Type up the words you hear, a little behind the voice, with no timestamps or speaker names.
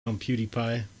On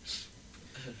PewDiePie.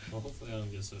 Well, hopefully I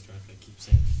don't get so drunk I keep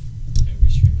saying every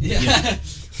stream. Yeah.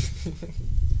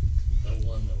 The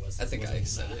one that was I think I wasn't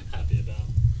said that it. happy about.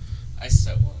 I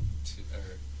set one,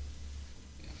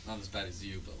 not as bad as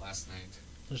you, but last night.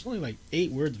 There's only like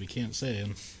 8 words we can't say.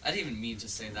 And I didn't even mean to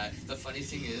say that. The funny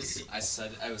thing is,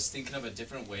 I was thinking of a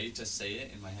different way to say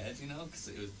it in my head, because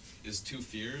it was 2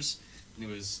 fears, and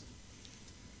it was,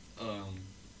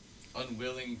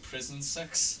 unwilling prison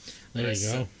sex. there you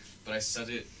go. But I said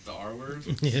it, the R word,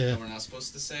 Yeah. that we're not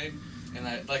supposed to say, and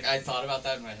I thought about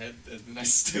that in my head, and then I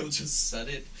still just said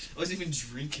it. I wasn't even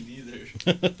drinking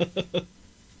either.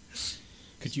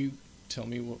 Could you tell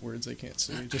me what words I can't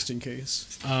say, just in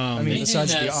case? I mean, Anything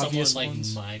besides that the obvious someone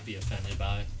ones? might be offended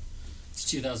by. It's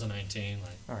 2019.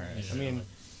 All right. you I know, mean,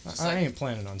 Just I like- ain't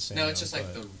planning on saying. No, it's just them,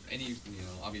 like but-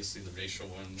 obviously the racial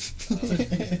ones.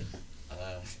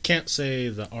 can't say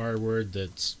the R word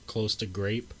that's close to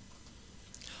grape.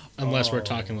 Unless we're Oh.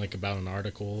 talking like about an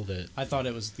article that I thought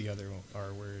it was the other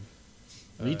R word.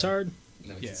 retard.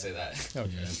 No, we Yeah. can say that. Okay.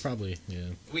 Yeah, probably. Yeah,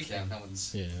 We can. That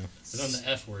one's yeah. It's on the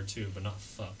F word too, but not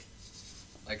fuck.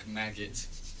 like maggot.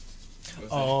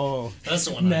 Oh. That's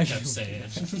the one I Maggot. kept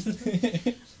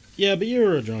saying. Yeah, but you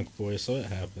were a drunk boy, so it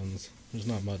happens. There's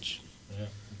not much. Yeah,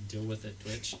 deal with it,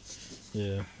 Twitch.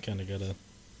 Yeah, kind of gotta.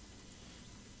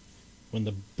 When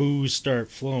the booze start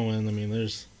flowing, I mean,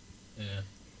 there's Yeah.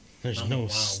 I'm a no wild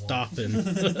one. stopping.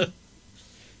 There's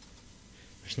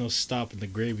no stopping the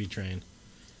gravy train.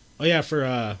 Oh yeah,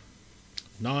 for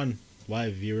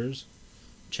non-live viewers,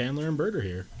 Chandler and Bert are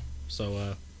here,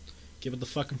 so give it the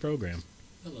fucking program.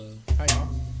 Hello. Hi.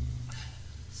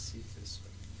 See if this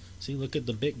one. See, look at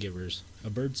the bit givers. A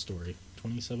bird story,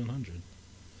 2,700.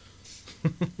 Go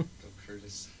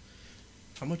Curtis.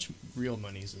 How much real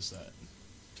monies is that?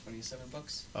 $27.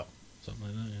 Something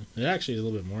like that. Yeah. It actually is a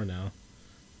little bit more now.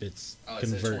 It's Oh,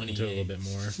 is it converting to a little 28?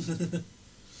 bit more,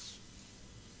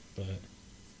 but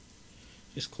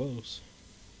it's close.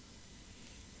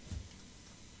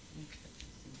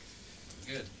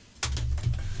 Okay. Good.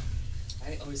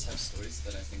 I always have stories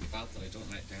that I think about that I don't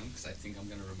write down because I think I'm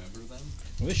gonna remember them.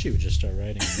 I wish you would just start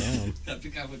writing it down. I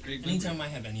think I have a great memory. Anytime I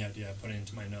have any idea, I put it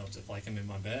into my notes. If like I'm in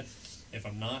my bed, if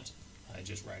I'm not, I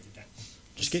just write it down.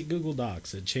 Just get Google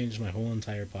Docs. It changed my whole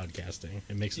entire podcasting.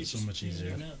 It makes it so much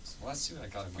easier. Notes. Well, let's see what I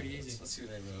got in my Pretty notes. easy. Let's see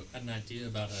what I wrote. I had an idea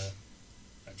about a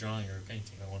drawing or a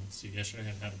painting I wanted to do yesterday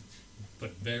and had to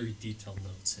put very detailed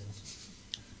notes in.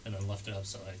 And I left it up,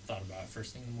 so I thought about it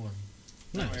first thing in the morning.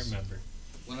 Now I Nice. remember.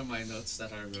 One of my notes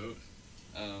that I wrote,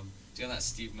 do you know that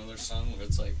Steve Miller song where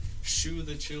it's like, shoe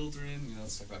the children?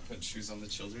 It's like about putting shoes on the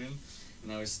children.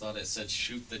 And I always thought it said,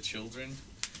 shoot the children.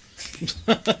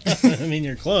 I mean,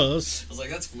 you're close. I was like,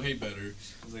 that's way better.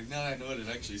 I was like, now I know what it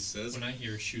actually says. When I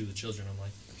hear "shoe the children," I'm like,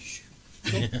 "Shoo."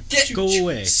 Get Go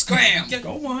away. Scram!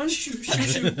 Go on. Shoo, shoo,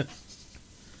 shoo.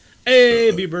 Hey,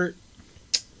 B Bert.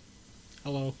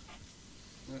 Hello.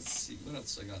 Let's see, what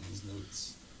else I got in these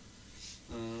notes?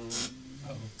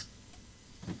 Oh,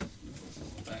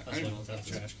 Back. that's what that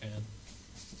trash can.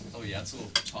 Oh yeah, it's a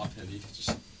little top heavy. Just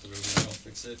throw it over there, I'll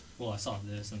fix it. Well, I saw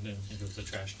this and didn't think it was a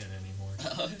trash can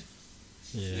anymore.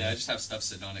 Yeah, I Yeah. just have stuff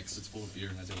sitting on it because it's full of beer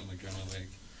and I don't want my grandma like,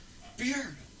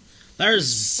 beer!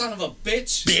 There's Son of a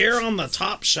bitch! beer on the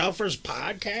Top Shelfers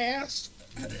podcast.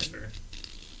 Never.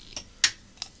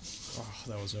 Oh,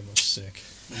 that was almost sick.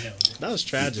 No, That was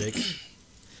tragic.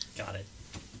 got it.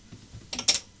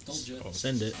 Told you.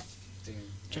 Send it. Damn.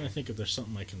 Trying to think if there's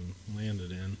something I can land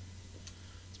it in.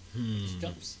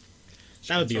 Jumps.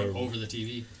 That would be Throw a- it over the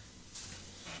TV.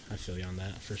 I feel you on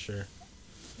that for sure.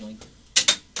 Yoink.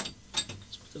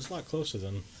 It's a lot closer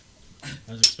than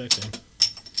I was expecting.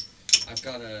 I've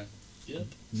got a, Yep.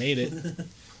 Made it.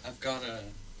 I've got a,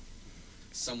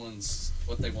 someone's,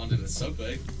 what they wanted at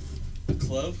Subway. A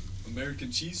club,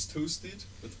 American cheese toasted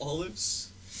with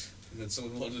olives. And then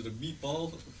someone wanted a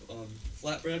meatball on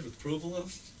flatbread with provolone.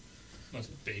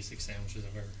 Most basic sandwiches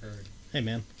I've ever heard. Hey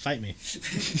man, fight me.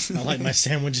 I like my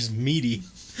sandwiches meaty.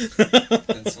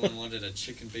 And someone wanted a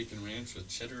chicken bacon ranch with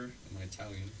cheddar and my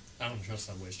Italian. I don't trust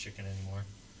Subway's chicken anymore.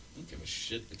 I don't give a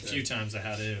shit. A few times I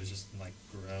had it, it was just like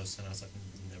gross, and I was like,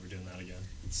 never doing that again.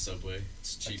 It's Subway.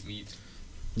 It's cheap meat.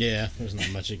 Yeah, there's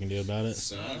not much you can do about it.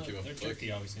 So I don't give a Their fuck.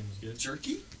 turkey always seems good.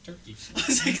 Jerky? Turkey. I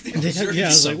was like, they have jerky Yeah, I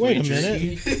was like, wait a Subway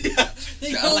minute. jerky. Yeah.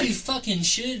 They Got, probably like, fucking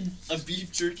should. a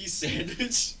beef jerky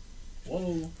sandwich.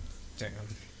 Whoa. Damn.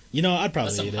 You know, I'd That's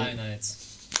probably some eat high it.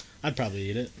 nights. I'd probably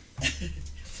eat it.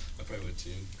 I probably would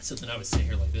too. Something I would sit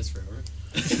here like this forever.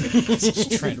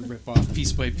 Just trying to rip off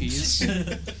piece by piece.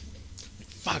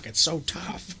 Fuck, it's so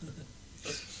tough.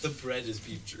 The bread is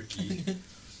beef jerky.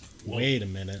 Wait a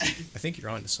minute. I think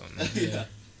you're onto something. Yeah.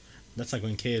 That's like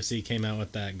when KFC came out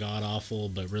with that god awful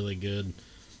but really good,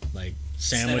 like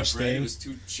Instead sandwich of bread, it thing. was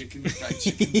 2 fried chicken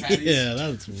patties. Yeah,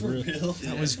 that's For real. real?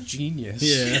 That was genius.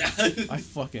 Yeah. I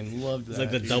fucking loved that. It's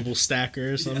like the dude. double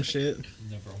stacker or some shit.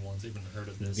 Never once even heard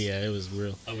of this. Yeah, it was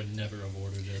real. I would never have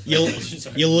ordered it.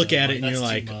 You look at it and That's you're too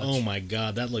like, much. oh my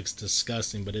god, that looks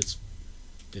disgusting, but it's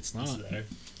It's not. there.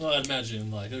 Well, I'd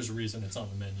imagine like there's a reason it's on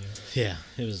the menu. Yeah,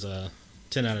 it was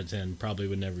 10 out of 10. Probably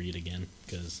would never eat again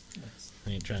because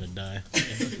I ain't trying to die.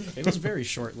 It was very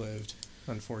short-lived,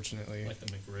 unfortunately. Like the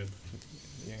McRib.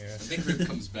 Yeah. I think rib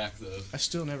comes back though. I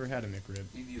still never had a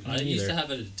McRib. Me neither. I used to neither.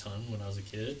 have it a ton when I was a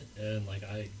kid, and like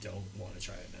I don't want to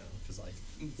try it now because like,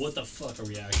 what the fuck are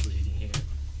we actually eating here?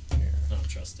 Yeah. I don't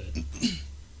trust it.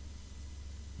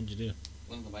 What'd you do?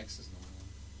 One of the mics is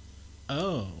not on.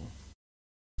 Oh,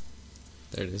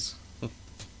 There it is. I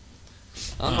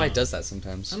don't know why it does that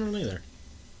sometimes. I don't know either.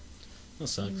 That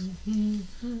sucks.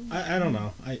 I don't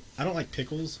know. I don't like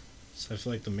pickles, so I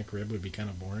feel like the McRib would be kind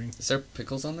of boring. Is there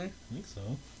pickles on there? I think so.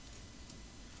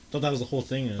 Thought that was the whole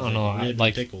thing. It was Oh, no, I- rib and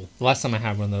like- pickle. The last time I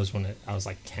had one of those when I was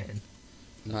like 10.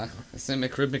 Nah. Isn't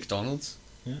it McRib McDonald's?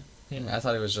 Yeah. I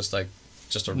thought it was just a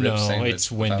rib No, sandwich.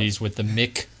 it's Wendy's with the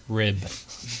McRib.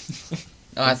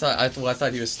 Oh, I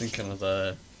thought he was thinking of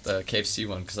the KFC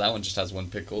one because that one just has one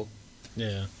pickle.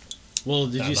 Yeah. Well,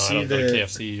 did I you don't know, I see don't go to that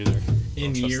KFC either.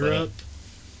 in Don't trust Europe?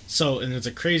 So, and it's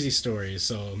a crazy story.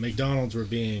 So, McDonald's were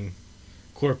being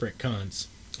corporate cunts,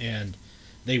 and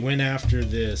they went after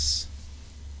this,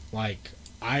 like,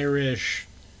 Irish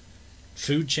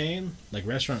food chain, like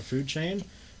restaurant food chain,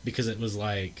 because it was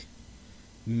like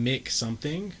Mick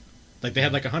something. Like they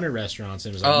had like 100 restaurants.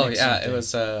 And it was like Oh Mick yeah, something. it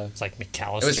was It's like it was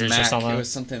McAllister's or Mac. something. It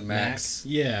was something Max.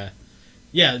 Yeah.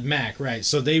 Yeah, Mac, right.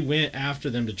 So they went after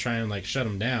them to try and like shut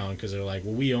them down because they're like,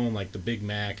 well, we own like the Big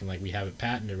Mac and like we have it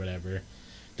patented or whatever.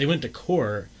 They went to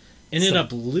court, ended So-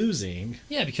 up losing.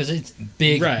 Yeah, because it's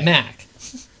Big Right. Mac.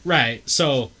 Right.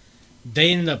 So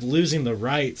they ended up losing the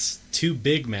rights to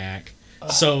Big Mac.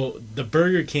 So the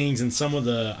Burger Kings in some of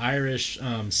the Irish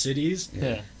cities,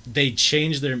 Yeah. they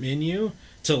changed their menu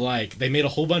to like they made a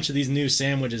whole bunch of these new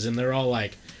sandwiches and they're all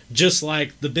like just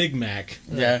like the Big Mac.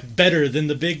 Yeah. Better than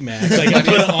the Big Mac. Like I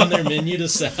put it on their menu to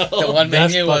sell. The one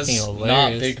That's menu was fucking not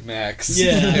hilarious. Big Macs.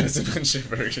 Yeah. It was a bunch of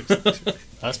burgers.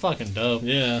 That's fucking dope.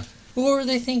 Yeah. Who were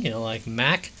they thinking? Like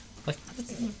Mac? Like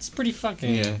it's pretty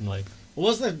fucking Yeah. like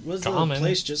Was the Common.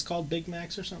 place just called Big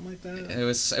Macs or something like that?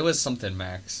 It was something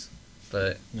Max,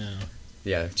 but No.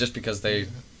 yeah, just because they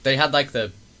had like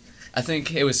I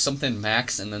think it was something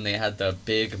Max, and then they had the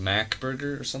Big Mac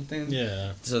burger or something.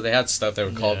 Yeah. So they had stuff that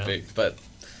were called Yeah. Big, but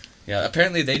yeah,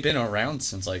 apparently they've been around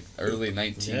since like early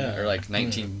 19 Yeah. or like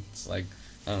 19 like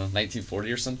I don't know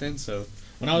 1940 or something. So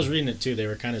When I was reading it too, they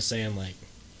were kind of saying like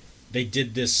they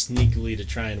did this sneakily to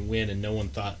try and win, and no one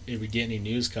thought it would get any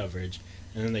news coverage,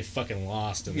 and then they fucking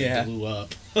lost and Yeah. they blew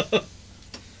up.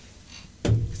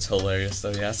 it's hilarious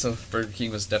though. Yeah, so Burger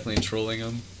King was definitely trolling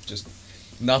them. Just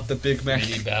not the Big Mac.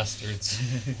 greedy bastards.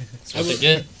 That's I what they would-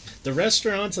 get. The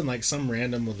restaurants and like some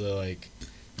random with the like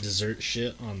dessert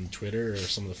shit on Twitter or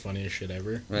some of the funniest shit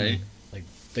ever. Right. Like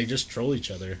they just troll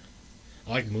each other.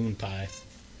 I like Moon Pie.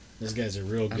 Those guys are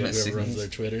real I'm good. not seeing Whoever runs those.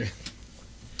 their Twitter,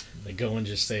 they go and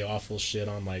just say awful shit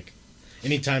on like.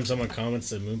 Anytime someone comments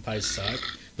that Moon Pies suck,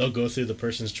 they'll go through the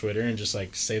person's Twitter and just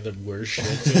like say the worst shit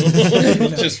to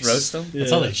them. Just roast them.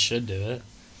 That's how they should do it.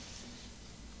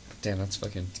 Damn, that's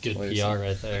fucking It's good hilarious. PR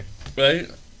right there. Right?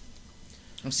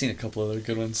 I've seen a couple other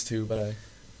good ones too, but I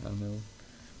don't know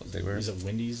what they were. Is it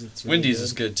Wendy's? It's really Wendy's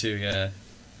is good too, yeah.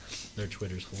 Their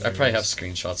Twitter's hilarious. I probably have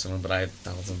screenshots of them, but I have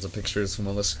thousands of pictures from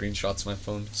all the screenshots on my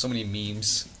phone. So many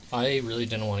memes. I really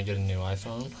didn't want to get a new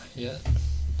iPhone yet,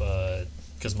 but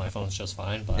because my phone's just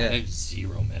fine, but Yeah. I have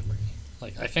zero memory.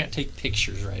 Like I can't take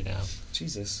pictures right now.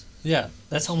 Jesus. Yeah,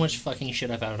 that's how much fucking shit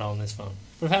I've had on this phone.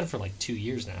 But I've had it for like 2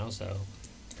 years now, so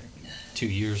 2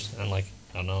 years, and like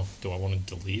I don't know, do I want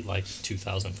to delete like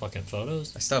 2,000 fucking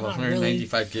photos? I still have Not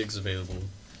 195 gigs available. really.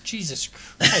 Jesus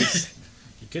Christ!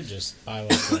 You could just buy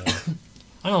like a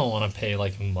I don't want to pay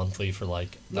like monthly for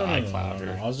like the iCloud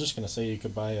no. or I was just gonna say you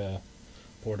could buy a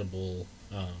portable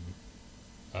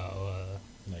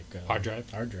hard drive.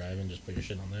 hard drive and just put your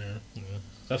shit on there. Yeah.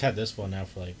 So I've had this one now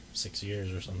for like 6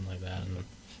 years or something like that. And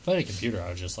If I had a computer, I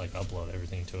would just like upload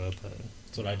everything to it, but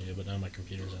that's what I do. But now my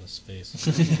computer's out of space.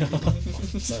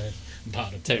 take So I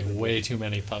bought a portable- way too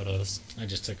many photos. I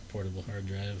just took a portable hard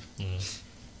drive. Yeah.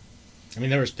 I mean,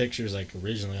 there was pictures like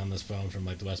originally on this phone from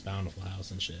like the West Bountiful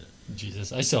house and shit.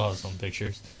 Jesus, I still have some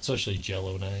pictures, especially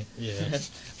Jello night. Yeah,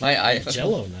 My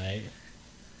Jello night.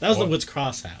 That was the What? Woods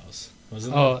Cross house.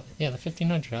 wasn't it? Oh, yeah, the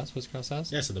 1500 house, Woods Cross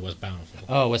house. Yeah, so the West Bountiful.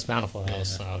 Oh, West Bountiful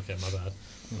house. Yeah. Oh, okay, my bad.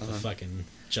 With the fucking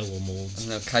Jello molds. I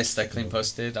know Kai Steckling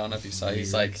posted. I don't know if you saw.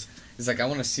 He's like, I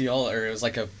want to see all, or it was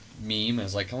like a meme. It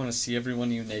was like, I want to see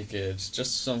everyone you naked,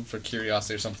 just some for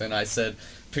curiosity or something. I said,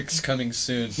 pics coming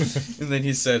soon, and then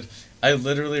he said, I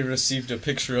literally received a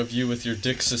picture of you with your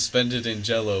dick suspended in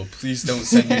Jello. Please don't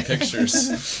send me pictures.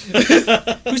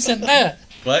 Who sent that?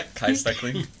 What? Kai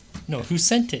Steckling? No, who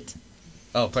sent it?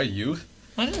 Oh, probably you.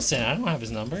 I didn't send it. I don't have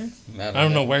his number. I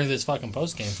don't know where this fucking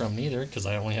post came from neither, because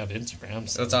I only have Instagram.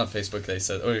 So. It's on Facebook. They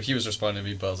said, or he was responding to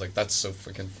me, but I was like, that's so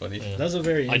freaking funny. Yeah. That was a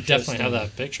very I interesting... definitely have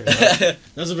that picture. That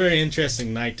was a very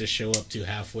interesting night to show up to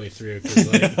halfway through. 'Cause,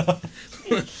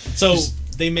 like, so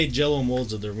they made Jello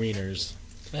molds of their wieners.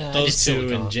 Those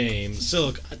two and James.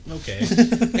 Okay.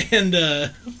 And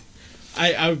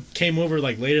I came over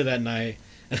like later that night,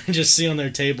 and I just see on their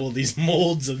table these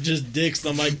molds of just dicks.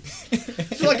 And I'm like, I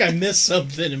feel like I missed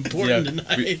something important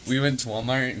tonight. We went to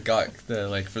Walmart and got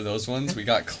for those ones, we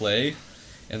got clay.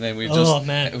 And then we just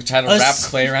we tried to wrap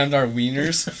clay around our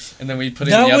wieners, and then we put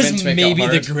it in the oven to make it hard. That was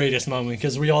maybe the greatest moment,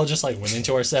 because we all just like went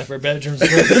into our separate bedrooms for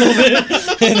a little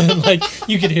bit, and then like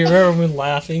you could hear everyone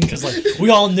laughing, because like we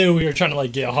all knew we were trying to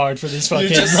like get hard for this fucking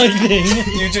like thing.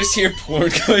 You just hear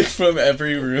porn going from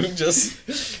every room, just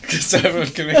because everyone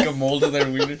can make a mold of their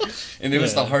wiener, and it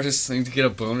was the hardest thing to get a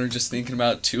boner. Just thinking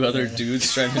about two other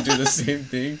dudes trying to do the same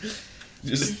thing.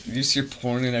 You just hear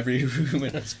porn in every room.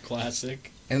 And That's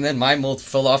classic. And then my mold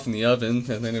fell off in the oven,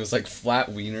 and then it was like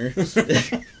flat wiener.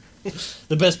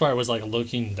 The best part was like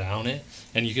looking down it,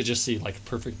 and you could just see like a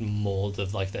perfect mold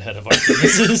of like the head of our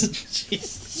penises.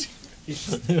 Jesus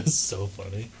Christ. It was so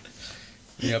funny.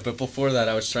 Yeah, but before that,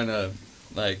 I was trying to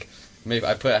like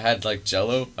I had like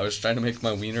Jello. I was trying to make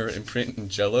my wiener imprint in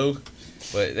Jello,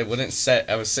 but it wouldn't set.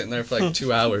 I was sitting there for like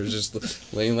 2 hours,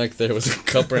 just laying like there with a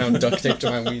cup around duct tape to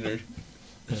my wiener.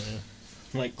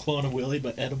 Like Clone a Willy,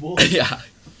 but edible? Yeah.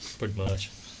 Pretty much.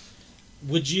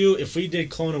 Would you, if we did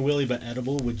Clone a Willy, but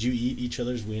edible, would you eat each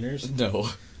other's wieners? No.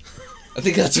 I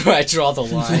think that's where I draw the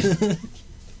line.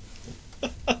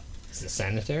 Is it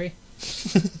sanitary?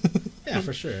 Yeah,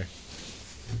 for sure.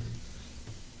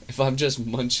 If I'm just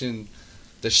munching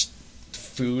the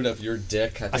food of your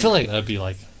dick, I feel like that'd be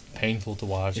like painful to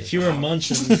watch. If you were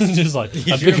munching... just like If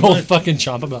a you're big old mun- fucking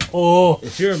chomp about, oh.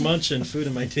 If you're munching food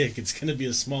in my dick, it's going to be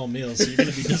a small meal, so you're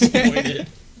going to be disappointed.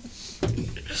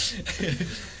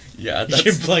 yeah, You're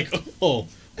that's... like, oh,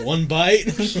 one bite?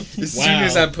 As soon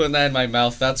as I'm putting that in my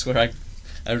mouth, that's where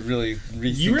I really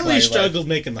rethink You my really life. struggled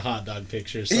making the hot dog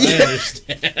picture, so I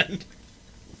understand.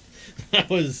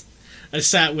 I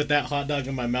sat with that hot dog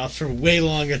in my mouth for way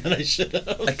longer than I should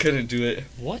have. I couldn't do it.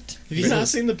 What? Have you not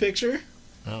seen the picture?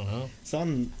 I don't know. It's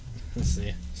on. Let's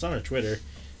see. It's on our Twitter.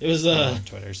 It was I'm on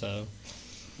Twitter, so.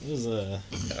 It was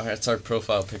It's our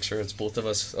profile picture. It's both of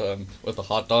us with a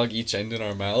hot dog each end in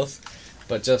our mouth,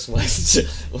 but just Wes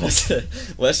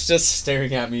just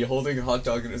staring at me, holding a hot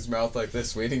dog in his mouth like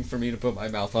this, waiting for me to put my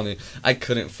mouth on it. I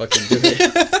couldn't fucking do it.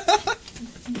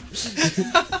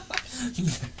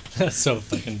 That's so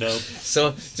fucking dope.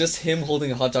 So just him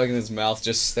holding a hot dog in his mouth,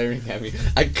 just staring at me.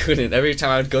 I couldn't. Every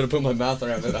time I would go to put my mouth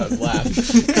around it, I would laugh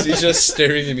because he's just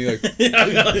staring at me like.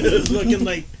 it was looking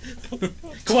like,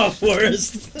 come on,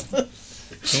 Forrest.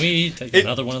 Can we take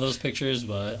another one of those pictures?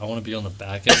 But I want to be on the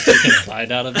back end, taking a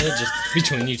bite out of it, just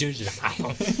between you two. Just,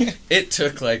 It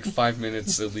took like 5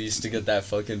 minutes at least to get that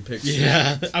fucking picture.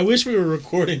 Yeah, I wish we were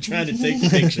recording trying to take the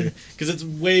picture because it's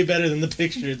way better than the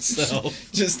picture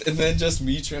itself. And then just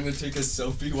me trying to take a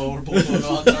selfie while we're both on the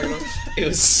hot dog. It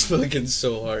was fucking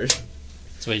so hard.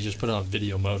 that's why you just put it on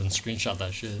video mode and screenshot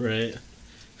that shit. Right.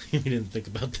 We didn't think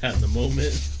about that in the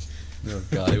moment. Oh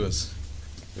god, it was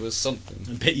something.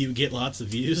 I bet you get lots of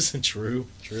views. True.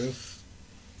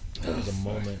 That was a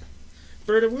moment.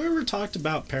 Bert, have we ever talked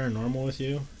about paranormal with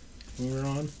you when we were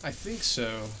on? I think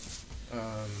so.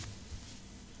 I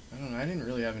don't know. I didn't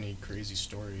really have any crazy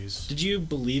stories Did you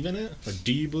believe in it? Or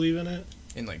do you believe in it?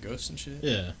 in like ghosts and shit.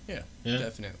 Yeah. Yeah, Yeah.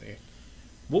 definitely.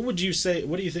 What would you say?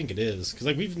 What do you think it is? Because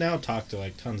like we've now talked to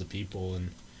like tons of people,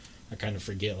 and I kind of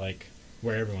forget like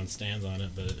where everyone stands on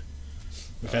it. But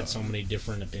we've had so many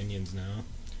different opinions now.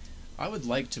 I would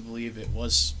like to believe it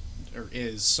was or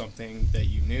is something that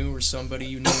you knew or somebody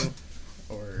you knew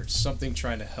or something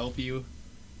trying to help you.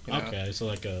 You know? Okay, so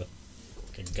like a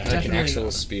guy. Like an Definitely actual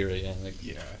not. spirit, yeah. Like,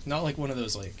 Yeah, not like one of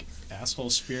those like asshole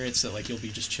spirits that like you'll be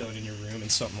just chilling in your room and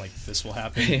something like this will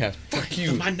happen. yeah, fuck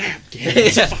you. My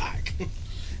napkins. Fuck.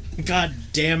 God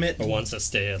damn it. Or ones that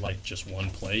stay at like just one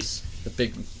place. The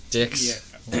big dicks.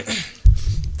 Yeah,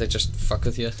 They just fuck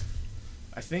with you.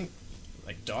 I think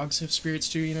like dogs have spirits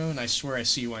too, you know. And I swear I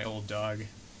see my old dog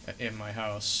in my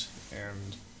house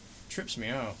and trips me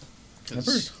out. I've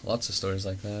heard lots of stories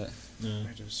like that. Yeah.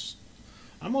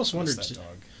 I I almost wondered. miss that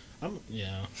dog.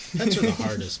 Pets are the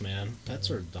hardest, man. Pets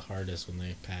are the hardest when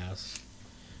they pass.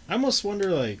 I almost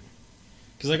wonder, like,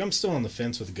 because like I'm still on the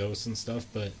fence with ghosts and stuff,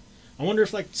 but I wonder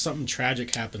if like something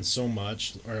tragic happens so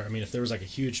much, or I mean, if there was like a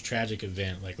huge tragic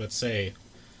event, like let's say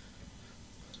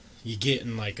you get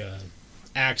in like a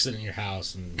accident in your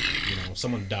house and you know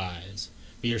someone dies,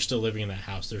 but you're still living in that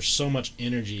house. There's so much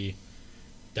energy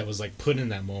that was like put in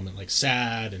that moment, like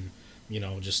sad and you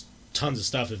know just tons of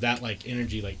stuff. If that like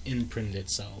energy like imprinted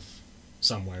itself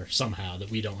somewhere somehow that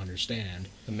we don't understand.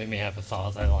 It made me have a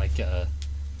thought that like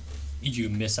you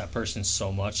miss that person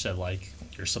so much that like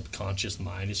your subconscious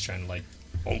mind is trying to like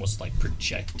almost like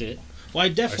project it Well, I or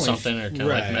definitely something, or kind of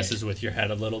right. like messes with your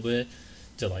head a little bit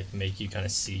to like make you kind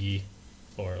of see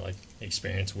or like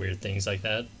experience weird things like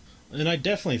that. And I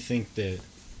definitely think that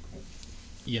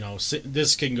you know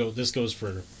this goes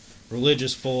for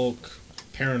religious folk,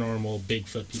 paranormal,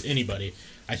 Bigfoot, anybody.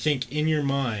 I think in your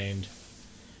mind,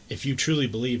 if you truly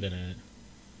believe in it,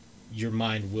 your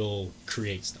mind will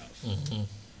create stuff,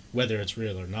 whether it's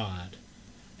real or not.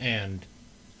 And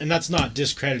that's not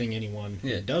discrediting anyone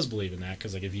who does believe in that,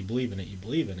 because like if you believe in it, you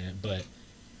believe in it. But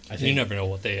I think You never know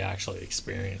what they actually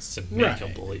experience to make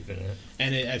them believe in it.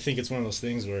 And I think it's one of those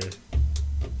things where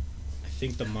I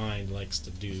think the mind likes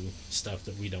to do stuff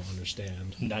that we don't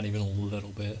understand. Not even a little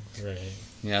bit. Right.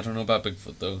 Yeah, I don't know about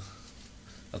Bigfoot though.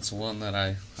 That's one that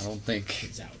I don't think.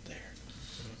 He's out there.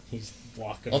 He's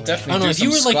walking I'll around. definitely I don't know, do if you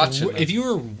were some like squatching if you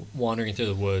were wandering through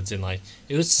the woods and like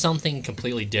it was something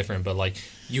completely different, but like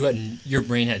your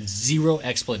brain had zero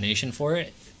explanation for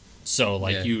it, so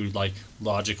like you like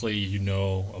logically you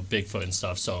know of Bigfoot and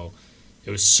stuff, so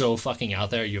it was so fucking out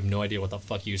there, you have no idea what the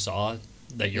fuck you saw,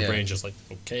 that your brain's just like,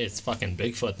 okay, it's fucking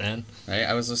Bigfoot then. Right,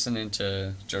 I was listening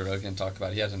to Joe Rogan talk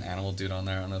about. He had an animal dude on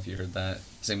there. I don't know if you heard that.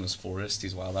 His name was Forrest.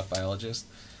 He's a wildlife biologist.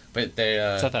 But they.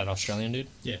 Is that Australian dude?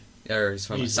 Yeah. Or he's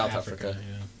from South Africa.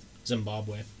 Yeah.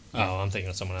 Zimbabwe. Oh, I'm thinking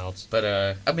of someone else.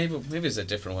 But maybe it's a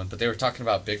different one. But they were talking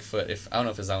about Bigfoot. I don't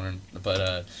know if it's that one,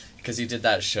 but because he did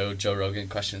that show, Joe Rogan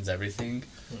Questions Everything,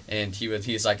 and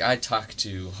he's like, I talked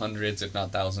to hundreds, if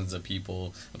not thousands, of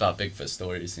people about Bigfoot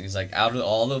stories, and he's like, out of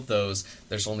all of those,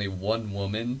 there's only one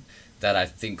woman that I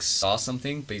think saw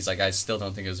something, but he's like, I still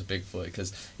don't think it was a Bigfoot,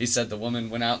 because he said the woman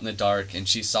went out in the dark and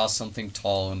she saw something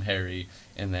tall and hairy,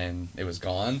 and then it was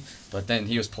gone. But then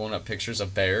he was pulling up pictures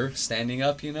of bear standing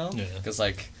up, you know? Yeah. Because,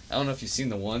 like, I don't know if you've seen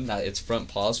the one that its front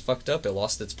paw's fucked up. It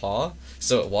lost its paw,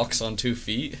 so it walks on 2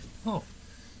 feet. Oh.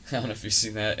 I don't know if you've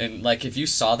seen that. And, like, if you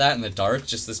saw that in the dark,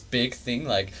 just this big thing,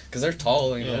 like, because they're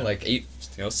tall, you know, like 8,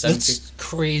 7 feet. That's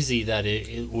crazy that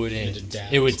it wouldn't.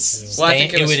 adapt. It would Well, I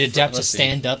think it it was would adapt to let's see.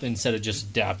 stand up instead of just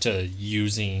adapt to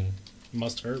using.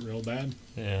 Must hurt real bad.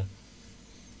 Yeah.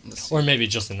 Let's see. Or maybe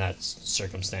just in that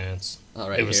circumstance, Oh,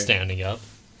 right it was here. standing up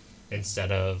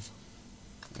instead of.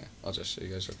 Yeah, I'll just show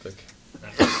you guys real quick.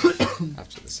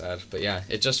 After this ad. But yeah,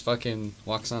 it just fucking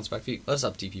walks on its back feet. What's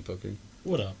up, DP Poker?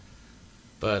 What up?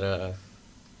 But,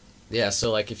 yeah,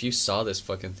 so, like, if you saw this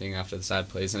fucking thing after this ad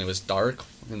plays and it was dark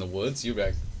in the woods, you'd be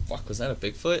like, fuck, was that a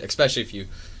Bigfoot? Especially if you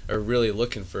are really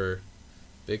looking for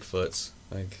Bigfoots.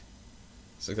 Like,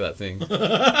 let's look at that thing.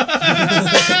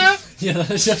 Yeah,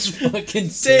 that's just fucking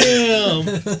Damn!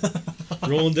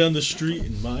 Rolling down the street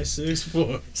in my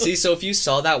 6'4". See, so if you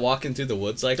saw that walking through the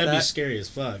woods like That'd be that, scary as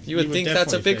fuck. you would think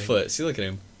that's a definitely Bigfoot. think- See, look at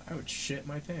him. I would shit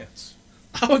my pants.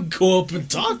 I would go up and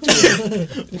talk to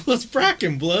him. What's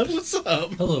bracking, blood? What's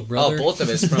up? Hello, brother. Oh, both of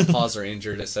his front paws are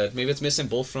injured, it said. Maybe it's missing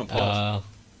both front paws.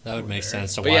 That would make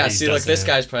sense. To But why yeah, he see, like, this doesn't-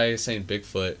 guy's probably saying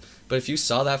Bigfoot. But if you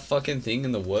saw that fucking thing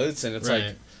in the woods and it's like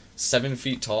Right. 7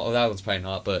 feet tall, oh, that one's probably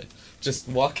not, but just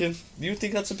walking, you would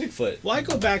think that's a Bigfoot. Well, I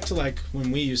go back to like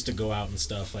when we used to go out and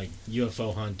stuff, like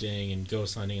UFO hunting and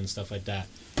ghost hunting and stuff like that.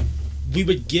 We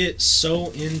would get so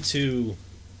into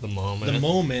the moment. the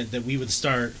moment that we would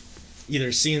start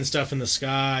either seeing stuff in the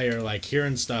sky or like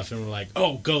hearing stuff, and we're like,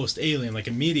 "Oh, ghost, alien!" like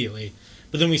immediately.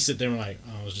 But then we sit there and we're like,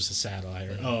 "Oh, it's just a satellite,"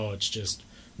 or "Oh, it's just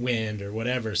wind," or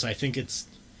whatever. So I think it's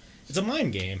a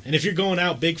mind game. And if you're going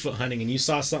out Bigfoot hunting and you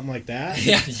saw something like that,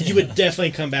 Yeah. you would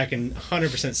definitely come back and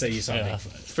 100% say you saw Yeah.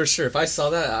 Bigfoot. For sure, if I saw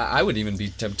that, I would even be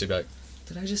tempted to be like,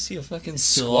 did I just see a fucking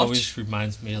Still squatch? always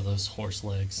reminds me of those horse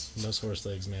legs. Those horse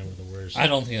legs, man, were the worst. I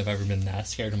don't think I've ever been that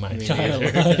scared in my Me entire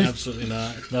neither. life. Absolutely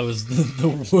not. That was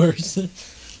the worst. And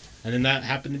then that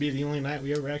happened to be the only night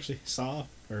we ever actually saw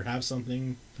or have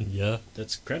something Yeah.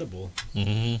 that's credible.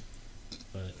 Mm-hmm.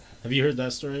 But Have you heard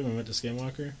that story when we went to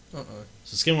Skinwalker? Uh-uh.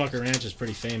 So Skinwalker Ranch is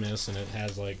pretty famous, and it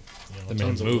has like The main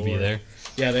tons of movie lore. there.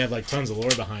 Yeah, they have like tons of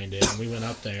lore behind it, and we went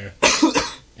up there,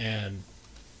 and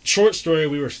short story,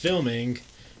 we were filming,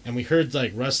 and we heard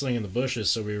like rustling in the bushes,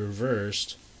 so we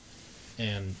reversed,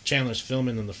 and Chandler's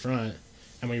filming in the front,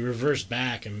 and we reversed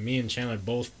back, and me and Chandler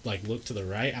both like looked to the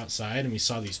right outside, and we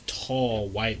saw these tall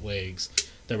white legs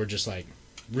that were just like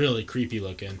really creepy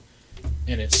looking,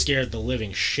 and it scared the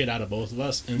living shit out of both of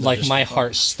us. And Like just- my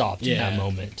heart stopped in Yeah. that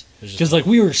moment it was just- because like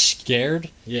we were scared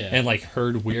yeah, and like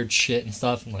heard weird shit and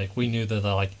stuff, and like we knew that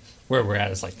like where we're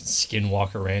at is like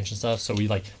Skinwalker Ranch and stuff. So we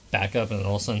like back up and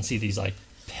all of a sudden see these like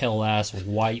pale ass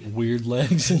white weird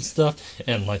legs and stuff,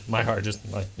 and like my heart just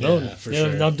like no, Yeah, for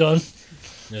yeah, sure. I'm done. it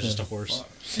was just a horse,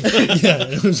 Yeah,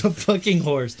 it was a fucking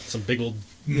horse. some big old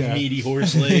Yeah. meaty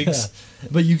horse legs. Yeah.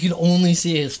 But you could only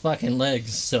see his fucking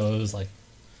legs, so it was like,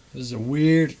 it was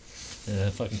weird. Yeah,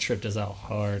 it fucking tripped us out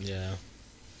hard. Yeah,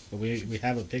 but we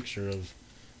have a picture of,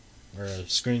 or a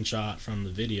screenshot from the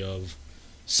video of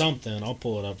something. I'll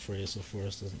pull it up for you so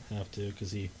Forrest doesn't have to,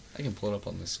 because he, I can pull it up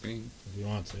on the screen. if you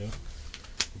want to, we'll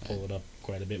pull it up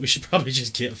quite a bit. We should probably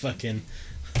just get fucking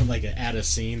like add a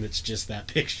scene that's just that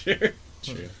picture.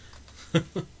 True. But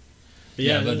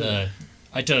Yeah, but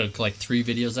I took like 3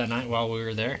 videos that night while we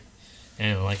were there,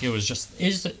 and like it was just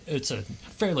it's a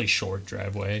fairly short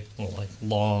driveway, well like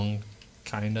long,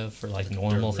 kind of for like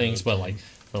normal dirt things, road but thing. like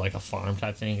for like a farm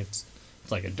type thing, it's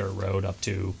like a dirt road up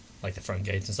to like the front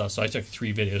gates and stuff. So I took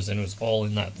 3 videos, and it was all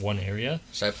in that one area.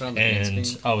 Should I put on the green And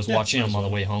screen? I was Yeah, watching might as them on the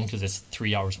well. way home because it's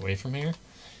 3 hours away from here.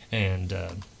 And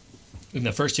in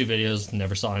the first 2 videos,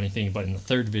 never saw anything, but in the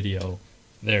third video,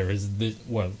 there is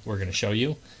what we're going to show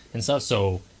you and stuff.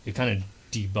 So it kind of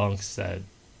debunks that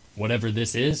whatever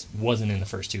this is wasn't in the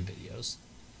first 2 videos,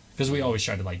 because we always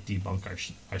try to like debunk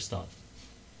our stuff.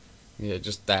 Yeah,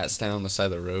 just that stand on the side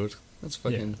of the road. That's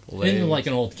fucking Yeah. lame. In like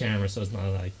an old camera, so it's not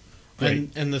like great.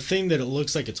 and the thing that it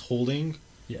looks like it's holding,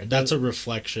 Yeah, that's a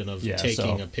reflection of Yeah,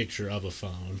 taking so- a picture of a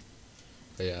phone.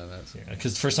 But yeah, that's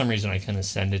because for some reason I couldn't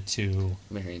send it to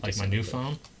Mary like my new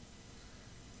phone.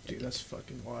 Dude, that's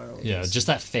fucking wild. Yeah, just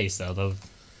that face though.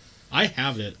 I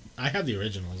have it. I have the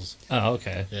originals. Oh,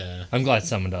 okay. Yeah, I'm glad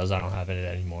someone does. I don't have it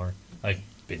anymore. I've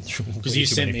been through because way you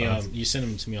too sent many me phones. you sent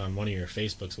them to me on one of your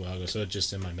Facebooks a while ago, so it's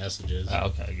just in my messages. Oh,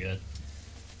 okay, good.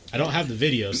 I don't have the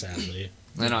video, sadly.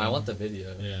 I know. I want the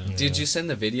video. Yeah, Did Yeah. you send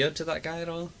the video to that guy at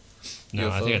all? No,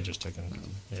 I think UFO? I just took it.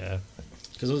 Yeah.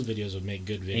 because those videos would make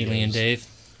good videos. Alien Dave.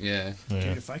 Yeah. Yeah.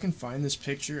 Dude, if I can find this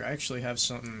picture, I actually have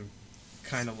something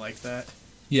kind of like that.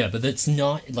 Yeah, but that's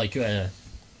not like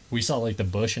we saw like the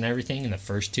bush and everything in the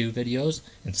first 2 videos.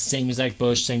 It's same exact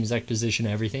bush, same exact position,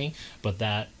 everything, but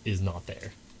that is not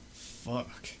there.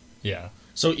 Fuck. Yeah.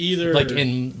 So either Like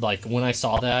in like when I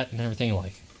saw that and everything,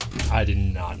 like I did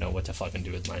not know what to fucking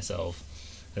do with myself.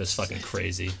 It was fucking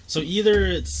crazy. So either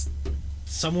it's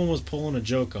someone was pulling a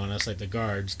joke on us, like the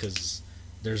guards, because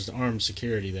there's armed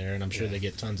security there, and I'm sure Yeah. they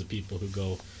get tons of people who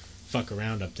go fuck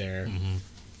around up there. Hmm.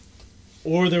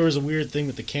 Or there was a weird thing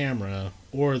with the camera,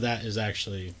 or that is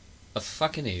actually A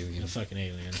fucking alien. a fucking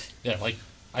alien. Yeah, like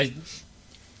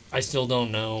I still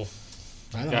don't know.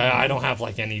 I don't know. I don't have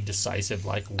like any decisive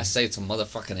like. I say it's a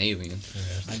motherfucking alien.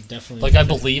 I definitely Like I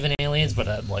believe in aliens,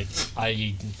 but like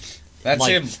I That's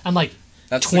like, him. I'm like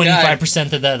That's the guy.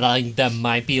 25% of that like that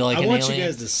might be like I an want alien. you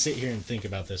guys to sit here and think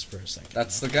about this for a second.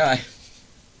 That's the guy.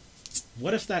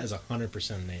 What if that is 100%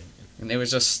 an alien? And they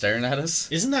was just staring at us.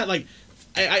 Isn't that like?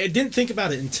 I didn't think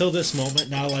about it until this moment.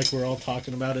 Now, like we're all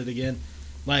talking about it again,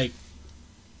 like.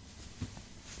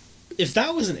 If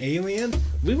that was an alien,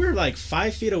 we were like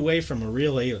 5 feet away from a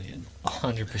real alien.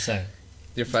 100%.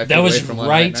 You're 5 That feet was away from one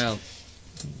right- right now.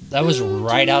 That was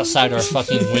right outside our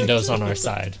fucking windows on our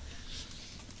side,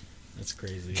 That's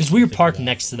crazy. because we were Think parked about it.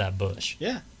 next to that bush,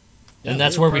 Yeah. and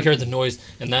that's where we heard the noise,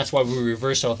 and that's why we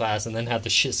reversed so fast, and then had the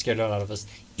shit scared out of us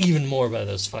even more by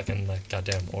those fucking like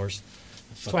goddamn horse.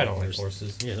 That's why I don't like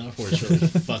horses. Yeah, that horse really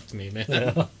fucked me, man.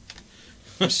 Yeah.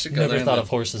 We should go there. Never in thought the- of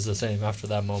horses the same after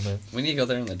that moment. We need to go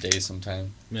there in the day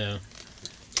sometime. Yeah.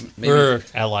 Maybe. We're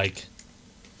at like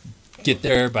get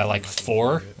there by like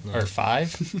 4 or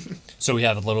 5, so we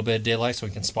have a little bit of daylight, so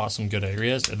we can spot some good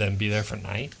areas, and then be there for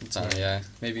night. Yeah.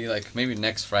 Maybe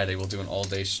next Friday we'll do an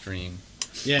all-day stream.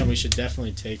 Yeah, and we should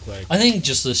definitely take like. I think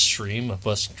just the stream of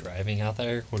us driving out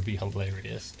there would be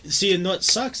hilarious. See, and what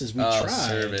sucks is we tried.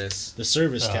 Service. The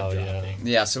service kept Oh, yeah. dropping.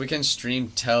 Yeah, so we can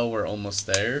stream till we're almost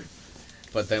there,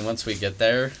 but then once we get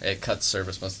there, it cuts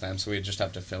service most of the time, so we just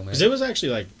have to film it. Because it was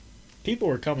actually like. People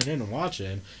were coming in and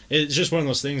watching. It's just one of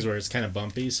those things where it's kind of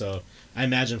bumpy, so I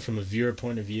imagine from a viewer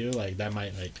point of view, like that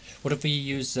might like. What if we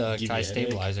use Give you Kai a headache.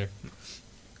 Stabilizer?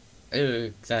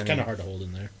 It's kind of hard to hold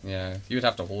in there. Yeah, you would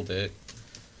have to hold it.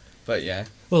 But yeah.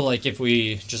 Well, like if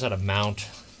we just had a mount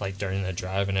like during the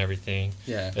drive and everything,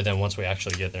 Yeah. and then once we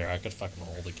actually get there, I could fucking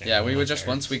hold the camera. Yeah, we would right just,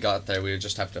 there. once we got there, we would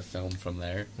just have to film from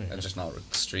there Yeah. and just not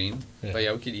stream. Yeah. But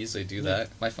yeah, we could easily do that.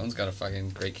 My phone's got a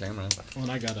fucking great camera. Well,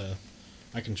 and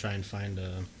I can try and find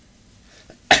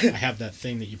I have that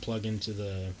thing that you plug into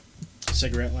the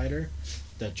cigarette lighter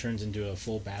that turns into a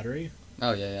full battery,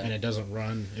 Oh, yeah, and yeah. it doesn't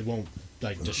run. It won't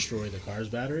like destroy the car's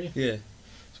battery. Yeah.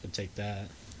 So I could take that.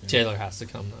 Taylor has to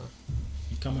come though.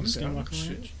 You come on I'm down. Skinwalker Shit.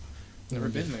 Ranch? Never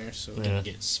been there, so Yeah.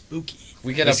 Get spooky.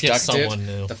 We get Let's get abducted someone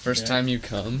new. the first Yeah. time you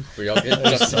come. We all get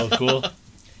That's abducted. so cool.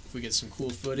 if we get some cool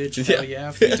footage, Yeah. hell yeah.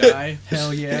 If we die,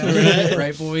 hell yeah.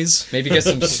 Right, boys? Maybe get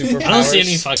some superpowers. I don't see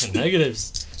any fucking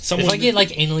negatives. Someone If I get like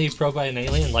anally probed by an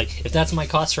alien, like if that's my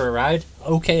cost for a ride,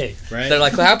 okay. right. They're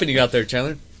like, what happened you got there,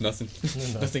 Chandler? Nothing.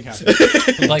 Nothing happened.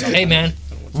 I'm like, hey man,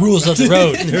 rules of the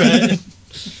road, right?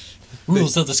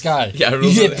 Rules of the sky. Yeah,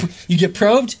 rules you of get you get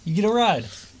probed, you get a ride.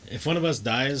 If one of us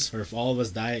dies, or if all of us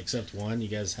die except one, you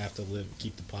guys have to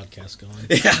keep the podcast going.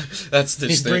 Yeah, that's the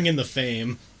He's thing. bringing the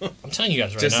fame. I'm telling you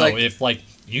guys right Just now, like- if like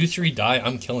you three die,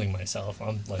 I'm killing myself.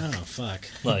 I'm like, Oh fuck!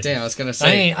 like Damn, I was gonna I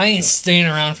say, ain't staying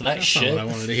around for that That's not shit. what I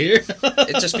wanted to hear.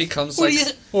 it just becomes What like, do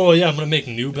you? Oh yeah, I'm gonna make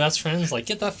new best friends. Like,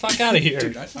 get the fuck out of here.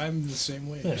 Dude, I'm the same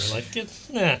way. Yeah, like, get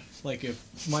nah. Like, if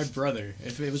my brother,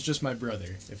 if it was just my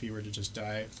brother, if he were to just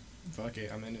die, fuck it,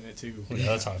 I'm ending it too. Yeah,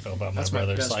 that's how I feel about my That's my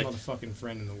brothers. best Like, motherfucking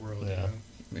friend in the world. Yeah.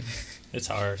 You know? it's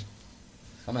hard.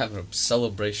 I'm having a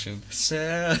celebration.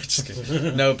 Just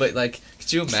kidding. No, but like,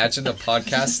 could you imagine the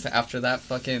podcast after that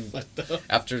fucking,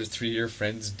 after 3 of your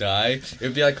friends die? It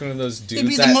would be like one of those dudes It'd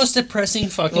be that, the most depressing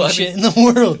fucking Well, I shit in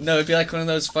the world. no, it'd be like one of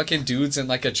those fucking dudes in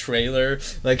like a trailer,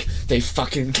 like, they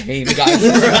fucking came, guys.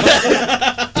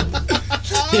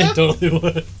 It totally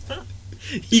would.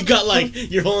 You got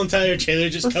like your whole entire trailer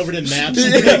just covered in maps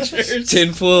and pictures.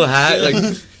 Tinfoil hat, like,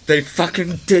 they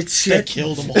fucking did They shit.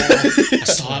 killed them all. I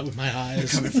saw it with my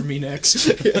eyes. Coming for me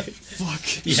next.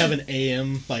 Fuck. You have an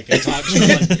AM, like a talk show,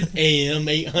 like AM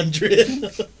 800.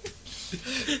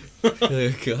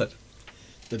 Oh, God.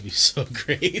 That'd be so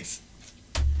great.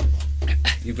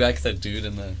 You'd be like the dude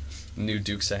in the new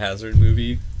Dukes of Hazzard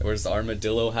movie, that wears the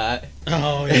armadillo hat.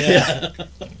 Oh yeah.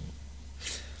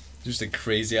 Just a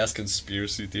crazy ass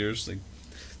conspiracy theorist, like,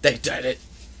 they did it.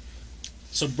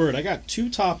 So Bert, I got two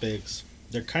topics.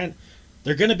 They're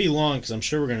gonna be long because I'm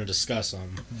sure we're gonna discuss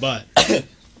them. But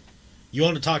you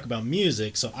want to talk about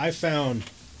music, so I found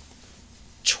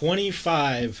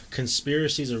 25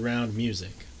 conspiracies around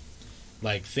music,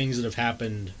 like things that have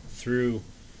happened through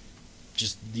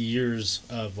just the years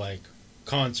of like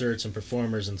concerts and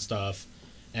performers and stuff,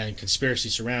 and conspiracy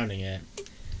surrounding it.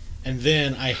 And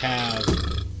then I have,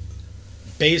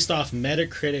 based off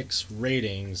Metacritic's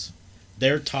ratings,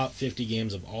 their top 50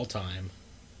 games of all time.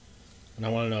 And I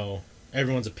want to know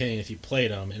everyone's opinion if you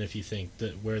played them and if you think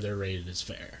that where they're rated is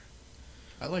fair.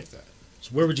 I like that.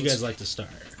 So where would you guys like to start?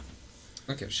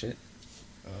 Okay, shit.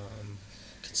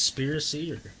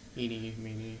 Conspiracy or Eeny,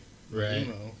 meeny, Right.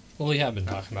 emo. Well, we have been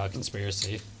talking about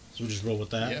conspiracy, so we just roll with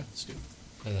that? Yeah, let's do it.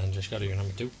 and then just go to your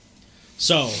number 2.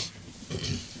 So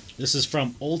this is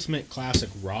from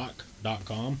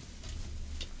ultimateclassicrock.com.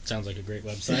 Sounds like a great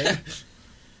website.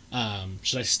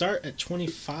 Should I start at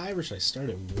 25 or should I start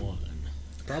at 1?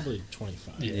 Probably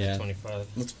 25. Yeah. 25.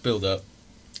 Let's build up.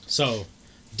 So,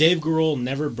 Dave Grohl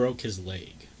never broke his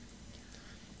leg.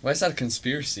 Why is that a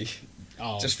conspiracy?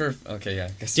 Oh, Just for, okay, yeah.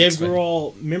 I guess Dave explain.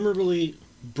 Grohl memorably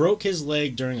broke his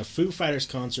leg during a Foo Fighters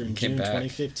concert in And came June back.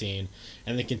 2015,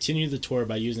 and then continued the tour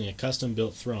by using a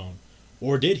custom-built throne.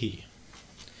 Or did he?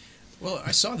 Well,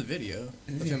 I saw the video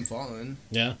of him falling.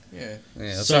 Yeah. Yeah.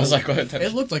 Yeah, that's So- what I was like, what the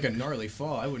It looked like a gnarly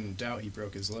fall. I wouldn't doubt he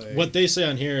broke his leg. What they say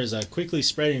on here is a quickly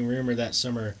spreading rumor that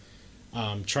summer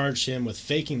charged him with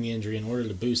faking the injury in order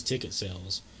to boost ticket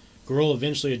sales. Grohl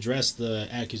eventually addressed the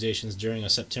accusations during a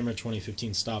September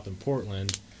 2015 stop in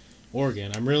Portland,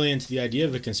 Oregon. I'm really into the idea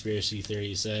of a conspiracy theory,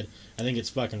 he said. I think it's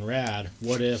fucking rad.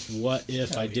 What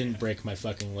if I didn't break my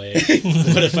fucking leg?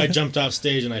 What if I jumped off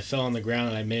stage and I fell on the ground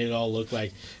and I made it all look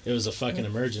like it was a fucking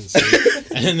emergency?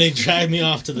 And then they drag me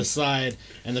off to the side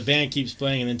and the band keeps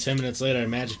playing and then 10 minutes later I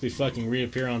magically fucking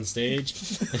reappear on stage.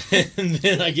 And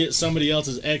then I get somebody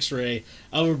else's x-ray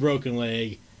of a broken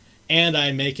leg and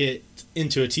I make it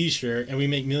into a t-shirt and we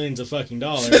make millions of fucking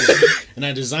dollars and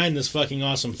I designed this fucking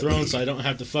awesome throne so I don't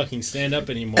have to fucking stand up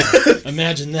anymore.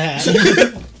 Imagine that.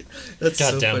 That's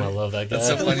God so damn, funny. I love that guy. That's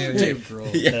so funny. Dave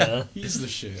Grohl. Yeah. He's the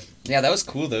shit. Yeah, that was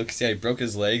cool though, cause he broke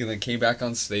his leg and then came back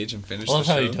on stage and finished I love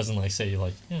the how show. he doesn't like say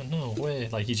like, yeah, no way.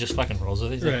 Like he just fucking rolls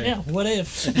with it. He's Right. like, yeah, what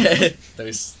if?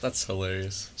 That's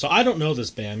hilarious. So I don't know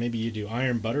this band. Maybe you do.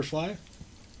 Iron Butterfly.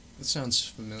 That sounds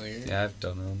familiar. Yeah, I've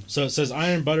done them. So it says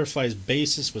Iron Butterfly's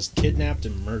bassist was kidnapped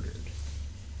and murdered.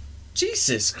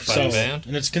 Jesus By Christ. the band?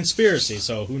 And it's conspiracy,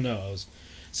 so who knows?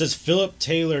 It says Philip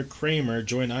Taylor Kramer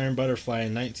joined Iron Butterfly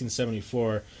in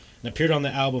 1974 and appeared on the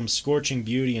albums Scorching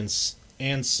Beauty and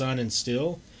Sun and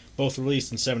Still, both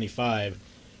released in 75.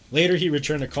 Later, he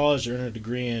returned to college to earn a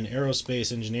degree in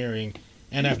aerospace engineering,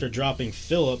 and after dropping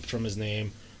Philip from his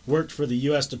name, worked for the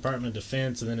U.S. Department of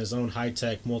Defense and then his own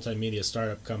high-tech multimedia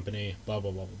startup company, blah,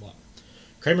 blah, blah, blah, blah.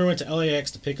 Kramer went to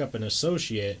LAX to pick up an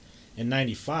associate in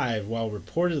 95 while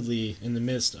reportedly in the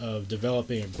midst of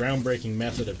developing a groundbreaking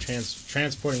method of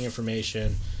transporting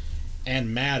information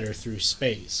and matter through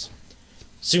space.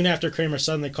 Soon after, Kramer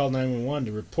suddenly called 911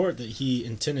 to report that he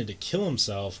intended to kill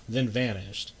himself, then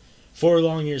vanished. 4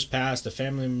 long years passed. A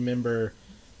family member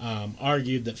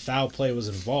argued that foul play was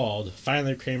involved.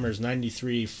 Finally, Kramer's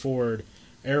 93 Ford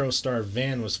Aerostar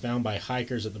van was found by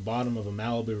hikers at the bottom of a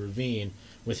Malibu ravine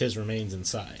with his remains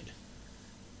inside.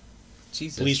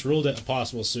 Jesus. Police ruled it a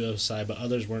possible suicide, but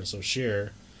others weren't so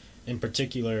sure, in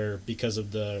particular because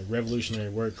of the revolutionary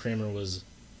work Kramer was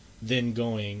then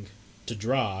going to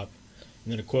drop.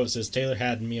 And then a quote says, Taylor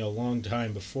had me a long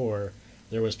time before.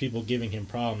 There was people giving him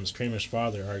problems, Kramer's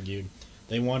father argued.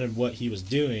 They wanted what he was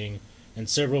doing, and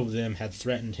several of them had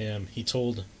threatened him. He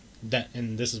told that,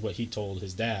 and this is what he told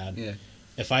his dad. Yeah.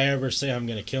 If I ever say I'm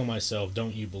going to kill myself,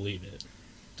 don't you believe it.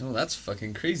 Oh, that's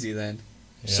fucking crazy then.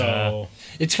 Yeah. So,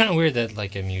 It's kind of weird that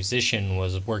like a musician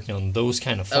was working on those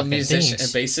kind of A fucking musician, a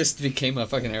things. bassist became a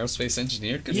fucking aerospace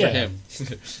engineer. Good Yeah. for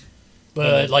him.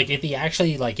 But like if he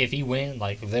actually like if he went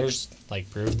like if there's like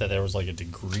proof that there was like a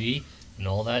degree and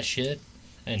all that shit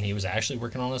and he was actually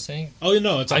working on this thing, oh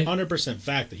no, it's I- 100%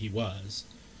 fact that he was.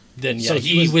 then yeah, So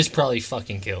he was probably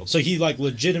fucking killed. So he like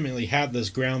legitimately had this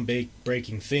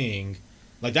breaking thing,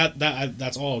 like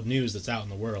that's all news that's out in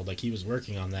the world. Like he was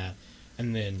working on that,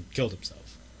 and then killed himself.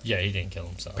 Yeah, he didn't kill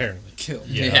himself. Apparently, Killed.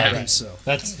 Yeah. himself.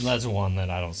 That's one that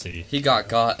I don't see. He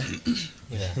got.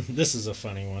 Yeah. this is a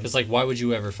funny one. It's like, why would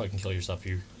you ever fucking kill yourself?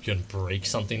 You're gonna break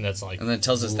something that's like And then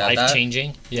tells his dad that? life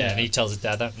changing. Yeah, Yeah. and he tells his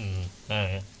dad that.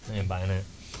 I ain't buying it.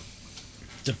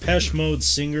 Depeche Mode's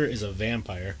singer is a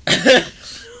vampire.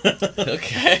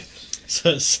 Okay.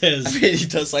 So it says, I mean, he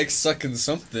does like sucking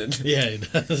something. yeah, he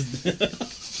does.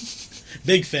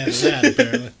 Big fan of that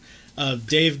apparently.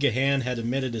 Dave Gahan had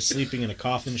admitted to sleeping in a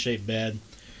coffin-shaped bed,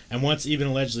 and once even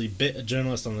allegedly bit a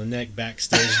journalist on the neck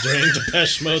backstage during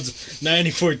Depeche Mode's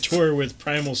 '94 tour with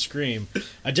Primal Scream.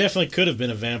 I definitely could have been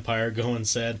a vampire, Gohan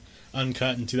said,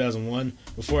 uncut in 2001,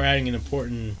 before adding an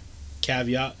important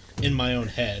caveat, in my own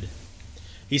head.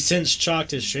 He since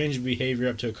chalked his strange behavior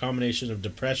up to a combination of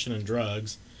depression and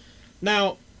drugs.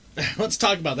 Now, let's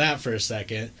talk about that for a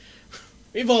second.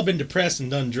 We've all been depressed and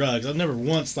done drugs. I've never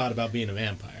once thought about being a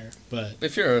vampire, but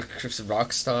If you're a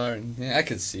rock star, yeah, I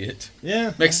could see it.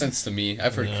 yeah. Makes sense to me.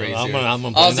 I've heard Yeah, crazier. I'm gonna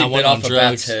blame that Ozzy one bit on off a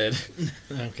drugs. bat's head.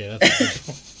 Okay,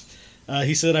 that's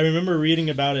he said, I remember reading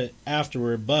about it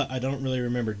afterward, but I don't really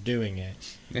remember doing it.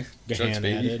 Yeah, drugs, Gahan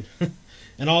baby. added.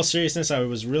 In all seriousness, I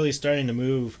was really starting to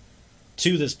move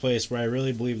to this place where I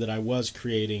really believed that I was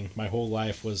creating. My whole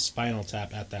life was Spinal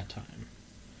Tap at that time.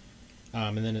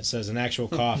 And then it says an actual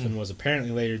coffin was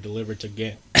apparently later delivered to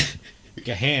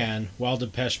Gahan while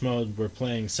Depeche Mode were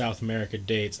playing South America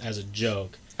dates as a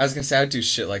joke. I was gonna say I do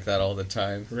shit like that all the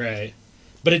time. Right.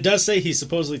 But it does say he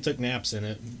supposedly took naps in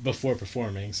it before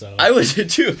performing, so... I would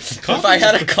too. If I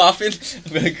had a coffin,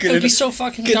 I'd be like, It would be good, so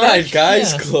fucking good dark. night,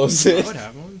 guys. Yeah. Close I it. would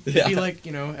have one. Yeah. It'd be like,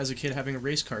 as a kid having a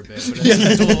race car bed, but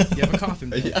as an adult, you have a coffin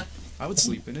bed. Yeah. I would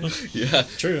sleep in it. Yeah.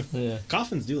 True. Yeah.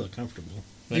 Coffins do look comfortable.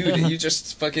 You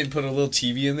just fucking put a little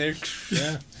TV in there.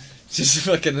 Yeah. Just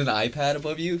fucking an iPad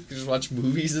above you. You just watch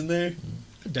movies in there.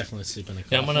 I'd definitely sleep in a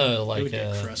coffin. Yeah, I'm gonna It like would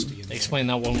get crusty in there. explain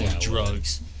that one Yeah, with it would.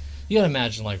 drugs. You gotta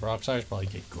imagine like rock stars probably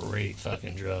get great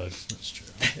fucking drugs, That's true.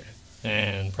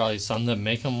 and probably some that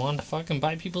make them want to fucking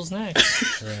bite people's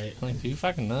necks. Right. Like who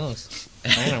fucking knows?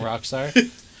 I ain't a rock star.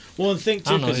 Well, and think I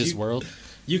too, don't know because his world.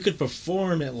 you could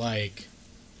perform at like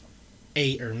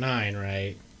 8 or 9,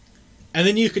 right? And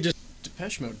then you could just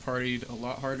Depeche Mode partied a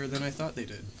lot harder than I thought they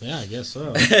did. yeah, I guess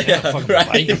so. Yeah, fucking right.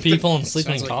 biting people and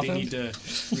sleeping in Sounds like they coffins.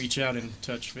 need to reach out and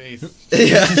touch faith.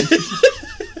 Yeah.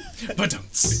 But don't.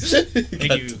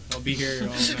 Thank you. I'll be here all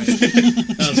night.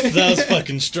 That was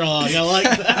fucking strong. I like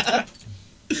that.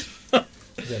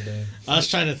 Goddamn. I was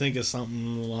trying to think of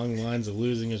something along the lines of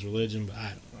losing his religion, but I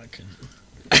don't know. I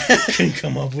couldn't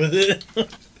come up with it.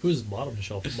 Who's bottom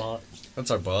shelf bot? That's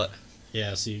our bot.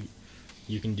 Yeah, so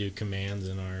you can do commands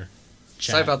in our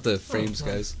chat. Sorry about the frames,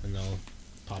 nice. guys. and they'll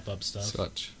pop up stuff.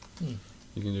 Such. Hmm.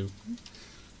 You can do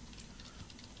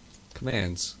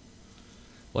commands.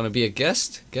 Want to be a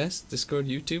guest? Guest? Discord,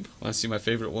 YouTube? Want to see my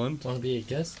favorite one? Want to be a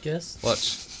guest? Guest?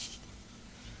 Watch.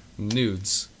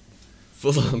 Nudes.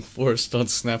 Full on forced on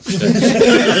Snapchat.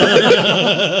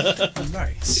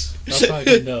 Nice. That's not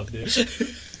good enough, dude.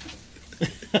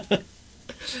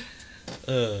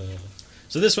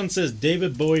 So this one says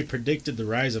David Bowie predicted the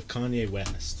rise of Kanye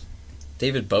West.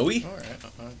 David Bowie? All right,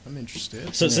 I'm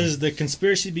interested. So it says the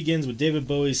conspiracy begins with David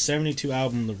Bowie's 72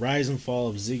 album, The Rise and Fall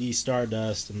of Ziggy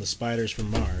Stardust and the Spiders from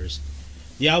Mars.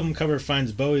 The album cover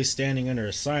finds Bowie standing under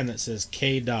a sign that says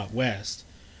K. West.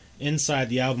 Inside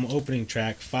the album opening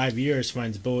track, 5 Years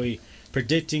finds Bowie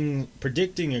predicting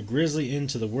a grisly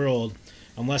end to the world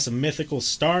unless a mythical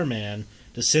Starman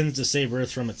descends to save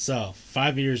Earth from itself.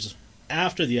 5 years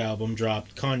after the album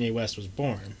dropped, Kanye West was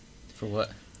born. For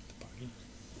what?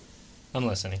 I'm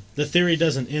listening. The theory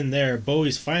doesn't end there.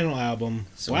 Bowie's final album,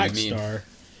 So what Black do you mean? Star,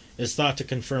 is thought to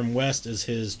confirm West as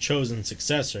his chosen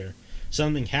successor.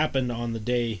 Something happened on the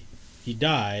day he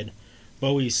died.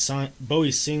 Bowie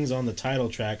sings on the title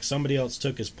track, "Somebody else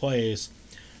took his place,"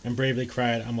 and bravely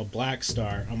cried, "I'm a black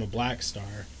star, I'm a black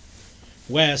star."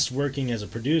 West, working as a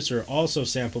producer, also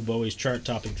sampled Bowie's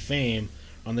chart-topping fame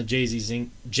on the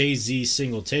Jay-Z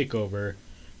single Takeover,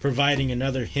 providing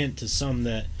another hint to some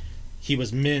that he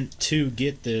was meant to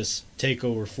get this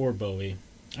takeover for Bowie.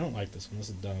 I don't like this one. This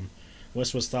is dumb.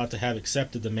 West was thought to have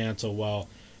accepted the mantle while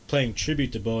playing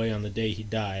tribute to Bowie on the day he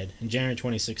died. In January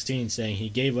 2016, saying he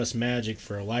gave us magic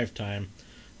for a lifetime.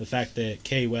 The fact that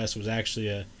K. West was actually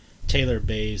a tailor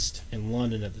based in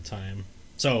London at the time.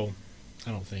 So, I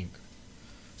don't think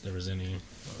there was any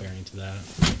bearing to that.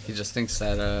 He just thinks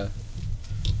that,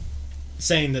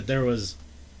 Saying that there was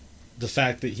the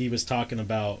fact that he was talking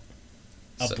about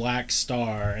a So- black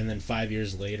star, and then 5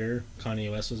 years later,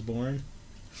 Kanye West was born.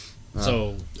 Oh.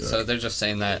 So, so they're just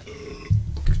saying that,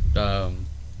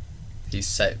 he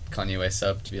set Kanye West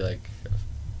up to be, like,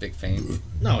 big fame.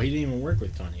 no, he didn't even work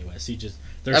with Kanye West. He just.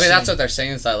 I mean, that's what they're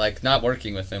saying, is that, like, not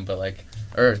working with him, but, like,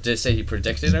 or did it say he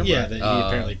predicted him? Yeah, or- that he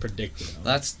apparently predicted him.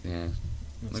 That's, yeah. That's-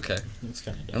 Okay. That's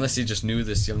kind of dumb. Unless he just knew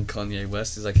this young Kanye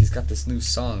West. He's like, he's got this new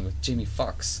song with Jamie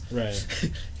Foxx. Right.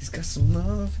 He's got some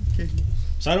love.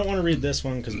 So I don't want to read this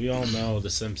one because we all know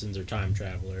the Simpsons are time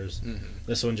travelers. Mm-hmm.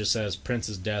 This one just says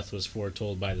Prince's death was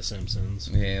foretold by the Simpsons.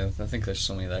 Yeah, I think there's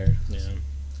so many there.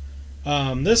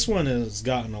 Yeah. This one has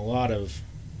gotten a lot of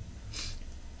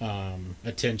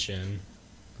attention,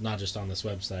 not just on this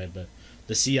website, but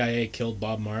the CIA killed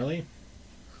Bob Marley.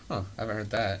 Huh, I haven't heard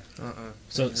that.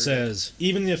 So it says,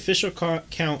 even the official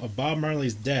count of Bob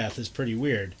Marley's death is pretty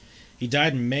weird. He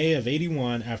died in May of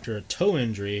 '81 after a toe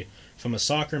injury from a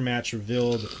soccer match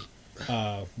revealed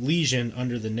lesion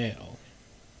under the nail.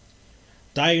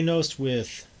 Diagnosed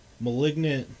with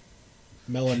malignant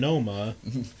melanoma.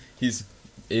 He's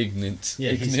ignorant.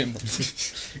 Yeah, ignorant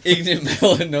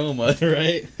melanoma.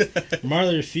 Right?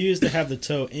 Marley refused to have the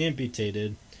toe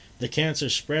amputated. The cancer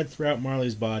spread throughout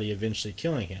Marley's body, eventually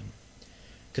killing him.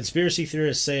 Conspiracy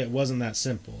theorists say it wasn't that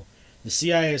simple. The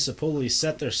CIA supposedly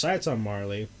set their sights on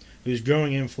Marley, whose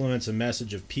growing influence and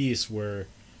message of peace were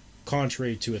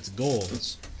contrary to its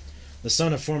goals. The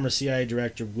son of former CIA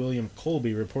Director William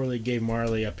Colby reportedly gave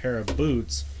Marley a pair of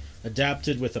boots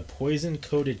adapted with a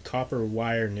poison-coated copper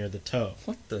wire near the toe.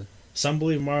 What the? Some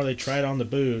believe Marley tried on the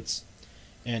boots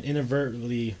and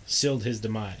inadvertently sealed his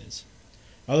demise.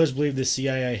 Others believe the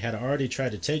CIA had already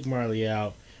tried to take Marley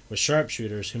out with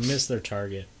sharpshooters who missed their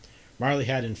target. Marley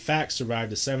had in fact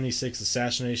survived a '76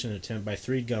 assassination attempt by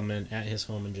 3 gunmen at his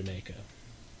home in Jamaica.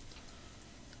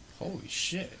 Holy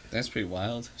shit. That's pretty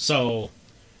wild. So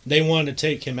they wanted to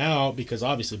take him out because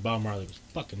obviously Bob Marley was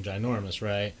fucking ginormous,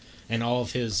 right? And all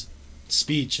of his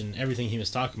speech and everything he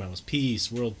was talking about was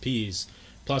peace, world peace.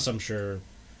 Plus, I'm sure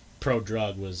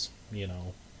pro-drug was, they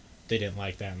didn't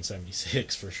like that in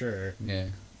 '76 for sure. Yeah.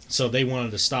 So they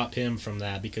wanted to stop him from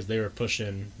that because they were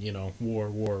pushing, war.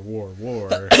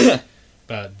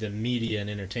 But the media and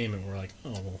entertainment were like,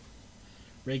 oh, well,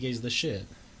 reggae's the shit.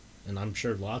 And I'm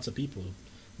sure lots of people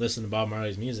listen to Bob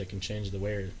Marley's music and change the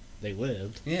way they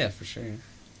lived. Yeah, for sure.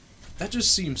 That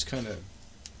just seems kind of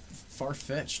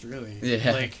far-fetched, really.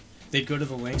 Yeah. Like, they'd go to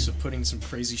the lengths of putting some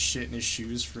crazy shit in his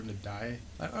shoes for him to die.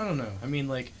 I don't know. I mean,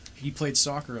 like, he played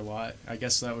soccer a lot. I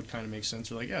guess that would kind of make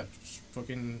sense. Or like, yeah, just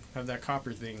fucking have that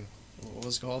copper thing. What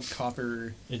was it called?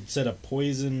 Copper... It said a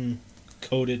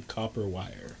poison-coated copper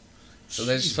wire. So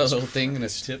they just put a little thing in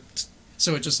his tip.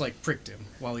 So it just like pricked him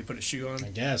while he put a shoe on. I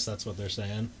guess that's what they're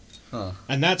saying. Huh.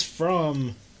 And that's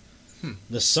from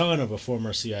the son of a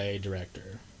former CIA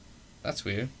director. That's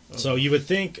weird. So you would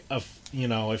think of,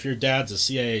 if your dad's a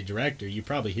CIA director, you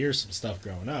probably hear some stuff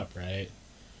growing up, right?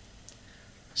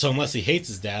 So unless he hates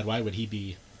his dad, why would he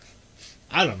be?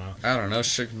 I don't know. I don't know.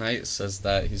 Suge Knight says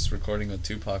that he's recording with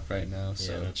Tupac right now.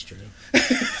 So Yeah, that's true.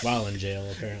 While in jail,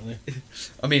 apparently.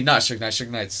 I mean, not Suge Knight. Suge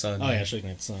Knight's son. Oh yeah, Suge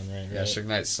Knight's son, right? Yeah, right. Suge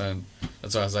Knight's son.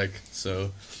 That's why I was like,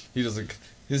 so he doesn't.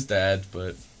 His dad,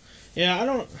 but Yeah, I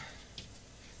don't.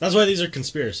 That's why these are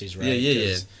conspiracies, right? Yeah.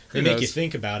 'Cause Who They make you knows?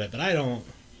 think about it, but I don't.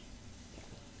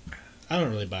 I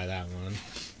don't really buy that one.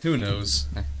 who knows?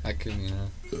 I could,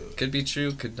 could be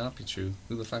true, could not be true.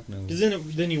 Who the fuck knows?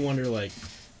 Because then you wonder, like,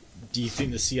 do you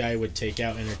think the CIA would take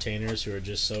out entertainers who are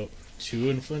just so too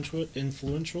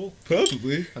influential?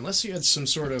 Probably. Unless he had some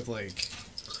sort of like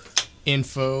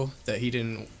info that he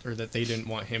didn't, or that they didn't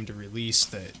want him to release.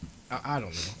 That I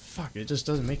don't know. Fuck, it just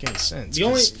doesn't make any sense. The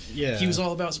only 'cause yeah, he was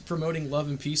all about promoting love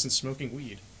and peace and smoking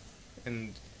weed,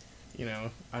 and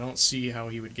I don't see how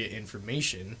he would get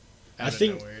information. Out I of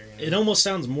think nowhere, it almost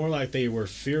sounds more like they were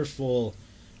fearful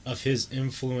of his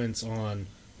influence on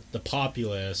the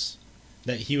populace,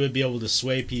 that he would be able to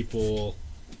sway people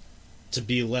to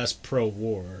be less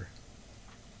pro-war.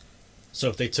 So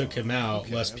if they took him out,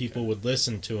 okay, less people would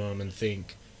listen to him and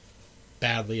think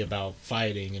badly about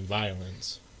fighting and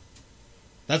violence.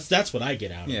 That's what I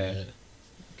get out Yeah. of it.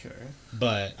 Okay.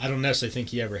 But I don't necessarily think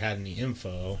he ever had any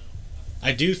info.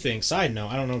 I do think, side note,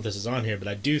 I don't know if this is on here, but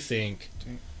I do think,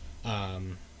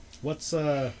 what's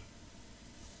the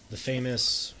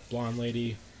famous blonde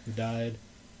lady who died?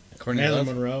 Courtney Marilyn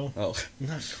Love? Monroe. Oh,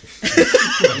 Not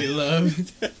Courtney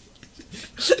Love.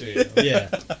 yeah,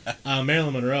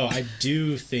 Marilyn Monroe. I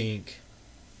do think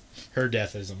her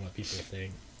death isn't what people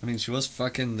think. I mean, she was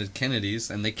fucking the Kennedys,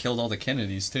 and they killed all the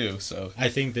Kennedys too. So I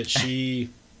think that she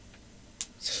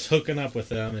was hooking up with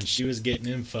them, and she was getting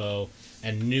info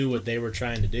and knew what they were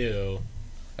trying to do.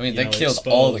 I mean, you they know, killed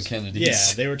all the expose- Kennedys.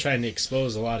 Yeah, they were trying to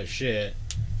expose a lot of shit,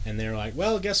 and they were like,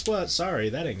 "Well, guess what? Sorry,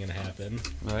 that ain't gonna happen."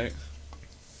 Right.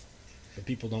 But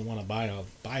people don't want to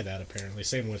buy that. Apparently,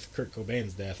 same with Kurt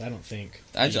Cobain's death. I don't think.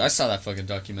 I saw that fucking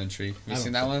documentary. Have I you don't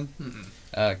seen that one?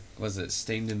 Mm-mm. Was it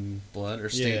Stained in Blood or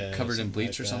Yeah, Covered in something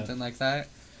Bleach like or that. something like that?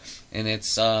 And it's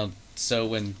so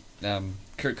when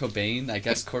Kurt Cobain, I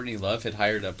guess Courtney Love had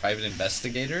hired a private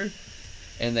investigator,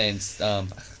 and then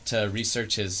to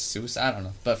research his suicide. I don't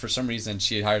know, but for some reason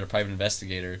she had hired a private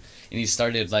investigator, and he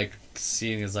started like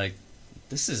seeing his like,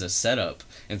 this is a setup,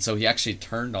 and so he actually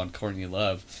turned on Courtney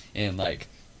Love, and like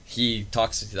he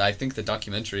talks. I think the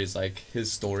documentary is like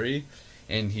his story,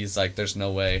 and he's like, "There's no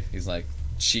way." He's like,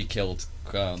 "She killed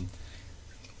Kurt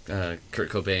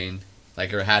Cobain,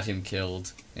 like, or had him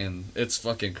killed," and it's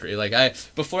fucking crazy. Like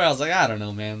before I was like, I don't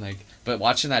know, man. Like, but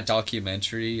watching that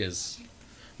documentary is.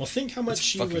 Well, think how much It's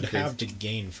she fucking would have to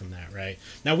gain from that, right?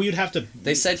 Now we would have to.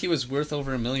 They said he was worth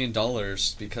over $1 million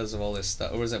because of all this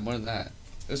stuff, or was it more than that?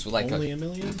 This was like only $1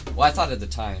 million. well, I thought at the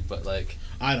time, but like.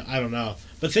 I don't know,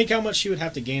 but think how much she would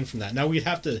have to gain from that. Now we'd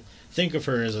have to think of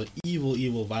her as an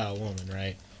evil, vile woman,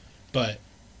 right? But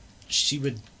she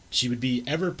would be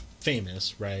ever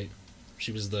famous, right?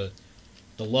 She was the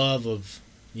love of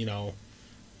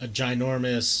a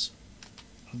ginormous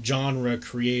genre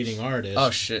creating artist.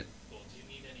 Oh shit.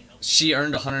 She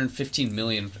earned 115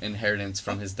 million inheritance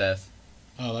from his death.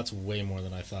 Oh, that's way more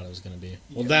than I thought it was going to be.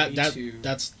 Well, Yeah, me that too.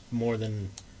 that's more than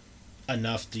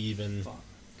enough to even. Fuck.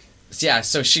 Yeah,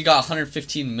 so she got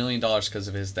 115 million dollars because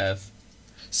of his death.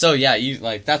 So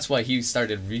yeah, that's why he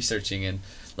started researching, and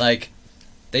like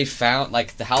they found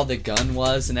like how the gun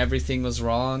was and everything was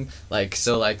wrong. Like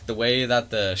so like the way that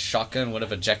the shotgun would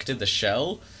have ejected the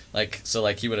shell, like so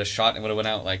like he would have shot and would have went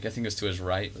out like I think it was to his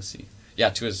right. Let's see.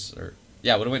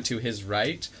 Yeah, would have went to his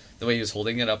right. The way he was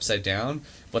holding it upside down,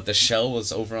 but the shell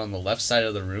was over on the left side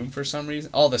of the room for some reason.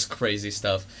 All this crazy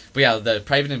stuff. But yeah, the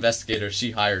private investigator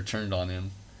she hired turned on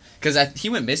him. Because he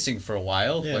went missing for a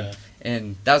while, Yeah.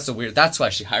 and that's why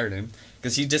she hired him,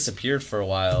 because he disappeared for a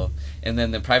while, and then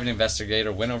the private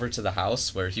investigator went over to the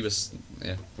house where he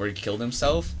killed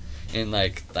himself, and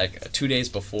like 2 days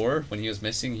before when he was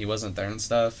missing, he wasn't there and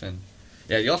stuff, and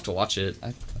yeah, you'll have to watch it.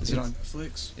 Is it on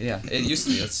Netflix? Yeah, it used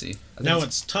to be. Let's see. I think Now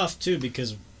it's tough too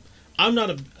because I'm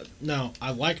not now I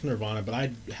like Nirvana, but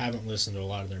I haven't listened to a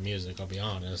lot of their music. I'll be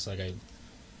honest, like I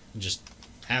just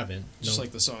haven't. Just No-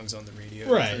 like the songs on the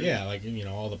radio. right, yeah, like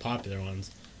all the popular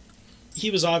ones. He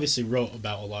was obviously wrote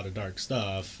about a lot of dark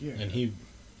stuff, Yeah. and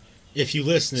if you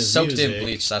listen to his Soaked music, in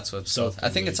Bleach. That's what it's Soaked called. I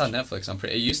in think it's on Bleach. Netflix.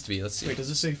 It used to be. Let's see. Wait, does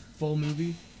it say full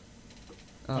movie?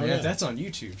 Oh, Oh, yeah, yeah. that's on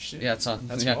YouTube. Shit. Yeah, it's on.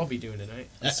 That's yeah. what I'll be doing tonight.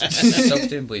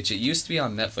 Soaked in Bleach. It used to be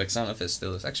on Netflix. I don't know if it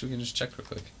still is. Actually, we can just check real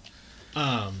quick.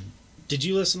 Did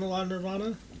you listen to a lot of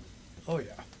Nirvana? Oh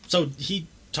yeah. So he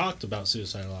talked about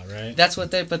suicide a lot, right? That's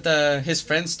what they. But his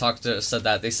friends said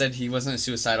that. They said he wasn't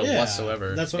suicidal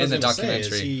whatsoever. That's what in I the was gonna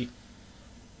documentary. Say, is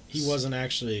he wasn't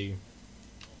actually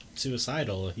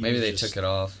suicidal. He Maybe was they just- took it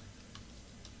off.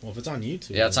 Well, if it's on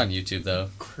YouTube. Yeah, it's on YouTube though.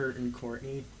 Kurt and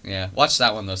Courtney. Yeah, watch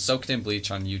that one though. Soaked in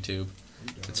Bleach on YouTube.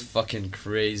 I'm down. It's fucking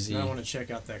crazy. Now I want to check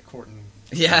out that Kurt and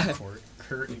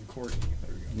Kurt and Courtney.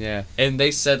 There we go. Yeah, and they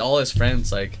said all his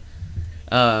friends like,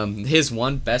 his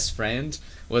one best friend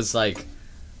was like,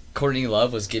 Courtney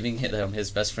Love was giving him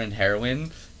his best friend heroin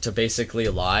to basically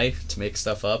lie to make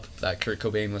stuff up that Kurt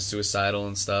Cobain was suicidal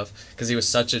and stuff because he was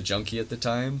such a junkie at the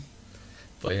time.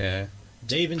 But yeah,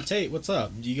 Dave and Tate, what's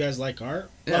up? Do you guys like art?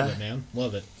 Yeah. Love it, man.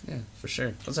 Love it. yeah, for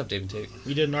sure. What's up, David Tate?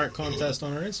 We did an art contest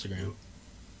on our Instagram.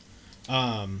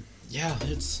 Yeah,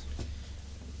 it's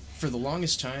For the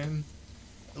longest time,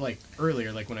 like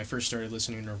earlier, like when I first started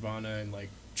listening to Nirvana and like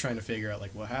trying to figure out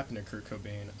like what happened to Kurt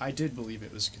Cobain, I did believe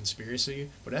it was a conspiracy.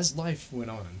 But as life went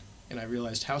on, and I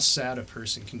realized how sad a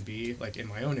person can be, like in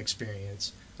my own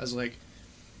experience, I was like,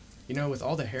 you know, with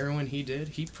all the heroin he did,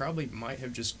 he probably might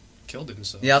have just killed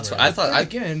himself. Yeah, that's what I thought. Then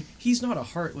again, he's not a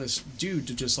heartless dude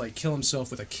to just like kill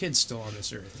himself with a kid still on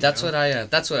this earth. That's what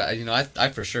I you know I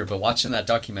for sure. But watching that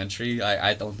documentary,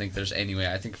 I don't think there's any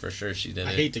way. I think for sure she did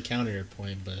I it. hate to counter your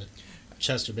point, but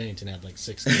Chester Bennington had like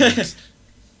 6 kids.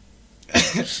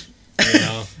 You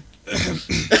know?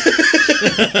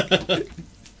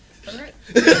 Alright.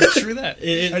 True that.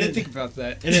 It- I didn't think about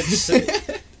that. And it's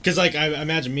because like I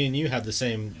imagine me and you have the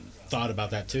same thought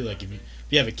about that too. Like if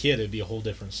you have a kid, it'd be a whole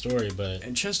different story. But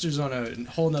And Chester's on a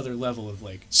whole nother level of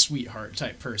like sweetheart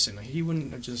type person. Like he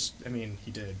wouldn't have just. I mean,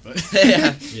 he did, but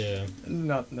Yeah. yeah,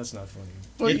 that's not funny.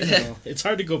 But you know, it's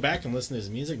hard to go back and listen to his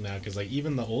music now because like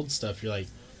even the old stuff, you're like,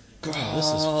 oh, this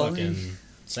is Golly. fucking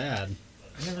sad.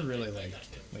 I never really liked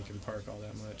Linkin Park all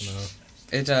that much. No.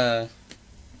 It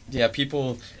yeah,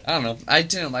 people, I don't know. I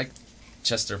didn't like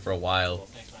Chester for a while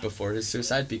before his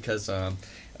suicide because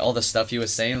all the stuff he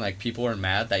was saying, like people were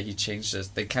mad that he changed this.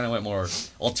 They kind of went more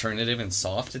alternative and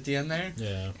soft at the end there,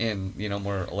 Yeah. and you know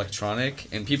more electronic.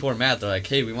 And people were mad. They're like,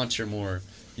 hey, we want your more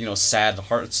sad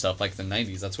heart stuff like the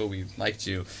 '90s. That's what we liked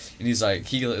you. And he was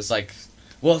like,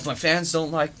 well, if my fans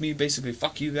don't like me, basically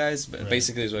fuck you guys. But Right.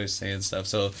 basically is what he was saying and stuff.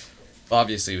 So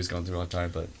obviously he was going through a hard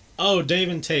time, but. Oh, Dave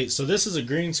and Tate. So this is a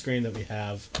green screen that we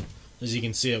have, as you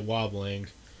can see it wobbling.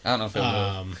 I don't know if it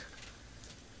will.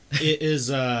 It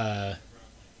is a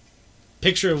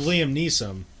picture of Liam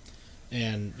Neeson,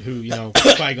 and who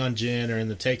Qui-Gon Jinn are in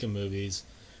the Taken movies.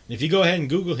 And if you go ahead and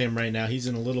Google him right now, he's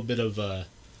in a little bit of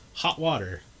hot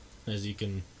water, as you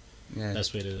can Yeah.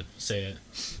 best way to say it.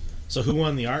 So who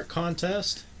won the art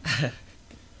contest?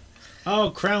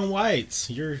 Oh, Crown Whites,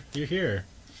 you're here.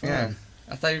 Fun. Yeah.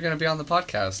 I thought you were gonna be on the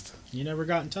podcast. You never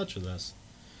got in touch with us.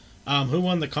 Who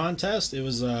won the contest? It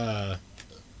was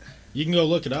you can go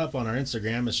look it up on our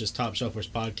Instagram. It's just Top Shelfers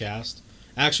Podcast.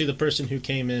 Actually, the person who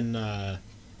came in, can't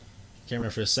remember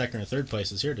if it was second or third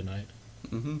place, is here tonight.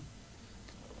 Mm-hmm.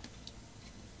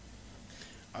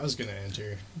 I was gonna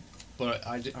enter, but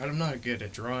I'm not good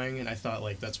at drawing, and I thought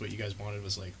like that's what you guys wanted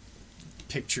was like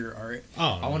picture art.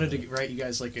 Oh, I wanted to write you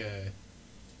guys like a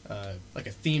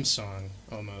theme song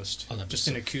almost, Oh, that'd be just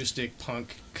so an acoustic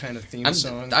punk kind of theme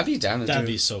song. I'd be down to That'd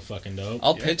do. be so fucking dope.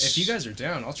 I'll Yeah, pitch. If you guys are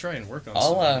down, I'll try and work on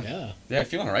I'll something. Yeah. yeah.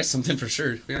 If you want to write something for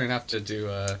sure, we don't have to do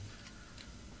a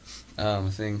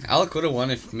thing. Alec would have won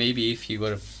if he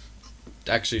would have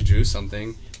actually drew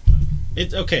something.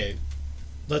 It okay.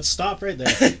 Let's stop right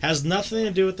there. Has nothing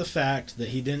to do with the fact that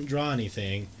he didn't draw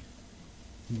anything.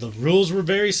 The rules were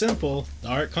very simple. The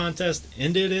art contest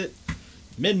ended at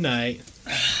midnight.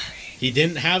 He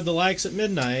didn't have the likes at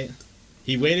midnight.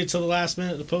 He waited till the last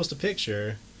minute to post a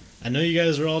picture. I know you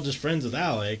guys are all just friends with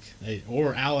Alec,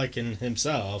 or Alec and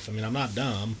himself. I mean, I'm not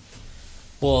dumb.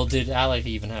 Well, did Alec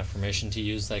even have permission to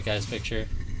use that guy's picture?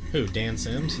 Who, Dan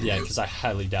Sims? Yeah, because I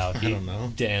highly doubt I don't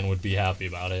know. Dan would be happy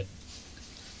about it.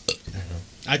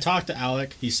 I talked to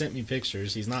Alec. He sent me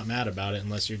pictures. He's not mad about it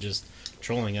unless you're just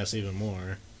trolling us even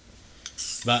more.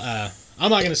 But I'm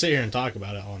not going to sit here and talk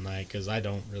about it all night because I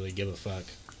don't really give a fuck.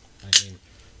 I mean,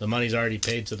 the money's already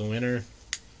paid to the winner.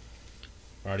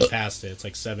 We're already past it. It's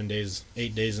like 8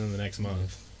 days into the next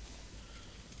month.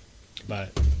 But,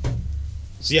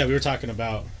 so yeah, we were talking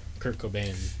about Kurt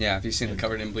Cobain. Yeah. Have you seen the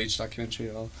Covered in Bleach documentary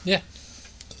at all? Yeah.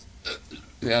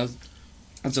 Yeah.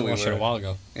 That's what we Watched it a were. while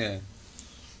ago. Yeah.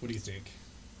 What do you think?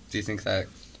 Do you think that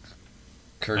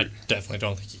Kurt? I definitely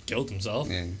don't think he killed himself.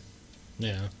 Yeah.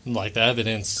 Yeah. Like the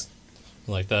evidence,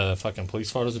 like the fucking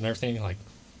police photos and everything, like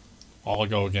all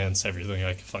go against everything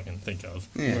I can fucking think of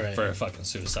Yeah. Right. for a fucking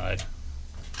suicide.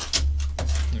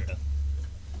 Yeah.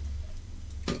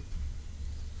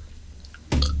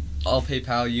 I'll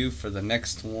PayPal you for the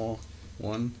next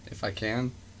one if I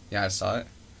can. Yeah, I saw it.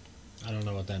 I don't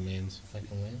know what that means.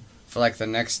 Fucking man. For like the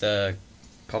next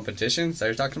competitions that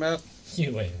you're talking about.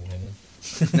 You wait a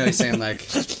minute. No, he's saying like,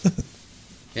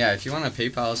 yeah, if you want to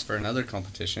PayPal us for another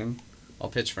competition, I'll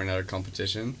pitch for another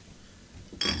competition.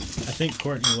 I think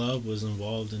Courtney Love was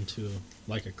involved into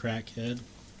like a crackhead.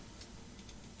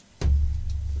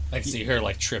 I can see her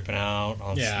like tripping out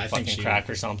on Yeah, I some think fucking she- crack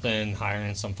or something,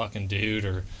 hiring some fucking dude,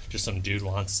 or just some dude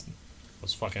was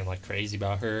fucking like crazy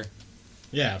about her.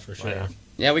 Yeah, for sure. Yeah.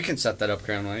 Yeah, we can set that up,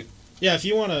 Crown White. Yeah, if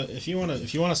you want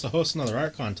us to host another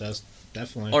art contest,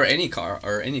 definitely. Or any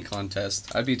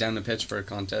contest. I'd be down to pitch for a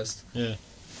contest. Yeah,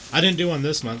 I didn't do one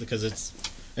this month because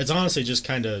it's honestly just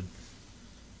kind of,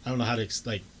 I don't know how to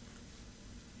like.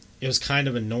 It was kind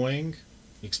of annoying,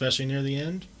 especially near the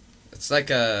end. It's like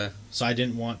a So I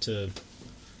didn't want to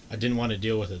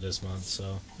deal with it this month.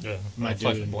 So Yeah, I Might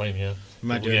don't do- fucking blame you.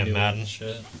 might do We a get new mad one. and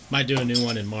shit. Might do a new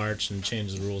one in March and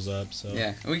change the rules up. So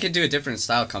yeah. And we could do a different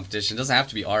style competition. It doesn't have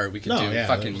to be art. We could No, do yeah,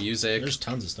 fucking there's- music. there's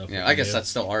tons of stuff. we Yeah, can I guess do. that's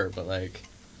still art, but like,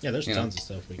 yeah. There's you know. tons of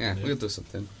stuff we yeah, can do. we'll do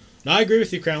something. No, I agree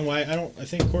with you, Crown White. I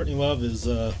think Courtney Love is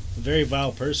a very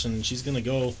vile person. She's gonna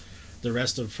go the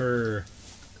rest of her.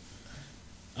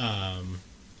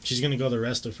 She's gonna go the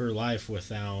rest of her life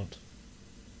without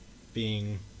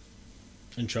being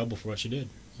in trouble for what she did.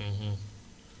 Mm-hmm.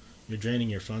 You're draining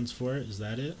your funds for it. Is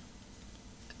that it?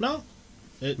 No.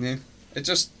 Yeah. It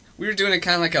just we were doing it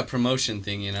kind of like a promotion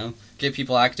thing, you know. Get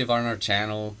people active on our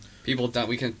channel. People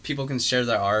can share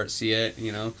their art, see it,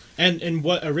 you know. And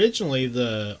what originally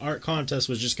the art contest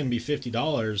was just gonna be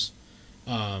 $50,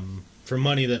 for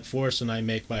money that Forrest and I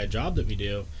make by a job that we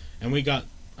do, and we got.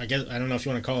 I guess I don't know if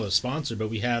you want to call it a sponsor, but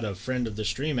we had a friend of the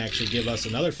stream actually give us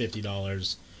another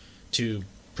 $50 to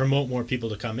promote more people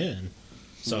to come in.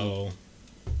 So,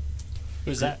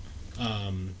 Who's that?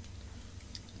 I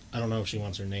don't know if she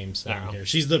wants her name said Oh. here.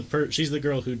 She's the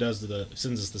girl who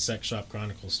sends us the Sex Shop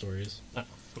Chronicle stories. Oh.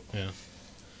 Yeah.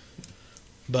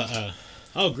 But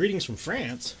greetings from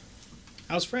France.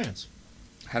 How's France?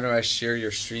 How do I share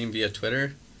your stream via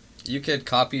Twitter? You could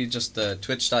copy just the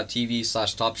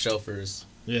twitch.tv/topshelfers.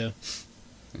 Yeah.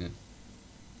 Yeah.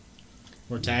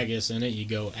 Or tag us in it. You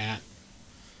go at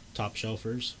Top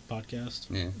Shelfers Podcast.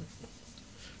 Yeah.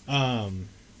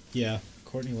 Yeah,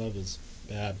 Courtney Love is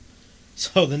bad.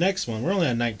 So the next one, we're only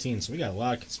on 19, so we got a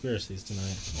lot of conspiracies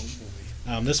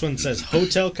tonight. This one says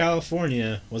Hotel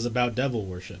California was about devil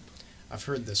worship. I've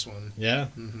heard this one. Yeah?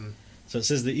 Mm-hmm. So it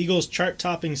says the Eagles'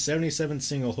 chart-topping 77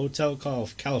 single Hotel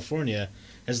California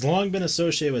has long been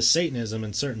associated with Satanism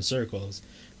in certain circles.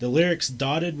 The lyrics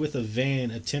dotted with a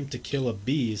vain attempt to kill a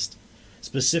beast,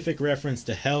 specific reference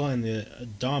to hell and the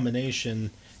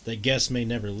domination that guests may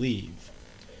never leave,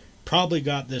 probably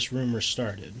got this rumor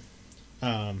started.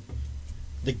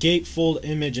 The gatefold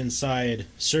image inside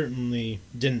certainly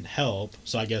didn't help,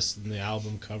 so I guess in the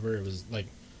album cover it was like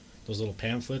those little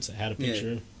pamphlets that had a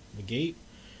picture of the gate.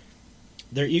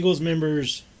 Eagles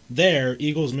members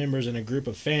and a group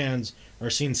of fans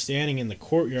are seen standing in the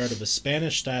courtyard of a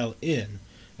Spanish-style inn.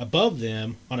 Above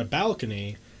them, on a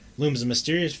balcony, looms a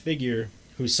mysterious figure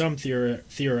who some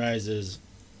theorize is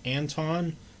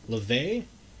Anton LaVey,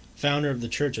 founder of the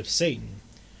Church of Satan.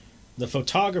 The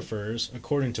photographers,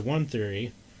 according to one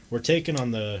theory, were taken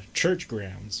on the church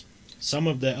grounds. Some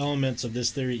of the elements of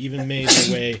this theory even made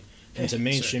their way into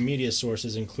mainstream media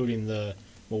sources, including the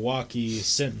Milwaukee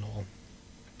Sentinel.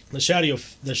 The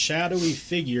shadowy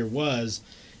figure was,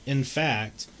 in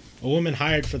fact, a woman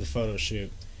hired for the photo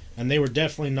shoot, and they were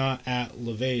definitely not at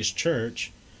LaVey's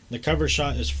church. The cover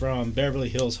shot is from Beverly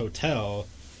Hills Hotel,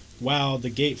 while the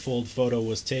gatefold photo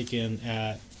was taken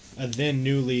at a then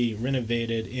newly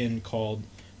renovated inn called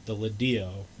the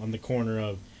Lidio on the corner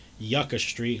of Yucca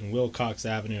Street and Wilcox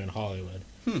Avenue in Hollywood.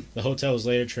 The hotel was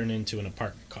later turned into an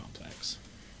apartment complex.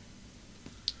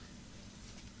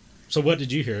 So what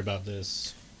did you hear about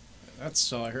this?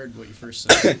 That's all I heard. What you first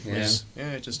said. Yeah.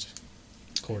 Yeah, just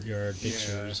Courtyard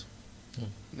pictures.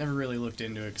 never really looked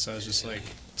into it because I was just like,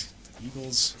 the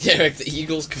Eagles. Yeah, like the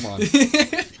Eagles, come on.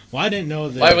 Well, I didn't know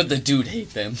that. Why would the dude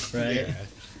hate them? Right. Yeah,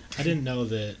 I didn't know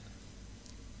that.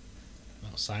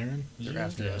 Oh, Siren? Did you they're know?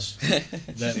 after Yeah. us.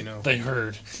 That, You know. They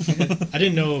heard. I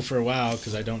didn't know for a while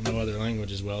because I don't know other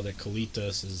languages well that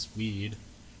colitas is weed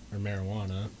or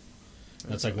marijuana.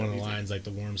 That's like one of the lines, like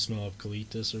the warm smell of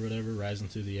colitas or whatever, rising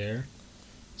through the air.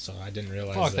 So I didn't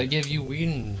realize. Fuck, that. they give you weed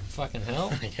in fucking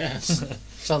hell? I guess.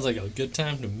 Sounds like a good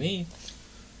time to me.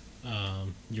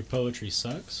 Your poetry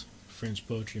sucks. French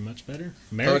poetry much better.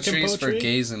 Poetry is for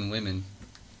gays and women.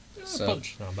 So.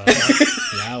 Poetry's not bad.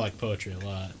 Yeah, I like poetry a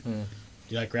lot. Yeah.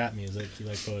 You like rap music. You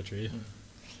like poetry.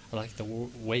 I like the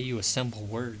way you assemble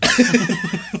words.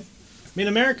 I mean,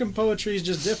 American poetry is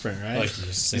just different, I right? like to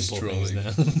just simple trolling.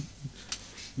 things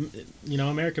down. You know,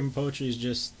 American poetry is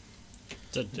just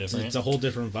it's a whole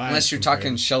different vibe. Unless you're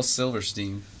talking Shel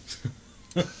Silverstein.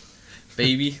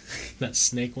 Baby. That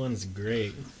snake one's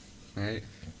great. Right?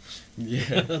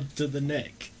 Yeah. Up to the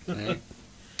neck. Right?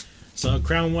 So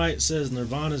Crown White says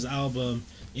Nirvana's album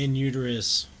In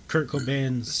Uterus, Kurt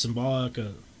Cobain's symbolic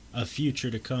a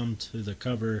future to come to the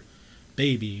cover,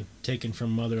 Baby, taken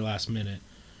from Mother Last Minute.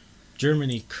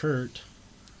 Germany, Kurt,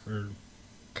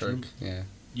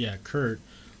 Yeah. Kurt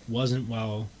wasn't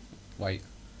White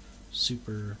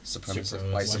super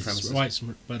supremacist. White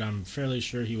supremacist. but I'm fairly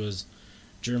sure he was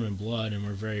German blood, and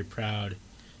we're very proud,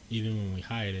 even when we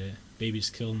hide it. Babies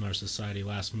killed in our society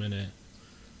last minute.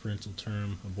 Parental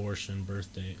term, abortion,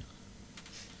 birth date.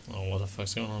 Oh, what the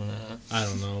fuck's going on in that? I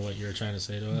don't know what you were trying to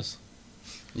say to us.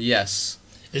 Yes.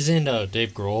 Isn't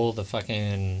Dave Grohl the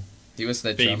fucking He was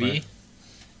the baby?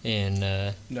 And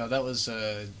No, that was Who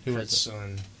was Kurt's it?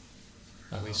 son.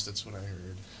 At Oh. least that's what I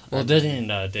heard. well, didn't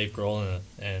Dave Grohl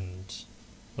and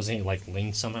wasn't he like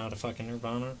linked somehow to fucking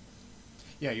Nirvana?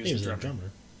 Yeah, he was, He was the a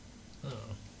drummer. drummer.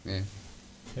 Oh, Yeah.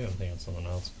 maybe I'm thinking of someone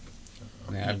else. Yeah,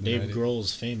 I Yeah, have no Dave idea.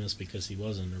 Grohl's famous because he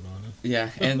was in Nirvana.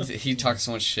 Yeah, and he talks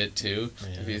so much shit too.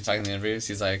 Yeah. If he's talking in the interviews,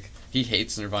 he's like, he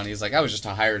hates Nirvana. He's like, I was just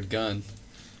a hired gun.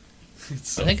 I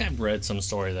think I've read some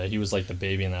story that he was like the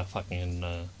baby in that fucking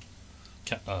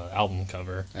album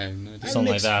cover, I have no idea. I something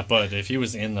like mixed- that. But if he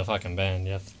was in the fucking band,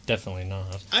 yeah, definitely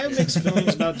not. I have mixed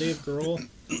feelings about Dave Grohl.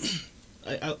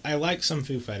 I like some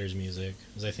Foo Fighters music,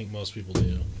 as I think most people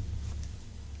do.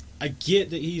 I get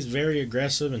that he's very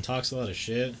aggressive and talks a lot of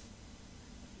shit,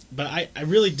 but I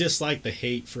really dislike the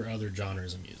hate for other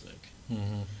genres of music.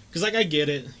 Mm-hmm. Because, like, I get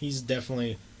it. He's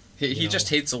definitely... He you know. just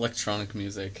hates electronic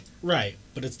music. Right,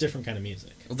 but it's different kind of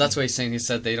music. Well, that's what he's saying. He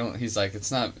said they don't. He's like,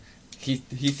 it's not. He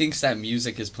thinks that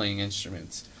music is playing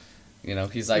instruments. You know,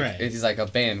 he's like, Right. he's like a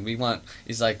band.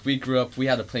 He's like, we grew up. We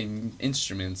had to play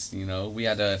instruments. You know, we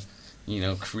had to,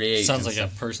 create. Sounds and like a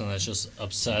stuff. person that's just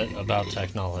upset about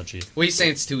technology. Well, he's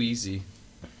saying it's too easy.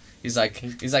 He's like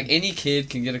any kid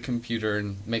can get a computer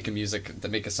and make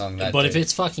a song that. But day. if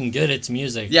it's fucking good, it's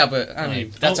music. Yeah, but I mean,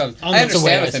 Like, that's on- what, on I the- that's the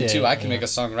way understand I with him see too. it, I can yeah. make a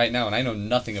song right now, and I know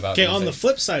nothing about Okay, music. on the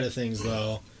flip side of things,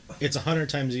 though, it's 100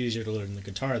 times easier to learn the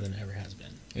guitar than it ever has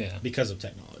been Yeah. because of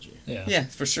technology. Yeah. Yeah,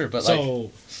 for sure. But like,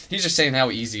 So, he's just saying how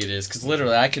easy it is, because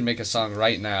literally I can make a song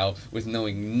right now with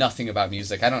knowing nothing about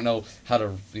music. I don't know how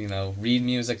to, read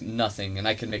music, nothing, and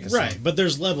I can make a right, song. but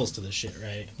there's levels to this shit,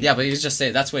 right? Yeah, but he's just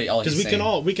saying that's what all he's Because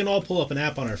saying. we can all pull up an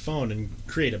app on our phone and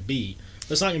create a beat.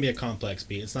 But it's not going to be a complex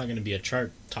beat. It's not going to be a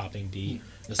chart-topping beat.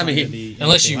 It's I not mean, gonna be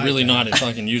Unless anything you like really that. know how to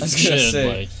fucking use I the was gonna shit.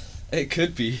 say. Like, It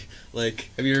could be. Like,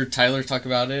 have you heard Tyler talk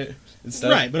about it and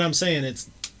stuff? Right, but I'm saying it's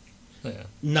yeah.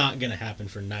 not going to happen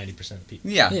for 90% of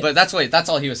people. Yeah, Yeah. but that's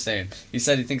all he was saying. He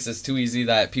said he thinks it's too easy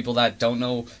that people that don't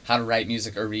know how to write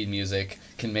music or read music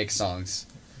can make songs.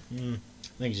 I think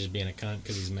he's just being a cunt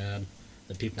because he's mad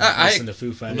that people I- listen to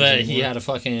Foo Fighters That he anymore. had to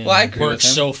fucking Well, I agree work with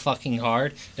him. so fucking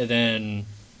hard, and then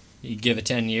you give it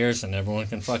 10 years, and everyone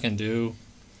can fucking do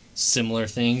similar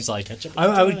things. Like, Catch up with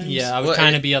I would, times. yeah, I would Well,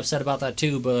 kind it- of be upset about that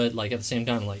too. But like at the same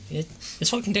time, like it's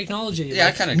fucking technology. Yeah, I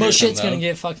Like, kinda agree most with him, shit's gonna though.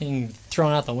 get fucking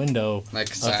thrown out the window Like,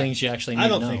 of things you actually need I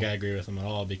don't to know. think I agree with him at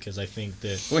all because I think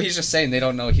that well, he's just saying they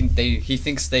don't know. He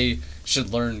thinks they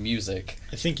should learn music.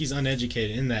 I think he's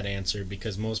uneducated in that answer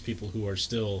because most people who are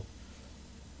still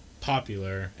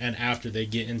popular and after they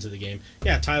get into the game,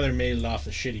 yeah, Tyler made it off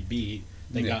a shitty beat.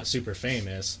 They Yeah. got super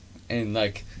famous. And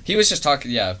like he was just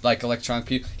talking, yeah, like electronic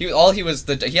people. He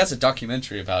has a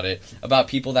documentary about it, about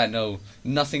people that know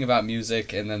nothing about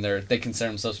music, and then they consider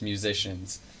themselves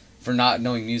musicians for not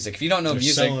knowing music. If you don't know They're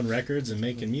music, selling records and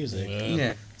making music. Yeah.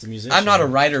 yeah, It's a musician. I'm not a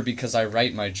writer because I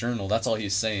write my journal. That's all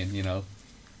he's saying,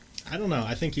 I don't know.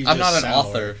 I think he's I'm just not an sour.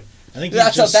 author. I think he's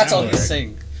That's just all sour. he's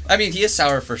saying. I mean, he is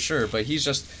sour for sure, but he's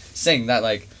just saying that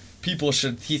like people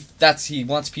should. He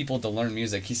wants people to learn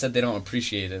music. He said they don't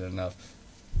appreciate it enough.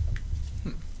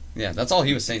 Yeah, that's all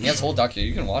he was saying. He has a whole documentary.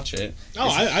 You can watch it. Oh,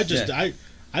 It's- yeah.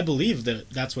 I believe that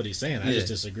that's what he's saying. I Yeah. just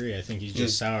disagree. I think he's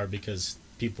just sour because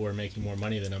people are making more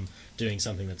money than him doing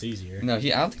something that's easier. No, I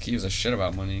don't think he gives a shit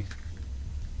about money.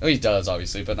 Oh, he does,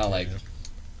 obviously, but not like,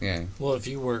 yeah. Well, if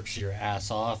you worked your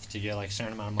ass off to get like a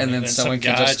certain amount of money, And then then someone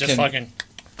some can guy just fucking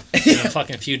in a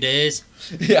fucking few days.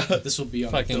 Yeah. This will be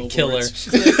on Fucking the killer.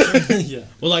 billboards. Yeah.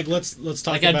 Well, like let's talk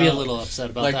Like, about. I'd be a little upset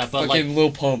about Like that, but fucking like,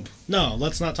 Lil Pump. No,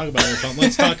 let's not talk about Lil Pump.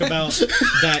 Let's talk about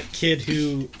that kid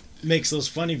who makes those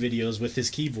funny videos with his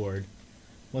keyboard.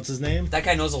 What's his name? That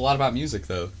guy knows a lot about music,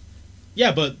 though.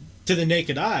 Yeah, but to the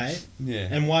naked eye, Yeah.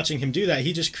 and watching him do that,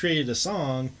 he just created a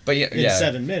song But yeah, in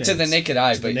 7 minutes. to the naked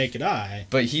eye, To the naked eye.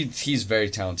 but he's very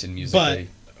talented musically.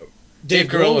 Dave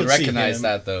Grohl would see recognize him.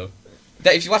 that though.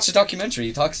 That if you watch the documentary,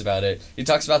 he talks about it. He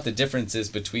talks about the differences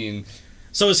between.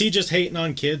 So is he just hating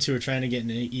on kids who are trying to get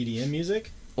into EDM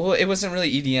music? Well, it wasn't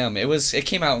really EDM. It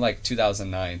came out in like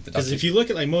 2009. Because if you look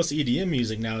at like most EDM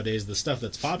music nowadays, the stuff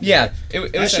that's popular, yeah,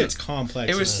 it that was shit's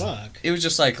complex it was- as fuck. it was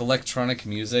just like electronic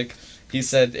music. He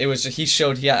said it was. He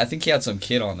showed. Yeah, I think he had some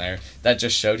kid on there that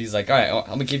just showed. He's like, all right, I'm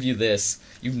gonna give you this.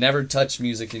 You've never touched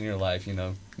music in your life,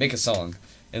 make a song.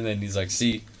 And then he's like,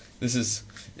 see, this is.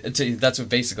 That's what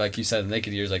basically, like you said, in the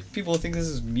naked ears, like people think this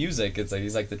is music. It's like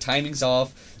he's like the timing's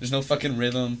off. There's no fucking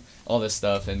rhythm, all this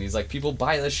stuff, and he's like, people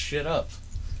buy this shit up.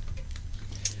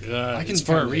 I can it's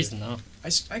for a kinda- reason though.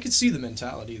 I could see the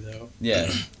mentality though. Yeah,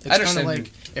 It's I kind of understand.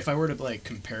 like if I were to like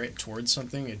compare it towards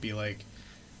something, it'd be like,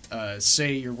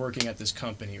 say you're working at this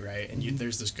company, right? And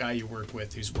there's this guy you work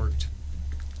with who's worked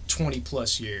 20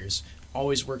 plus years,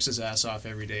 always works his ass off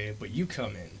every day, but you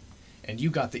come in and you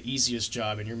got the easiest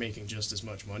job and you're making just as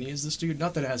much money as this dude.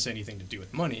 Not that it has anything to do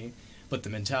with money, but the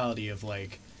mentality of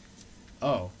like,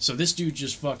 oh, so this dude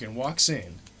just fucking walks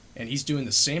in and he's doing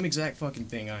the same exact fucking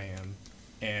thing I am,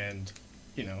 and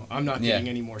I'm not Yeah. getting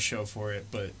any more show for it,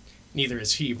 but neither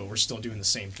is he, but we're still doing the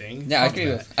same thing. Yeah, Fuck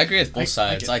that. I agree with both I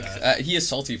sides. get Like that. he is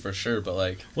salty for sure, but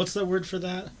like What's the word for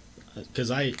that?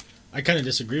 Because I kind of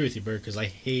disagree with you, Bert, because I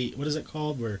hate, what is it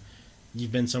called, where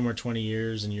you've been somewhere 20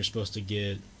 years and you're supposed to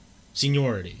get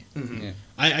seniority. Mhm. Yeah.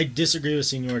 I disagree with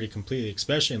seniority completely,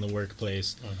 especially in the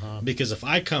workplace, because if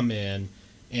I come in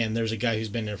and there's a guy who's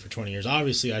been there for 20 years,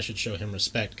 obviously I should show him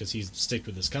respect because he's sticked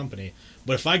with this company.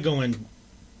 But if I go in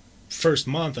first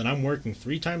month and I'm working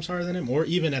 3 times harder than him, or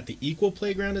even at the equal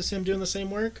playground as him doing the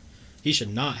same work, he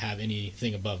should not have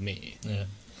anything above me. Yeah.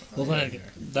 Well,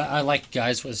 I like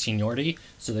guys with seniority,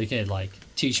 so they could like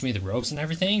teach me the ropes and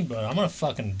everything. But I'm gonna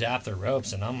fucking adapt the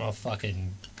ropes, and I'm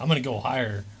gonna go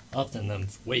higher up than them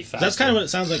way faster. That's kind of what it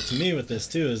sounds like to me with this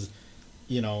too. Is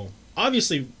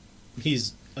obviously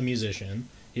he's a musician.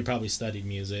 He probably studied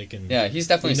music and yeah, he's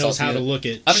definitely he knows salty. how to look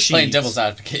at. I'm just playing sheets. devil's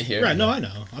advocate here. Right? No, I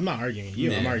know. I'm not arguing with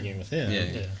you. I'm Yeah. arguing with him. Yeah.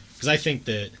 Yeah. Because I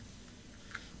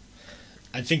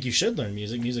think you should learn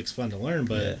music. Music's fun to learn,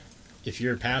 but Yeah. if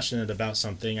you're passionate about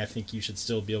something, I think you should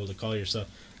still be able to call yourself.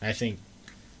 I think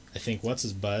what's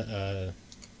his butt,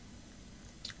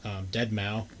 Dead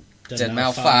Mouse. Dead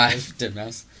Mouse 5. Dead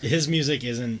Mouse. His music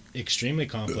isn't extremely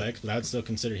complex, but I would still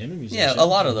consider him a musician. Yeah, a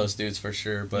lot of those dudes for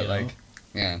sure, but You know? like,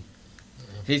 yeah,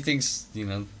 he thinks Is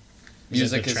it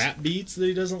music the is. trap beats that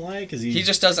he doesn't like? Is He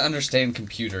just doesn't understand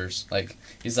computers. Like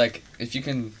he's like, if you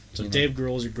can. So you know- Dave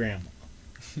Grohl's your grandma.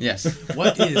 Yes.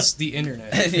 What is the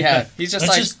internet? Yeah, he's just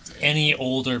That's like just any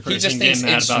older person he just getting thinks mad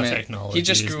about instrument. technology. He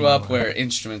just is grew up normal. where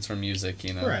instruments were music,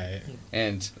 Right.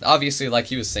 and obviously, like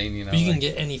he was saying, But you can like-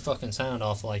 get any fucking sound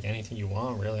off like anything you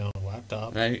want really on a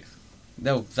laptop. right.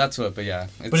 No, that's what. But yeah.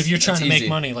 But if you're trying it's to make easy.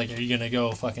 money, like, are you gonna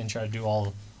go fucking try to do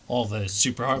all the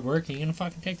super hard work? Are you gonna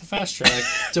fucking take the fast track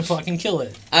to fucking kill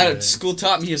it? School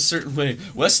taught me a certain way.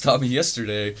 Wes taught me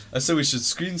yesterday. I said we should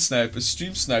stream snipe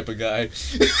a guy,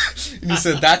 and he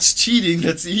said that's cheating.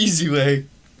 That's the easy way.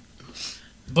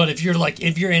 But if you're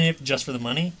in it just for the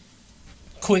money,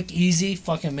 quick, easy,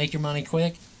 fucking make your money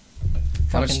quick.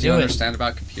 How much Fucking do you do it. understand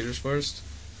about computers first?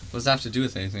 What does that have to do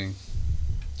with anything?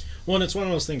 Well, and it's one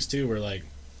of those things too where like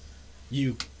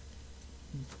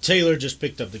Taylor just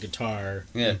picked up the guitar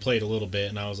Yeah. and played a little bit,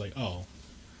 and I was like, oh,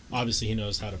 obviously he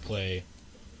knows how to play,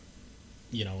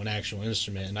 an actual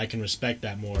instrument, and I can respect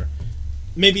that more.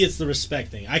 Maybe it's the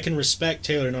respect thing. I can respect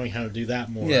Taylor knowing how to do that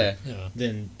more Yeah. Yeah.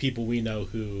 than people we know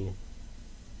who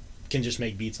can just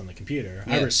make beats on the computer.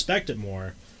 I Yeah. respect it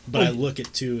more, but I Well- look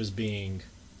at two as being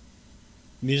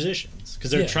musicians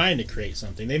because they're Yeah. trying to create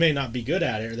something. They may not be good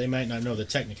at it, or they might not know the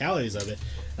technicalities of it.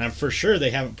 And I'm for sure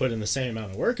they haven't put in the same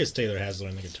amount of work as Taylor has to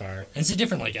learn the guitar. And it's a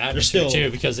different like atmosphere still-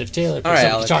 too, because if Taylor picks Alright,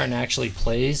 up a Alec. guitar and actually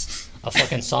plays a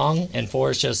fucking song, and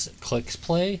Forrest just clicks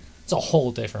play, it's a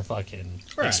whole different fucking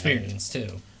Right. experience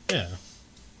too. Yeah.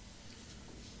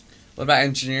 What about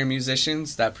engineer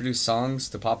musicians that produce songs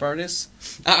to pop artists?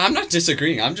 I'm not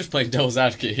disagreeing. I'm just playing devil's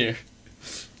advocate here.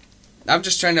 I'm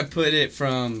just trying to put it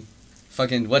from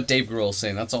fucking what Dave Grohl's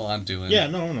saying. That's all I'm doing. Yeah,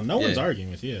 no one's Yeah.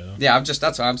 arguing with you. Yeah, that's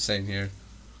what I'm saying here.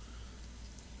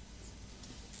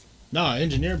 No,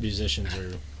 engineer musicians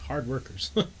are hard workers.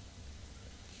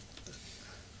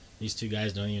 These two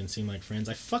guys don't even seem like friends.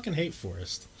 I fucking hate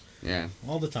Forrest Yeah.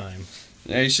 all the time.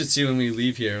 Yeah, you should see when we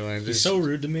leave here. Like, He's just, so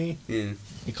rude to me. yeah.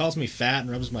 He calls me fat and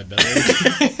rubs my belly.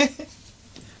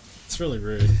 It's really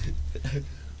rude.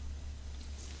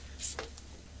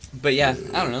 But yeah,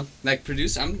 I don't know. Like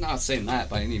I'm not saying that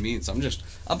by any means.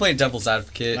 I'm playing devil's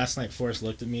advocate. Last night, Forrest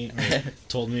looked at me or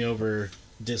told me over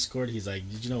Discord. He's like,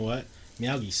 "Did you know what?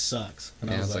 Meowgie sucks." And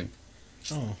Yeah, I was it's like,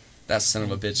 "Oh, that son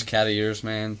of a bitch, cat of yours,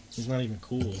 man. he's not even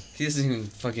cool." He doesn't even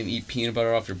fucking eat peanut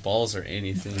butter off your balls or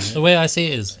anything. The way I see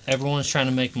it is everyone's trying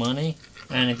to make money,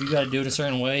 and if you gotta do it a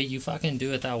certain way, you fucking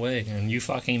do it that way, and you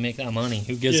fucking make that money.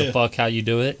 Who gives Yeah. a fuck how you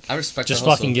do it? I respect Just the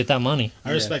hustle. fucking get that money.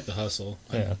 I respect the hustle.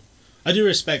 Yeah. I do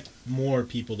respect more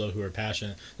people though who are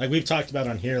passionate. Like we've talked about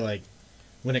on here, like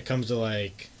when it comes to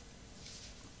like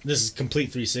this is complete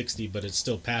 360, but it's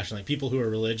still passion. Like people who are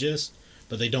religious,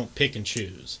 but they don't pick and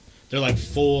choose. They're like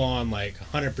full on, like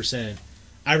 100%.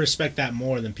 I respect that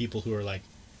more than people who are like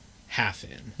half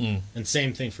in. Mm. And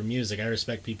same thing for music. I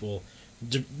respect people,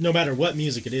 no matter what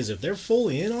music it is, if they're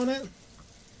fully in on it,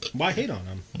 why hate on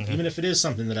them? Mhm. Even if it is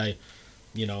something that I,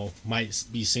 might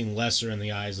be seen lesser in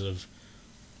the eyes of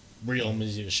real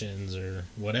musicians or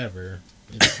whatever.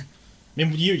 I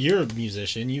mean, you're a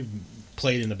musician. You've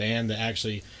played in a band that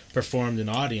actually performed in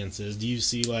audiences. Do you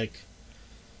see, like,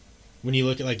 when you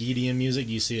look at, like, EDM music,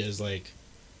 do you see it as, like,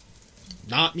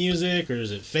 not music, or is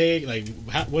it fake? Like,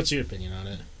 what's your opinion on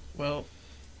it? Well,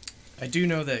 I do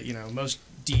know that, most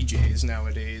DJs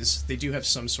nowadays, they do have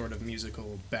some sort of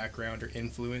musical background or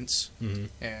influence, Mm-hmm.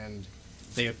 and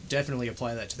they definitely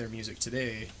apply that to their music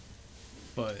today,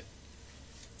 but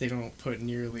they don't put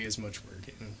nearly as much work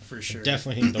in, for sure.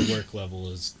 Definitely think the work level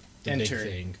is the Enter. big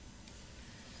thing.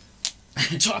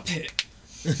 Top hit!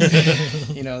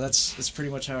 That's pretty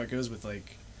much how it goes with,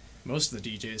 like, most of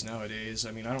the DJs nowadays.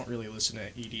 I mean, I don't really listen to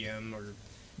EDM or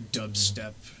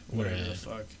dubstep, whatever the Right.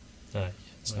 fuck. Right.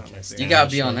 It's not my Okay. thing. You gotta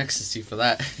be sure. on ecstasy for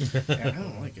that. Yeah, I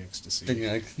don't like ecstasy. Then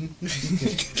you're like,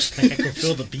 Like, I can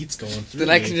feel the beats going through. then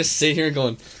I can just sit here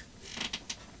going,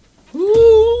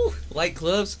 woo, light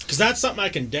gloves. Because that's something I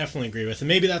can definitely agree with. And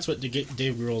maybe that's what Dave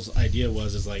Grohl's idea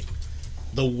was, is like,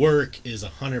 the work is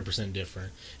 100%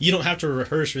 different. You don't have to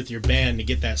rehearse with your band to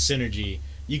get that synergy.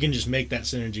 You can just make that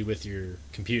synergy with your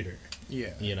computer. Yeah.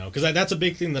 Because that's a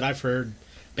big thing that I've heard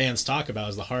bands talk about,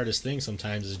 is the hardest thing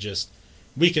sometimes is just,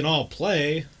 we can all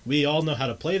play, we all know how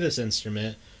to play this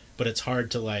instrument, but it's hard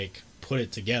to, like, put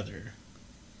it together.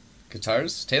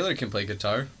 Guitars? Taylor can play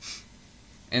guitar.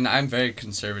 And I'm very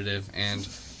conservative, and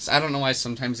I don't know why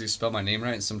sometimes you spell my name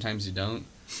right and sometimes you don't.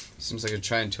 Seems like you're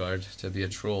trying too hard to be a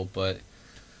troll, but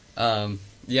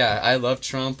yeah, I love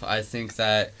Trump. I think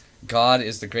that God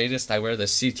is the greatest. I wear the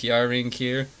CTR ring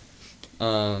here.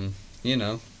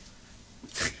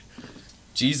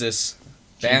 Jesus.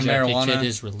 Ban Ginger Kid marijuana.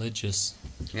 is religious.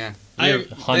 Yeah. I-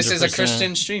 This is a 100%.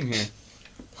 Christian stream here.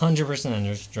 100%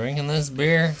 just drinking this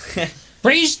beer.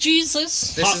 Praise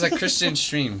Jesus! This is a Christian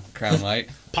stream, Crown Light.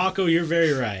 Paco, you're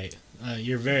very right.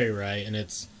 You're very right, and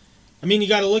it's... I mean, you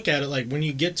got to look at it like when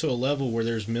you get to a level where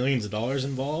there's millions of dollars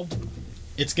involved,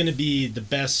 it's going to be the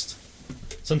best.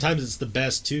 Sometimes it's the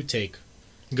best to take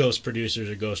ghost producers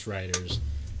or ghost writers,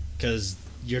 because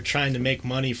you're trying to make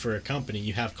money for a company.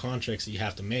 You have contracts that you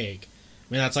have to make.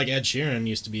 I mean, that's like Ed Sheeran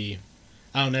used to be.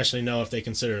 I don't necessarily know if they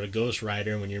consider it a ghost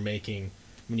writer when you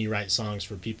write songs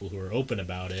for people who are open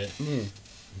about it.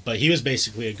 But he was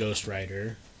basically a ghost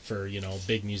writer for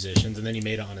big musicians, and then he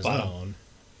made it on his Wow. own.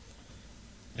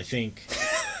 I think.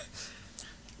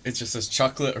 It just says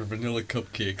chocolate or vanilla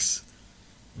cupcakes.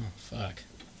 Oh, fuck.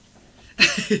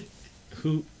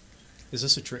 Who? Is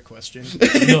this a trick question?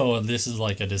 No, this is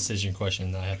like a decision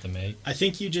question that I have to make. I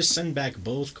think you just send back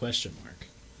both question mark.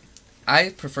 I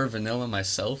prefer vanilla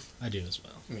myself. I do as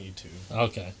well. Me too.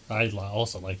 Okay, I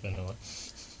also like vanilla.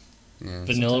 Yeah.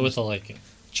 Vanilla with a like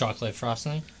chocolate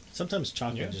frosting. Sometimes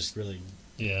chocolate Yeah. just really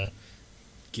Yeah,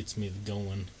 gets me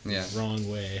going Yeah. the wrong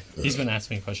way. he's been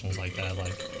asking me questions like that,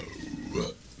 like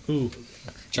Who?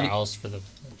 Charles for the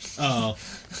Oh,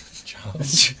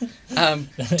 Charles.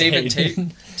 David Tate,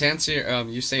 Hayden. to answer,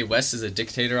 you say Wes is a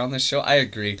dictator on this show. I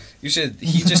agree. He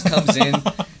just comes in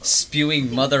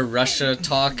spewing Mother Russia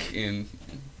talk, and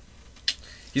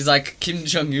he's like, Kim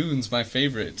Jong Un's my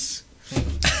favorite.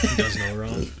 he does no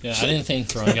wrong. Yeah, I didn't think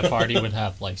throwing a party would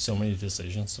have like so many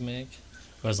decisions to make.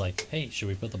 I was like, hey, should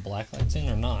we put the black lights in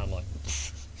or not? I'm like,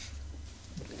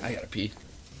 I gotta pee.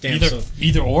 Damn. either So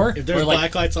either or. if there's or, like,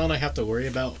 black lights on, I have to worry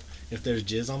about if there's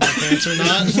jizz on my pants or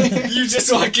not. You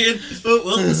just walk in. Oh,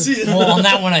 well, see ya. well, on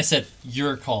that one I said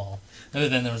your call.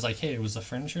 And then there was like, hey, was the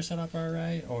furniture set up all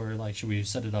right, or like should we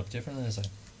set it up differently? And it's like,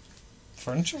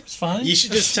 Furniture is fine. You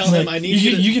should just tell him I need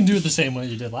you, you to you can do it the same way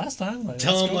you did last time. Like,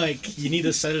 tell let's him go. like you need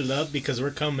to set it up because we're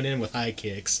coming in with high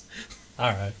kicks.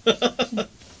 All right.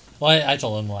 Well, I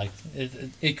told him like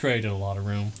it created a lot of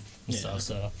room and Yeah. stuff.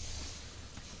 So.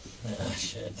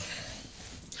 Shit.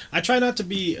 I try not to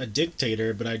be a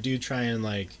dictator, but I do try and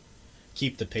like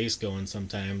keep the pace going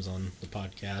sometimes on the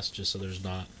podcast, just so there's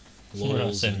not We're not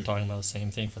lulls. sitting And, talking about the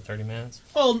same thing for 30 minutes.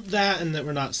 well, that and that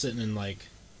we're not sitting in like,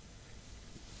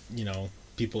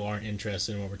 people aren't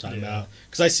interested in what we're talking Yeah. about.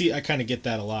 Because I kind of get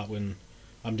that a lot when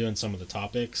I'm doing some of the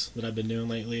topics that I've been doing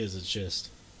lately. Is it's just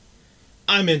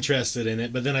I'm interested in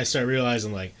it, but then I start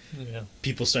realizing like Yeah.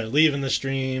 people start leaving the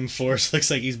stream. Forrest looks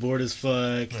like he's bored as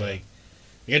fuck. Yeah. Like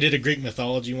I did a Greek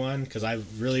mythology one because I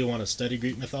really want to study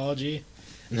Greek mythology,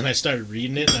 and then I started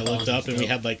reading it and I looked up and we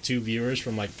had like 2 viewers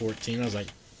from like 14. I was like,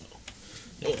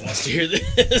 oh, wants to hear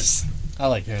this. I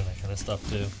like hearing that kind of stuff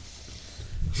too.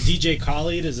 DJ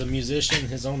Khaled is a musician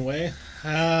his own way.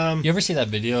 You ever see that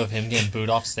video of him getting booed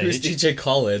off Who's stage? DJ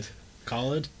Khaled?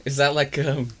 Khaled? Is that like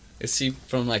is he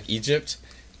from like Egypt?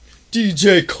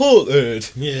 DJ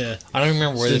Khaled. Yeah. I don't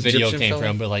remember where the Is it video Egyptian came fella?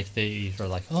 from, but like they were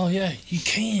like, "Oh yeah, he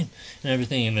can," and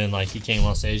everything, and then like he came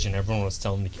on stage and everyone was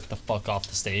telling him to get the fuck off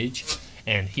the stage,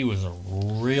 and he was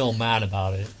real mad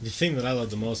about it. The thing that I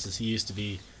love the most is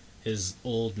his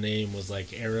old name was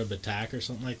like Arab Attack or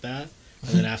something like that.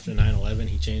 And then after 9/11,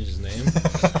 he changed his name.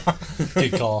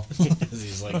 Good call. 'Cause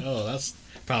he's like, oh, that's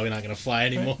probably not going to fly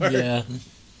anymore. Yeah.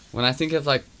 When I think of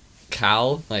like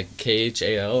Cal, like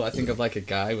Khao, I think of like a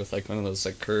guy with like one of those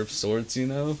like curved swords, you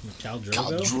know? Khal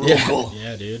Drogo? Yeah.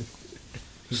 Yeah, dude.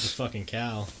 He's the fucking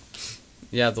Cal.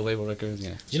 Yeah, the label records,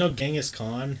 yeah. You know, Genghis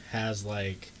Khan has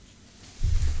like.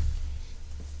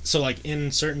 So, like,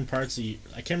 in certain parts of.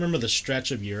 I can't remember the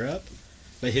stretch of Europe,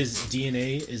 but his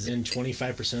DNA is in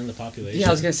 25% of the population. Yeah,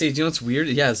 I was gonna say, do you know what's weird?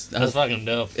 Yeah, That's fucking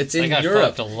dope. it's That in guy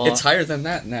Europe. fucked a lot. It's higher than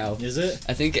that now. Is it?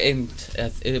 I think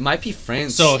it might be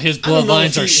France. So his I don't know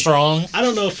if bloodlines are he- strong. I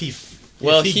don't know if he.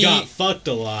 Well, If he he- got fucked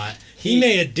a lot. He he-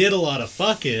 may have did a lot of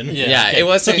fucking. Yeah, it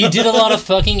wasn't. He did a lot of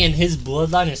fucking, and his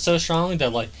bloodline is so strong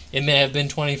that like it may have been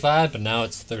 25, but now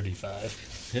it's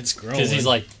 35. It's growing. Because he's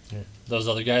like those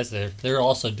other guys. They're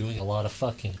also doing a lot of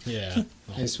fucking. Yeah.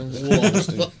 He's from- A lot of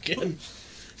fucking.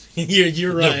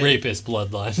 You're right. The rapist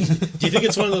bloodline. Do you think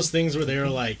it's one of those things where they're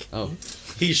like, Oh,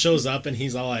 he shows up and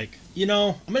he's all like, I'm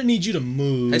gonna need you to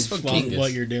move I spoke while Genghis.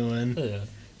 what you're doing. Yeah.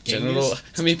 genital. Genghis?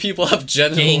 How many people have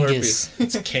genital Genghis.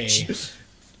 herpes? It's K.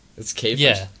 It's K. for-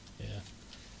 Yeah. Yeah.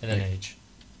 And then age.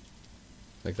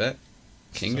 like that.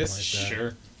 Kingus. Something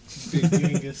like Sure.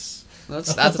 Genghis.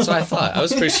 That's what I thought. I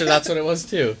was pretty sure that's what it was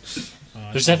too.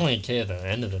 There's definitely a K at the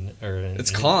end of the.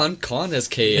 It's Khan. Khan is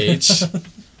KH.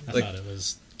 I like- thought it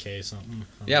was K something.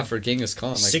 Yeah, for Genghis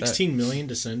Khan. Like 16 million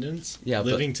descendants Yeah, but-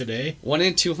 living today. that. 1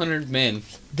 in 200 men.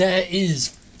 That is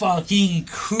fucking And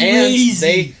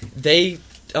crazy. they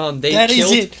That is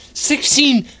killed. it.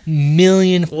 16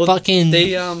 million Well, fucking.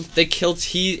 they killed.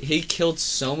 He killed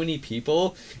so many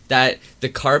people that the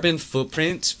carbon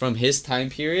footprint from his time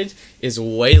period is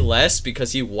way less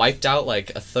because he wiped out like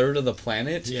a third of the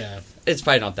planet. Yeah. It's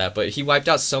probably not that, but he wiped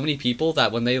out so many people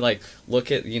that when they like look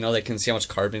at, they can see how much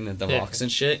carbon in the Yeah. rocks and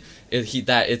shit.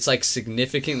 It's like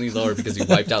significantly lower because he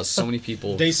wiped out so many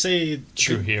people. They say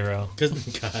True hero. Cause,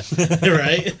 God,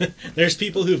 right? There's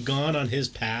people who've gone on his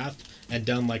path and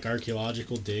done like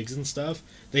archaeological digs and stuff.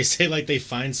 They say like they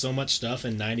find so much stuff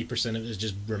and 90% of it is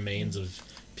just remains of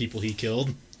people he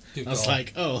killed. I was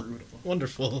like, oh,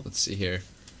 wonderful. Let's see here.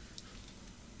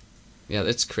 Yeah,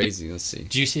 it's crazy. Let's see.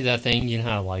 Do you see that thing? You know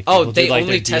how like. Oh, people they do, like,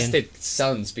 only their DNA tested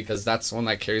sons because that's the one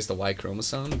that carries the Y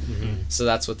chromosome. Mm-hmm. So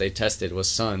that's what they tested was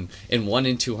son, and 1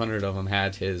 in 200 of them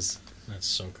had his. That's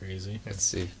so crazy. Let's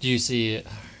see. Do you see? I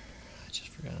just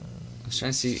forgot. I was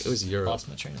trying to see. It was Europe. Lost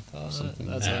my train of thought. Something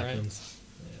That's That all right. happens.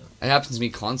 It happens to me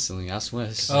constantly. Ask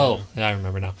Wes. Oh, yeah, I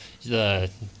remember now. The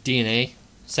DNA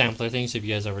sampler things. Have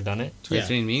you guys ever done it?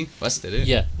 23andMe. Wes did it.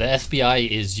 Yeah, the FBI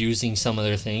is using some of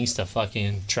their things to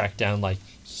fucking track down like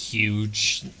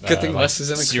huge Good thing like, Wes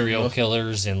is in a serial criminal.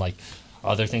 killers and like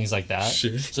other things like that.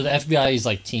 Shit. So the FBI is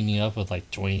like teaming up with like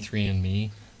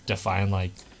 23andMe to find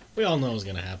like We all know it's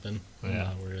gonna happen. I'm Yeah.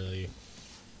 not really.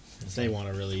 They want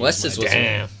to really. Wes use is my was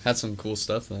Damn. had some cool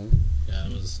stuff though. Yeah,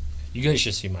 it was. you guys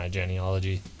should see my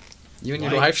genealogy. You and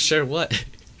your Why? wife share what?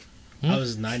 I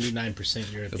was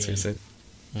 99% European. That's what he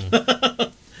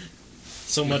said.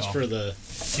 So much Yeah. for the.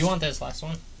 Do you want this last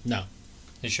one? No,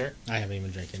 You sure? I haven't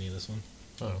even drank any of this one.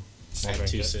 Oh, I I'll had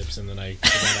drink 2 it. sips and then I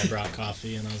forgot I brought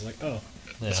coffee and I was like, oh,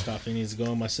 this Yeah. coffee needs to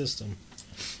go in my system.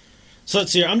 So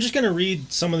let's see. I'm just gonna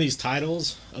read some of these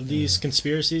titles of these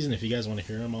conspiracies, and if you guys want to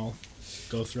hear them, I'll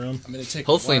go through them. I'm gonna take.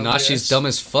 Hopefully a wild not. guess. She's dumb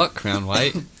as fuck, Crown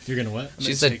White. You're gonna what? I'm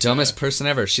She's gonna the take, dumbest person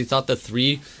ever. She thought the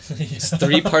three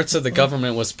parts of the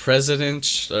government was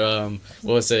president. What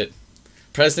was it?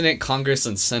 President, Congress,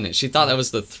 and Senate. She thought that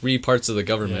was the three parts of the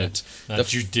government. Not The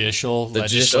judicial, The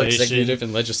judicial, legislation. executive,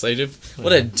 and legislative.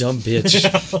 What a dumb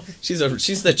bitch.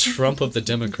 She's the Trump of the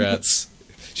Democrats.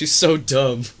 She's so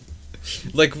dumb.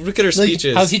 Like, look at her Like,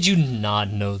 speeches. how could you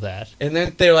not know that? And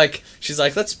then they're like, she's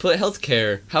like, let's put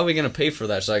healthcare. How are we gonna pay for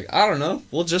that? She's like, I don't know.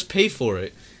 We'll just pay for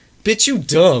it. Bitch, you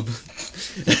dumb.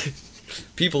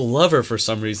 People love her for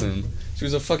some reason. She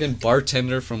was a fucking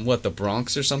bartender from what, the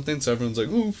Bronx or something. So everyone's like,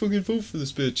 oh, fucking vote for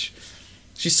this bitch.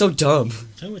 She's so dumb.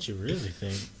 Tell me what you really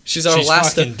think. She's our She's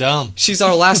last. fucking dumb. She's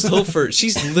our last hope for.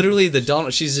 She's literally the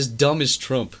Donald. She's as dumb as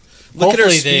Trump. Look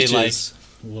Hopefully at her they, speeches.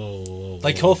 Whoa.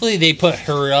 Like, hopefully they put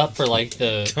her up for, like,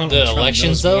 the Donald Trump elections,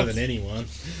 knows though. more than anyone.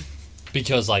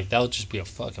 Because, like, that would just be a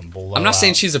fucking blowout. I'm not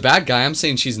saying she's a bad guy. I'm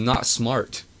saying she's not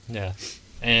smart. Yeah.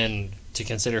 And to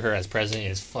consider her as president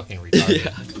is fucking retarded.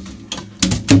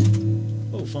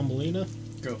 Oh, Fumbleina.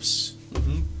 Ghosts.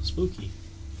 Spooky.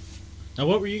 Now,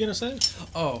 what were you gonna say?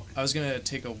 Oh, I was gonna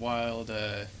take a wild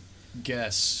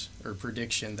guess or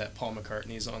prediction that Paul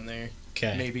McCartney's on there.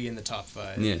 Okay. Maybe in the top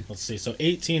 5. Yeah. Let's see. So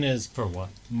 18 is For what?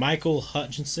 Michael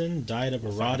Hutchinson died of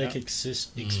erotic out.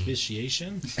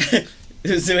 asphyxiation. Wait,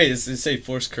 does it say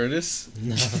Forrest Curtis?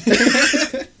 No.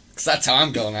 Because that's how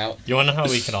I'm going out. You want to know how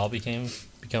we could all become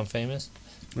famous?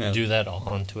 Yeah. Do that all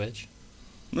on Twitch.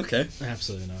 Okay.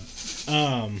 Absolutely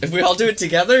not. If we all do it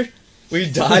together, we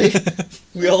die.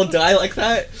 We all die like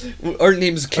that. Our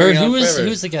names Or carry on who's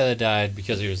forever. the guy that died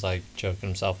because he was like choking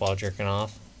himself while jerking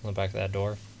off on the back of that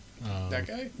door? That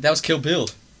guy? That was Kill Bill.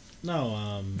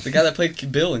 No, The guy that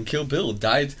played Bill in Kill Bill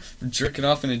died jerking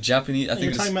off in a Japanese. I think you're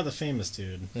it was, talking about the famous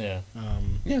dude. Yeah.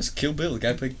 yeah, it was Kill Bill. The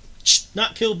guy played.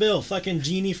 Not Kill Bill, fucking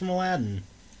Genie from Aladdin.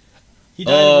 He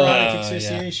died Oh, of erotic yeah.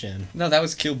 asphyxiation. No, that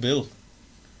was Kill Bill.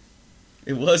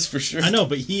 It was for sure. I know,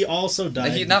 but he also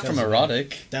died. Not from because of erotic.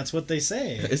 that. That's what they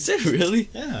say. Is it really?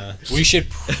 Yeah. We should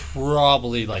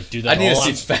probably like do that. I need to all see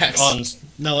on- facts. on-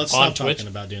 No, let's On stop Twitch? talking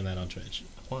about doing that on Twitch.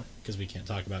 Why? Because we can't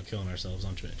talk about killing ourselves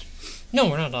on Twitch. no,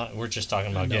 we're not. We're just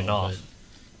talking about I know, getting off.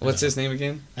 What's his name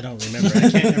again? I don't remember. I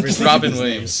can't ever think of Robin his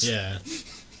Williams. name. Yeah.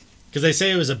 Because they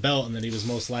say it was a belt and that he was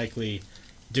most likely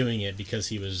doing it because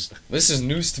he was This is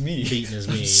news to me. beating his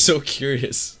I'm meat. so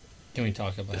curious. Can we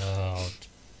talk about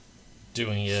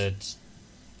doing it,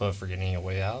 but forgetting a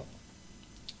way out?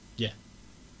 Yeah.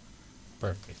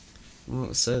 Perfect. Well,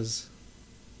 it says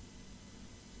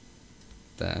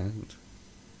that.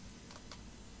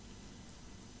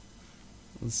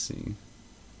 Let's see.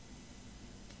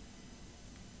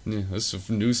 Yeah, this is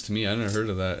news to me. I never heard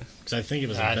of that. Because I think it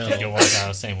was a I belt. think it worked out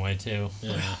the same way too.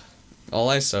 Yeah. All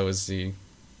I saw was the,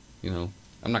 I'm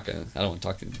not gonna. I don't want to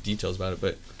talk in details about it,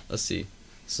 but let's see.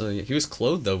 So yeah, he was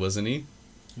clothed though, wasn't he?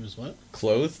 He was what?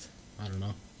 Clothed I don't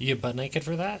know. You get butt naked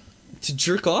for that? to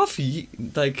jerk off. You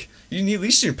need at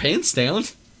least your pants down.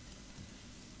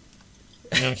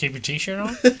 You don't keep your t-shirt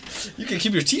on? You can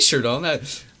keep your t-shirt on.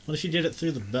 That. What if you did it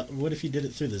through the belt? What if you did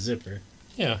it through the zipper?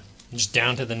 Yeah. Just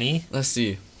down to the knee? Let's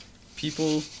see.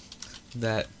 People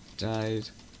that died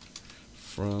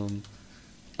from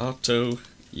autoerotic.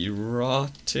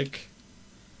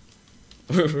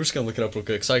 We're just gonna look it up real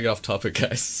quick. So I get off topic,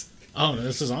 guys. Oh, no,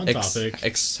 this is on topic.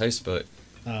 Exercise, but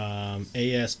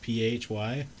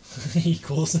ASPHY.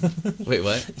 Equals. wait,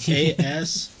 what?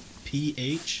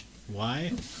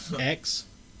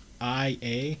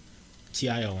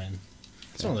 ASPHYXIATION.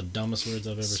 It's one of the dumbest words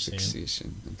I've ever seen.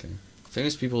 Asphyxiation. Okay.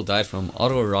 Famous people died from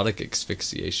autoerotic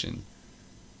asphyxiation.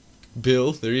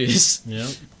 Bill, there he is. Yep.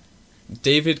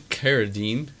 David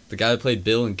Carradine, the guy that played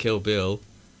Bill in Kill Bill.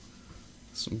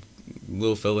 Some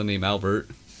little fella named Albert.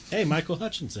 Hey, Michael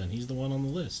Hutchinson. He's the one on the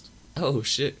list. Oh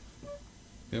shit.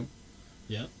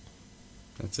 Yep.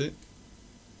 That's it.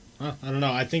 Huh, I don't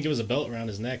know. I think it was a belt around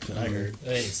his neck that I heard.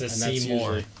 Hey, it says And that's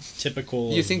Seymour. usually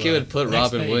typical. You of, think it would put next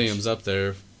Robin page. Williams up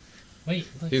there? Wait,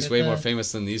 look He's at way the- more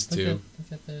famous than these look two.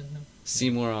 Look at the... No.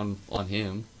 Seymour on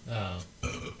him. Oh.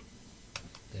 Damn.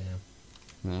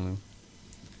 I don't know.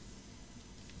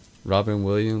 Robin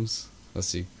Williams. Let's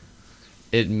see.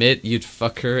 Admit you'd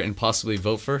fuck her and possibly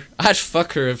vote for her? I'd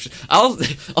fuck her if I'll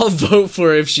vote for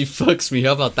her if she fucks me.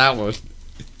 How about that one?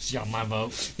 She got my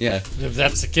vote. Yeah. If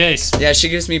that's the case. Yeah, she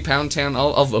gives me Pound Town,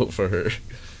 I'll vote for her.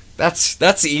 That's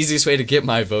the easiest way to get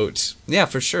my vote. Yeah,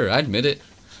 for sure. I admit it.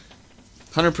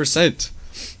 100%.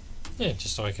 Yeah,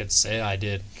 just so I could say I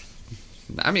did.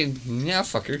 I mean, yeah,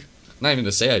 fuck her. Not even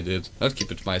to say I did. I'd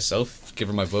keep it to myself. Give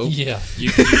her my vote. Yeah,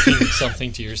 you keep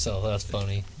something to yourself. That's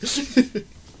funny.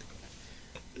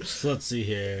 So let's see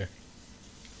here.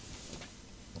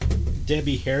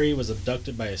 Debbie Harry was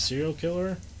abducted by a serial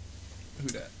killer. Who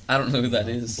dat? I don't know who that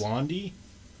is. Blondie.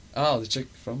 Oh, the chick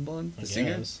from Blonde? I The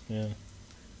singer? guess, yeah.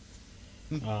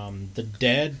 The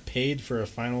Dead paid for a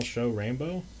final show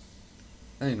Rainbow.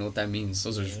 I don't even know what that means.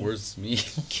 Those are just Yeah. words to me.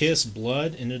 Kiss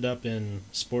Blood ended up in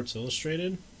Sports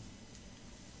Illustrated.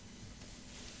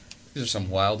 These are some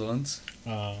wild ones.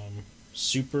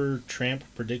 Super Tramp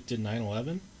predicted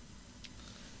 9/11.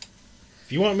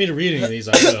 If you want me to read any of these,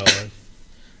 I will.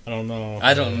 I don't know.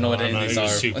 I don't know what I any don't of these know who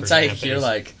are. Super Once I Tramp hear is.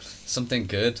 like something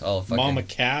good, I'll fucking. Mama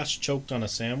Cash choked on a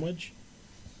sandwich.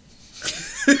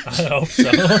 I hope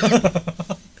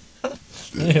so.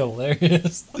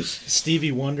 Hilarious.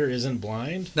 Stevie Wonder isn't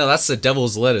blind. No, that's the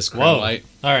Devil's Lettuce. Green Whoa. White.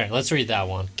 All right, let's read that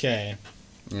one. Okay,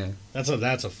 Yeah. that's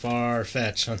a far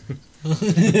fetch.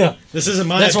 Yeah. This isn't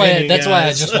my That's opinion, why I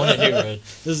guys. just wanted to hear it.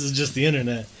 This is just the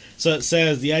internet. So it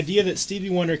says the idea that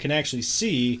Stevie Wonder can actually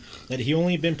see, that he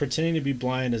only been pretending to be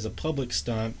blind as a public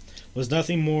stunt, was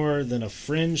nothing more than a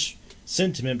fringe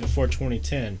sentiment before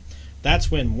 2010. That's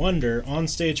when Wonder, on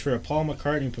stage for a Paul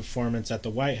McCartney performance at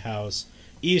the White House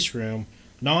East Room,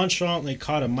 nonchalantly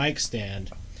caught a mic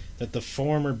stand that the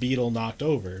former Beatle knocked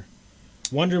over.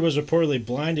 Wonder was reportedly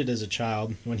blinded as a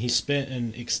child when he spent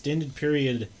an extended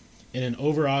period in an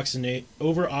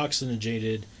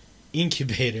over-oxygenated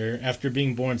incubator after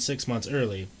being born 6 months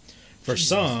early. For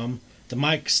some, the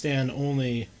mic stand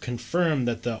only confirmed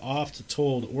that the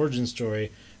oft-told origin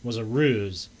story was a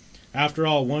ruse. After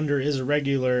all, Wonder is a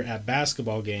regular at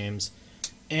basketball games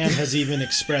and has even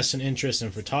expressed an interest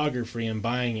in photography and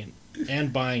buying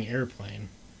airplane.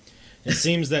 It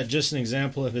seems that just an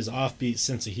example of his offbeat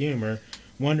sense of humor,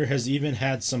 Wonder has even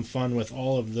had some fun with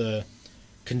all of the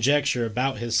conjecture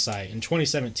about his sight. In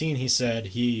 2017, he said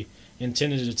he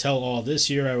intended to tell all, "This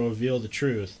year I will reveal the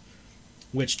truth,"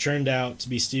 which turned out to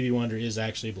be Stevie Wonder is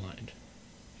actually blind.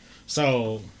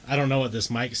 So, I don't know what this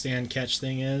mic stand catch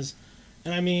thing is.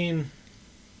 And I mean,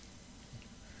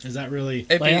 is that really...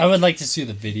 It'd Like, be- I would like to see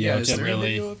the video is to there a really.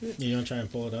 video of it? You want to try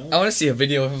and pull it up? I want to see a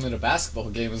video of him in a basketball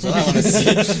game. Is what I want to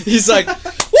see. He's like,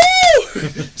 woo!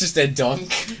 Just a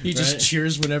dunk. He just Right.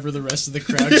 cheers whenever the rest of the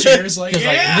crowd cheers. Like, Because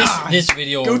yeah! like this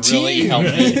video Go would really team! help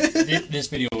me. This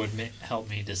video would help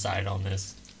me decide on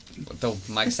this. The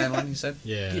mic stand one you said?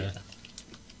 Yeah.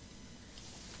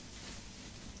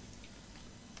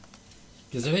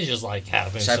 Because if it just like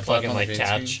happens Should I to pull it up fucking on the like green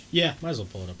catch, screen? Yeah, might as well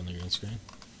pull it up on the green screen.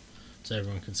 So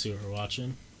everyone can see what we're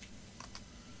watching.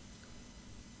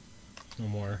 No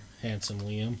more handsome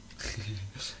Liam.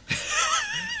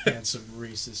 Handsome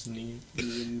racist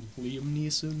Liam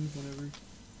Neeson, whatever.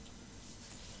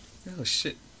 Oh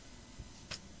shit.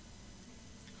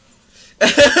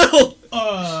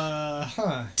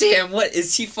 Huh. Damn, what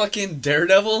is he fucking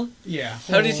Daredevil? Yeah.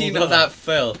 How did he hold know up. that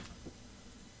fell?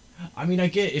 I mean, I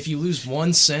get if you lose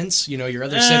one sense, you know, your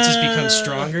other senses become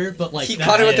stronger, but like He that,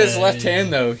 caught it with his yeah, left yeah.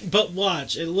 hand though. But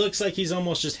watch, it looks like he's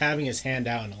almost just having his hand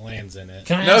out and it lands in it.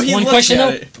 can I No, ask he one looked question at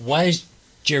though? it. Why is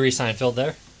Jerry Seinfeld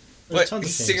there? There's What? tons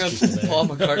of He's famous singing people there. Paul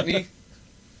McCartney?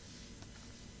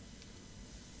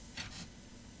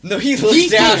 No, he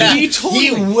looked down.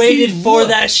 He waited for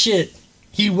that shit.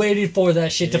 He waited for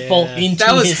that shit to fall Yeah. into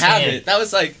That was his habit. hand. That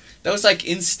was like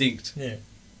instinct. Yeah.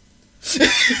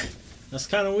 That's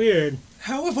kind of weird.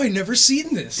 How have I never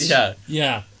seen this? Yeah.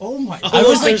 Yeah. Oh my. I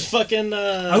was there's fucking.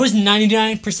 I was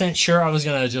 99% sure I was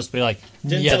gonna just be like,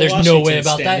 yeah, Denzel there's no Washington way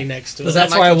about that. standing next to Because him.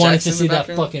 that's that why I Michael wanted Jackson to in see the that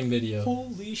background? fucking video.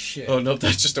 Holy shit. Oh no,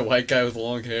 that's just a white guy with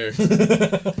long hair.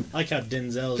 I like how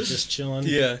Denzel is just chilling,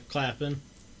 Yeah. clapping.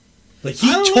 Like he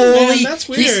I don't know, totally, man, that's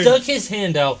he weird. stuck his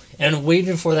hand out and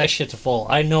waited for that shit to fall.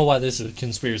 I know why this is a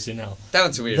conspiracy now. That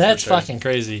one's weird. That's for sure. fucking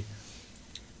crazy.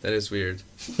 That is weird.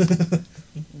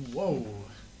 Whoa.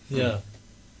 Yeah.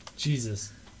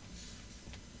 Jesus.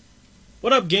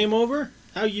 What up, Game Over?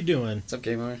 How you doing? What's up,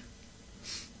 Game Over?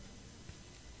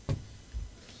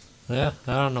 Yeah,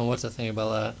 I don't know what to think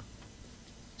about that.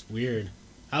 It's weird.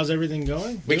 How's everything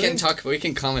going? We Good? can talk. We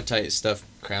can commentate stuff.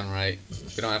 Crown right.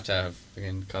 We don't have to have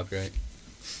again copyright.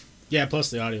 Yeah, plus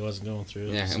the audio wasn't going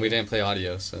through. Yeah, so- and we didn't play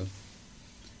audio, so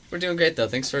we're doing great though.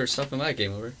 Thanks for stopping by,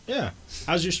 Game Over. Yeah.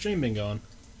 How's your stream been going?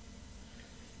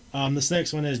 This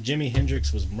next one is Jimi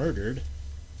Hendrix was murdered.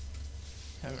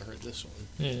 Haven't heard this one.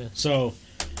 Yeah. So,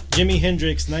 Jimi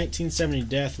Hendrix's 1970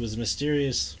 death was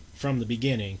mysterious from the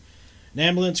beginning. An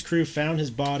ambulance crew found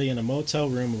his body in a motel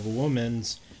room of a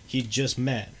woman's he'd just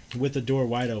met, with the door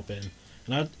wide open.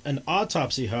 An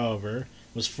autopsy, however,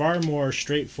 was far more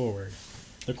straightforward.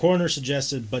 The coroner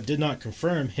suggested, but did not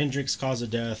confirm, Hendrix's cause of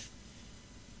death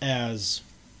as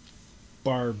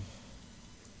I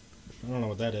don't know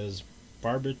what that is.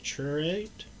 Barbiturate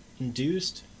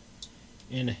induced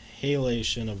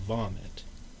inhalation of vomit.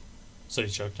 So he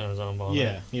choked on his own vomit.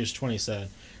 Yeah, he was 27.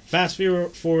 Fast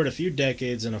forward a few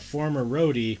decades, and a former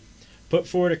roadie put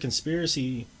forward a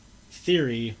conspiracy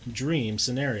theory dream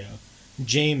scenario.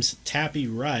 James Tappy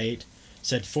Wright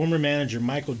said former manager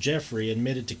Michael Jeffrey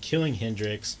admitted to killing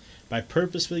Hendrix by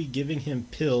purposefully giving him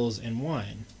pills and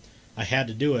wine. I had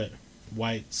to do it,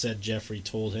 White said Jeffrey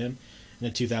told him in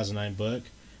a 2009 book.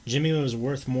 Jimmy was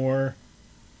worth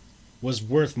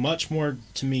much more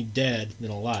to me dead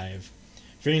than alive.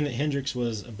 Fearing that Hendrix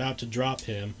was about to drop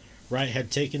him, Wright had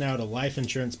taken out a life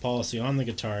insurance policy on the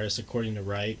guitarist, according to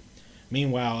Wright.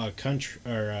 Meanwhile,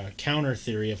 a counter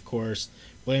theory, of course,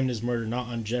 blamed his murder not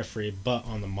on Jeffrey, but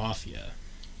on the mafia.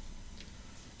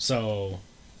 So,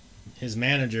 his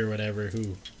manager, whatever,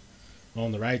 who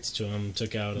owned the rights to him,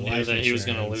 took out a Knew life that insurance. he was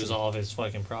going to lose all of his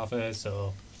fucking profits,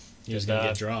 so He was did going to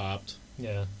that. get dropped.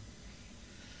 Yeah.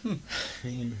 I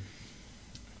mean,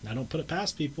 I don't put it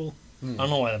past people. I don't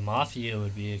know why the mafia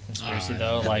would be a conspiracy I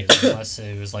though. don't Like, either. unless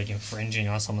it was like infringing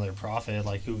on some of their profit.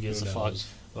 Like, who gives Who a fuck? knows?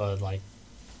 But like,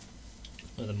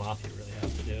 what does the mafia really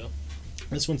have to do?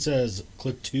 This one says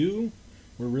Klaatu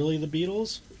were really the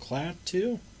Beatles.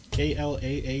 Klaatu,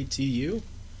 Klaatu.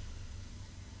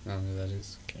 I don't know who that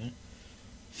is. Okay.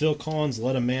 Phil Collins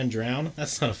let a man drown.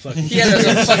 That's not a fucking. Yeah, there's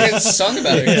a fucking song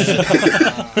about it.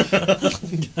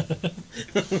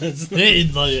 Hey,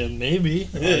 like, maybe.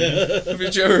 Have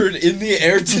you ever heard "In the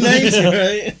Air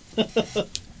Tonight"? Right?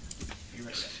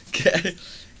 Okay.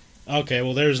 Okay,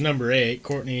 well, there's number 8.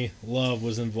 Courtney Love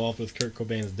was involved with Kurt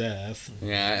Cobain's death.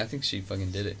 Yeah, I think she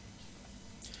fucking did it.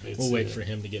 We'll wait for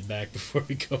him to get back before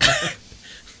we go back.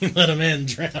 Let a man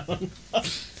drown.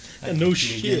 No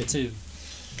shit. Too.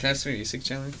 Can I have some music,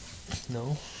 Chandler?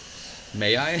 No.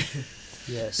 May I?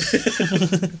 Yes.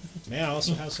 May I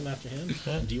also have some after him?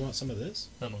 Yeah. Do you want some of this?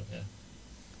 I'm okay.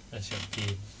 That should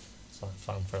be. It's not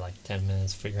fun for like 10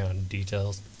 minutes figuring out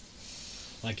details.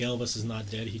 Like Elvis is not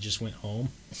dead, he just went home.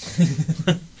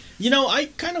 You know, I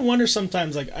kind of wonder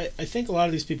sometimes, like, I think a lot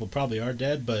of these people probably are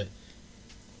dead, but,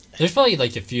 There's probably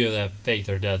like a few that fake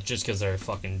their death just because they're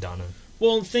fucking done it.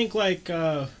 well, think like,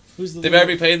 who's the They better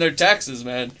be paying their taxes,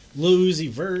 man. Lil Uzi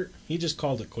Vert, he just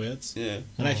called it quits. Yeah.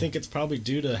 And I think it's probably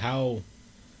due to how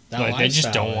that Like, they just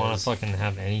lifestyle don't want is. to fucking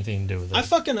have anything to do with it. I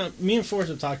fucking, me and Forrest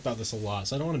have talked about this a lot,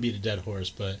 so I don't want to beat a dead horse,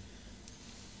 but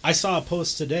I saw a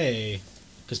post today,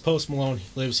 because Post Malone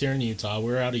lives here in Utah,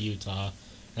 we're out of Utah,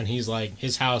 and he's like,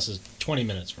 his house is 20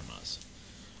 minutes from us.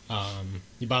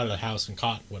 He bought a house in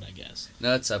Cottonwood, I guess.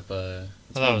 No, that's up. I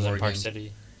thought it was in Park Morgan.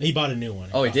 City. He bought a new one.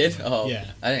 in Oh, he did? Cottonwood. Oh,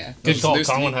 Yeah. Good This call. is news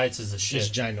to Colin me. Heights is the It's shit.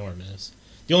 ginormous.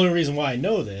 The only reason why I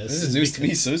know this, This is news to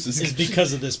me, so this is is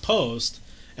because of this post.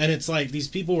 And it's like, these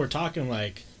people were talking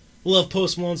like, love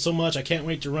Post Malone so much, I can't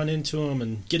wait to run into him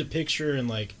and get a picture and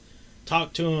like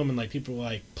talk to him. And like people were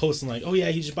like posting like, oh yeah,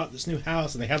 he just bought this new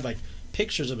house. And they had like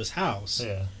pictures of his house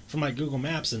Yeah. from like Google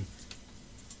Maps. And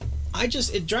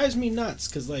it drives me nuts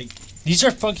because like, These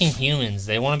are fucking humans.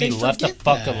 They want to be They left the forget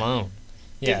fuck that. alone.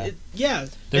 Yeah. yeah.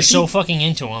 They're If so he- fucking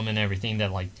into them and everything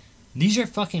that, like, these are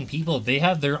fucking people. They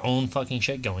have their own fucking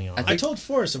shit going on. I told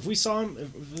Forrest if we saw him,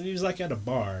 if he was like at a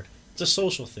bar, it's a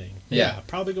social thing. Yeah.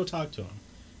 Probably go talk to him.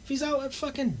 If he's out at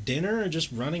fucking dinner or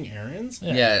just running errands,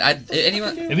 yeah.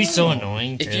 Anyone. It'd be so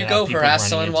annoying. If to you have go people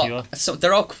harass running someone, into well, you. so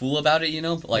they're all cool about it, you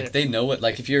know. But like Yeah. they know it.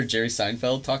 Like if you're Jerry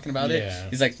Seinfeld talking about it, Yeah.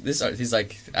 he's like this. He's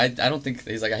like I don't think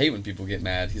he's like I hate when people get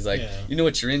mad. He's like Yeah. you know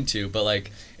what you're into, but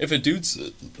like if a dude's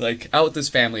like out with his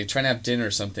family trying to have dinner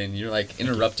or something, you're like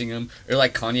interrupting him, or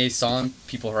like Kanye's song,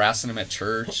 people harassing him at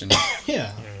church, and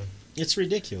yeah, it's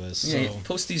ridiculous. yeah, So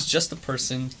post he's just a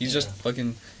person. He's just Yeah.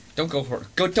 fucking. Don't go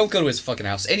to his fucking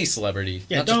house. Any celebrity.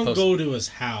 yeah, not just don't Post. go to his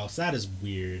house. That is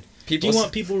weird. People Do you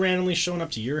want people randomly showing up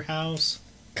to your house?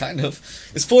 kind of.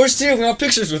 It's Forrest here. We have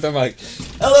pictures with him. Like,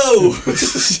 hello.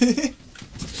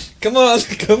 Come on.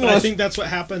 But I think that's what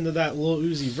happened to that Lil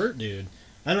Uzi Vert dude.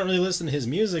 I don't really listen to his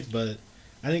music, but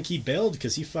I think he bailed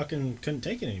because he fucking couldn't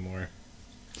take it anymore.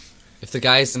 If the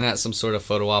guy isn't at some sort of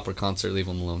photo op or concert, leave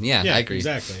him alone. Yeah, I agree.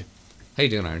 Exactly. How you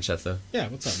doing, Iron Chef, though? Yeah,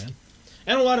 what's up, man?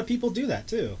 And a lot of people do that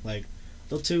too. Like,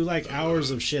 they'll do like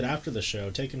hours of shit after the show,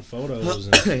 taking photos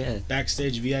and Yeah.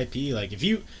 backstage VIP. Like, if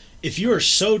you are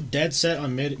so dead set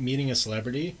on meeting a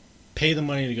celebrity, pay the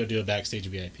money to go do a backstage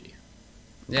VIP.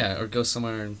 Yeah, or go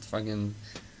somewhere and fucking...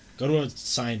 Go to a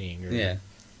signing. Or, Yeah.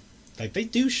 Like, they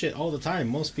do shit all the time.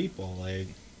 Most people, like,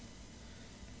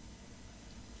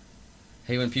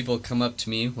 Hey, when people come up to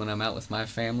me when I'm out with my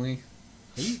family,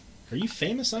 are you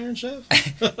famous, Iron Chef?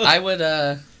 I would,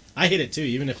 I hate it too,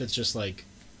 even if it's just like,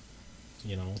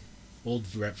 you know,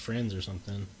 old rep friends or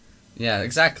something. Yeah,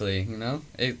 exactly, you know?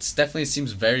 It definitely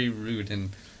seems very rude,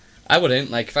 and I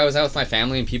wouldn't. Like, if I was out with my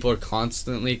family and people are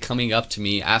constantly coming up to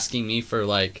me, asking me for,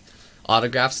 like,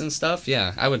 autographs and stuff,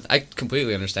 yeah, I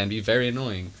completely understand. It'd be very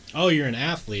annoying. Oh, you're an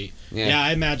athlete. Yeah. Yeah,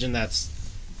 I imagine that's...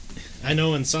 I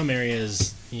know in some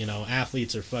areas, you know,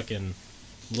 athletes are fucking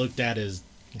looked at as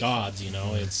gods, you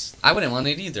know, it's... I wouldn't want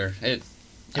it either. Have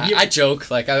you- I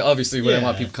joke, like, I obviously wouldn't Yeah.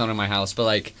 want people coming to my house, but,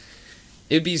 like,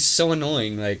 it'd be so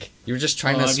annoying. Like, you were just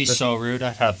trying to... That'd be so rude.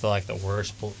 I'd have like the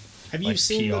worst. Have you like,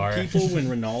 seen PR. the people when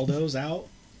Ronaldo's out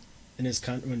in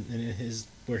his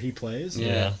where he plays?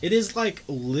 Yeah. It is like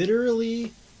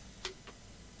literally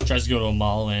Tries to go to a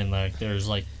mall and like there's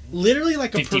like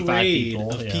like a 55 parade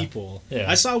people, of yeah. people. Yeah.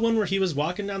 I saw one where he was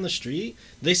walking down the street.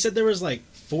 They said there was like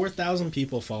 4,000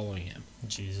 people following him,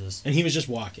 Jesus. and he was just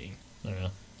walking. Yeah.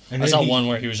 And I then saw he- one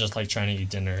where he was just like trying to eat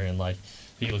dinner and like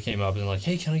people came up and like,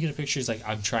 hey, can I get a picture? He's like,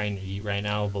 I'm trying to eat right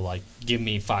now, but like give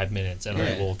me 5 minutes and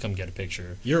I Yeah. will come get a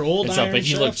picture. Your old And stuff, Iron but he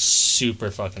Chef? looked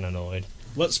super fucking annoyed.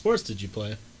 What sports did you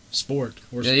play? Sport.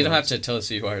 Or Yeah, you don't have sports. to tell us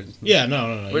who you are. Yeah,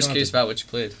 no. You Worst don't case have to- about what you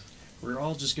played. We're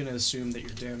all just gonna assume that you're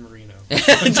Dan Marino.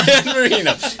 Dan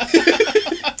Marino.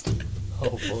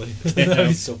 Hopefully.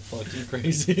 That's so fucking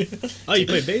crazy. Oh, you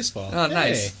play baseball. Oh,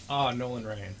 nice. Hey. Ah, Nolan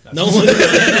Ryan. That's No one.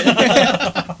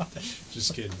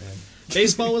 Just kidding, man.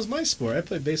 Baseball was my sport. I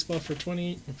played baseball for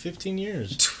 15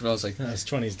 years. I was like, No, it's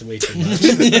 20 is way too much.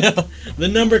 The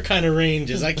number kind of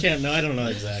ranges. I don't know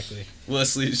exactly.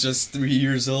 Wesley's just 3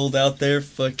 years old out there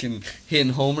fucking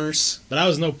hitting homers. But I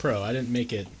was no pro. I didn't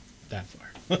make it that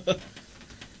far.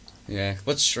 Yeah.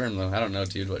 What's Sherm, though? I don't know,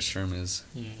 dude, what Sherm is.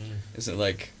 Is it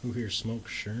like, Who here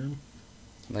smokes sherm?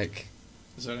 like,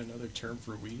 Is that another term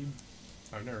for weed?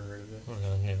 I've never heard of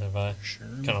it. Neither have I.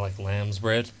 Sherm? Kind of like lamb's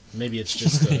bread. Maybe it's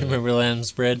just a... Remember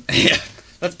lamb's bread? yeah.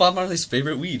 That's Bob Marley's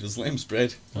favorite weed, was lamb's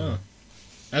bread. Huh.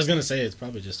 I was going to say it's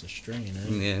probably just a strain, right?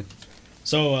 Yeah.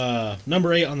 So,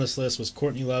 number 8 on this list was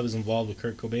Courtney Love is involved with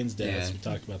Kurt Cobain's death. Yeah. So we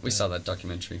talked about that. We saw that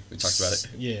documentary. We talked about it.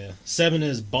 Yeah. 7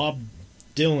 is Bob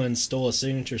Dylan stole a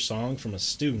signature song from a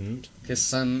student. His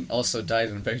son also died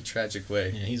in a very tragic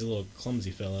way. Yeah, he's a little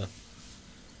clumsy fella.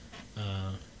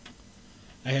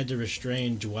 I had to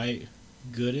restrain Dwight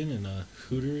Gooden in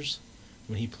Hooters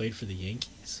when he played for the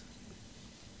Yankees.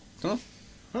 Oh.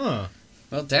 Huh.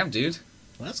 Well, damn, dude.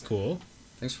 Well, that's cool.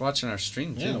 Thanks for watching our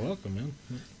stream, too. Yeah, welcome, man.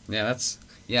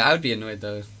 Yeah, I would be annoyed,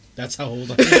 though. That's how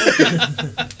old I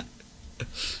am.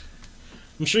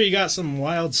 I'm sure you got some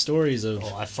wild stories of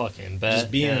Oh, I fucking bet.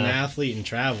 just being an yeah. athlete and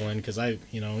traveling, because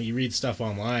you read stuff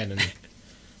online, and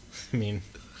I mean,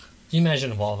 Can you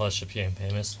imagine if all of us should became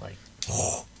famous? Like,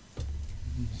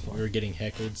 we were getting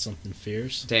heckled something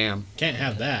fierce. Damn. Can't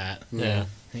have that. yeah.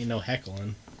 Ain't no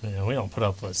heckling. Yeah, we don't put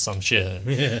up with some shit.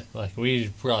 Yeah. Like, we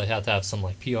probably have to have some,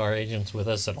 like, PR agents with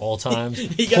us at all times.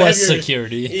 You gotta plus have your-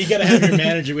 security. You gotta have your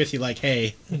manager with you, like,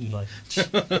 hey, Like,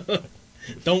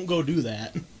 don't go do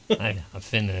that. I'm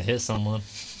finna hit someone.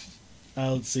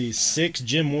 Let's see. 6,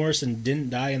 Jim Morrison didn't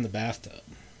die in the bathtub.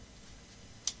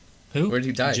 Who? Where'd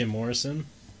he die? Jim Morrison.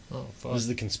 Oh, fuck. This is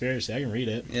the conspiracy. I can read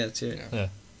it. Yeah, it's it. Yeah.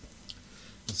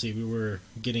 Let's see. We were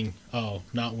getting. Oh,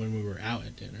 not when we were out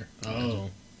at dinner.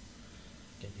 Oh,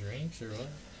 Get drinks or what?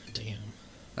 damn.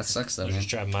 That sucks, though, They're man. just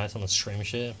driving by someone streaming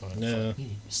shit. Like, No. fuck,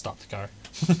 stop the car.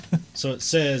 So it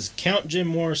says, count Jim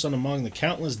Morrison among the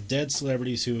countless dead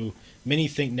celebrities who many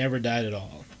think never died at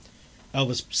all.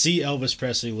 See Elvis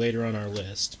Presley later on our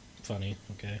list. Funny,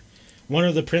 okay. One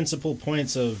of the principal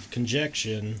points of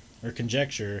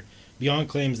conjecture, beyond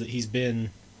claims that he's been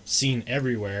seen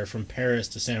everywhere, from Paris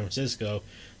to San Francisco,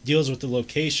 deals with the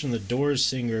location of the Doors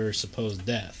singer's supposed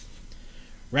death.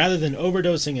 Rather than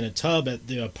overdosing in a tub at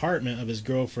the apartment of his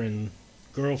girlfriend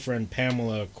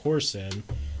Pamela Corson,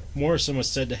 Morrison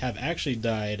was said to have actually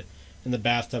died in the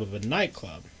bathtub of a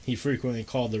nightclub he frequently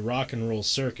called the Rock and Roll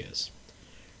Circus.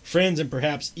 Friends and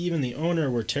perhaps even the owner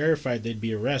were terrified they'd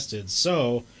be arrested,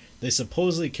 so they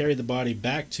supposedly carried the body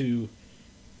back to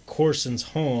Corson's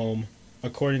home,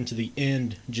 according to the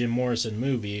End Jim Morrison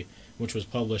movie, which was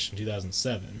published in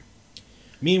 2007.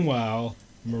 Meanwhile,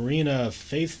 Marana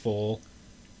Faithfull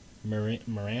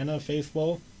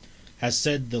has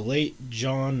said the late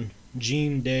Jean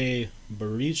de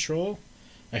Baritrol,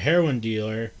 a heroin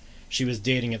dealer she was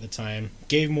dating at the time,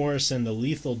 gave Morrison the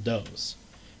lethal dose.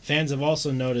 Fans have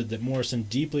also noted that Morrison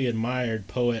deeply admired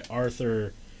poet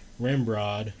Arthur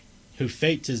Rimbaud, who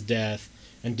faked his death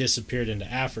and disappeared into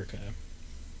Africa.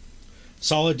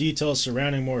 Solid details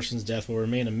surrounding Morrison's death will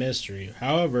remain a mystery,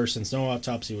 however, since no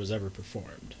autopsy was ever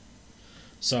performed.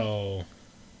 So,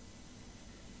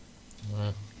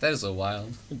 That is a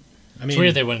wild. I mean, It's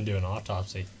weird they wouldn't do an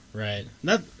autopsy. right?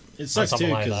 That it On sucks too something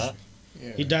like because that.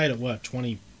 Yeah. he died at what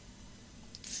 23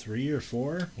 3 or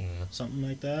 4, Yeah. something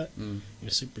like that. Mm. He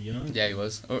was super young. Yeah, he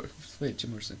was. Oh, wait,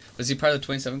 Jim Morrison. Was he part of the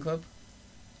 27 Club?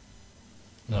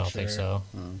 No, I Not don't think sure. so.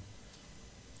 Oh.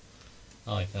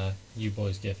 I like that. You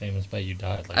boys get famous, but you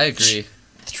died. Like, I agree.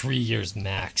 3 years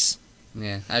max.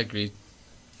 Yeah, I agree.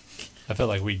 I feel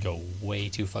like we'd go way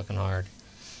too fucking hard.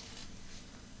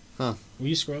 Will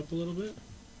you scroll up a little bit?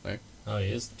 Oh, he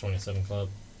is the 27 Club.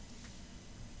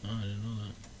 Oh, I didn't know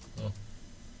that.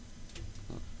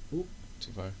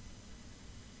 Too far.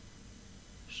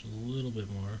 Just a little bit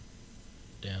more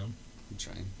down. I'm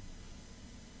trying.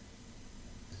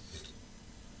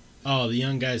 Oh, the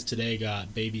young guys today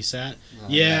got babysat. Oh,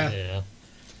 Yeah. Yeah.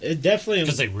 It definitely,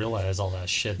 Because they realize all that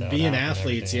shit that would being happen and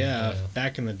athletes, everything. yeah,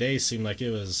 back in the day seemed like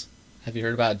it was. Have you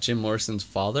heard about Jim Morrison's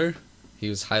father? He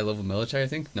was high level military, I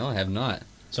think. No, I have not.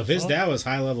 So if his Oh. dad was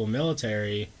high level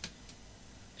military,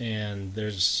 and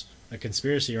there's a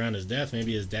conspiracy around his death,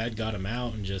 maybe his dad got him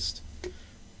out and just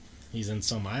he's in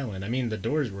some island. I mean, the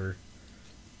Doors were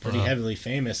pretty Uh-huh. heavily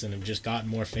famous and have just gotten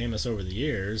more famous over the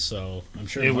years. So I'm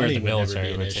sure It where money the would never be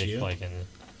military an would take, issue. like, an...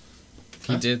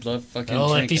 He Huh? did love fucking Oh,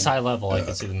 at drinking. least high level, I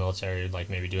could see the military, like,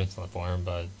 maybe doing something for him,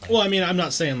 but... Like, Well, I mean, I'm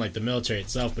not saying like the military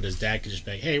itself, but his dad could just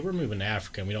be like, "Hey, we're moving to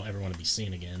Africa, and we don't ever want to be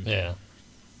seen again." yeah.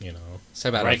 You know. Say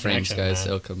about Right our frames, connection, guys. man.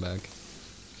 They'll come back.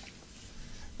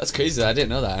 That's crazy. I didn't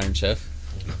know that, Iron Chef.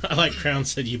 I like Crown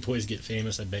said, "You boys get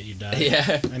famous. I bet you die."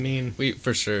 Yeah. I mean, We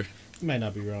for sure. you might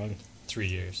not be wrong. 3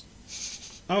 years.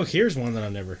 Oh, here's one that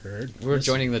I've never heard. We're This-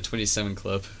 joining the 27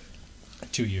 Club.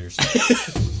 2 years.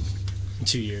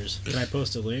 2 years. Can I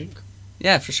post a link?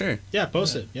 Yeah, for sure. Yeah,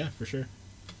 post it. Yeah, for sure.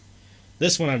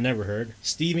 This one I've never heard.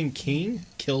 Stephen King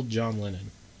killed John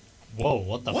Lennon. Whoa,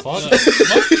 what the What fuck?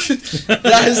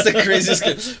 That is the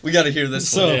craziest. We got to hear this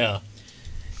So- one. Yeah.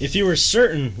 If you were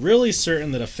certain, really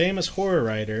certain, that a famous horror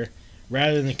writer,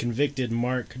 rather than convicted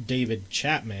Mark David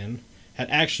Chapman, had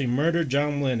actually murdered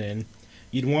John Lennon,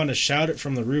 you'd want to shout it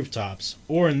from the rooftops.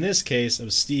 Or in this case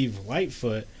of Steve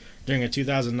Lightfoot during a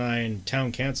 2009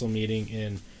 town council meeting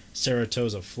in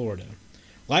Saratoga, Florida.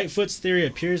 Lightfoot's theory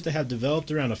appears to have developed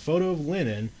around a photo of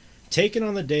Lennon taken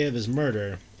on the day of his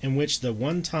murder, in which the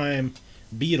one-time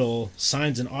Beatle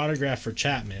signs an autograph for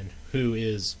Chapman, who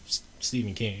is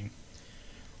Stephen King.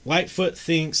 Lightfoot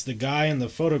thinks the guy in the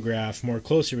photograph more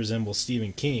closely resembles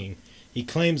Stephen King. He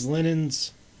claims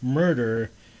Lennon's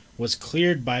murder was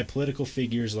cleared by political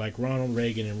figures like Ronald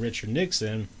Reagan and Richard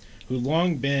Nixon, who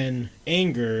long been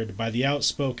angered by the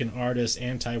outspoken artist's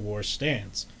anti-war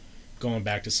stance. Going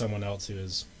back to someone else who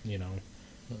has,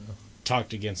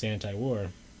 talked against anti-war.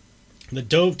 The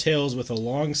dovetails with a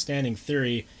long-standing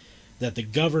theory that the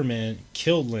government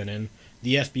killed Lennon.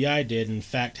 The FBI did, in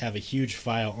fact, have a huge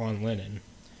file on Lennon.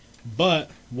 But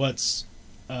what's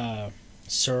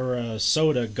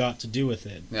Sarasota got to do with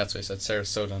it? That's why I said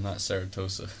Sarasota, not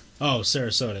Saratoga. Oh,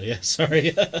 Sarasota. Yeah,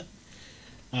 sorry.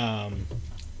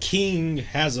 King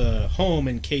has a home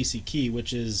in Casey Key,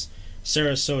 which is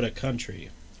Sarasota Country,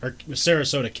 or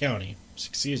Sarasota County.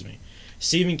 Excuse me.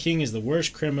 Stephen King is the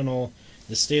worst criminal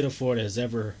the state of Florida has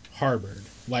ever harbored,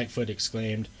 Lightfoot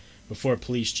exclaimed before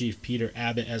Police Chief Peter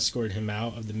Abbott escorted him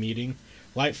out of the meeting.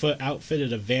 Lightfoot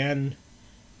outfitted a van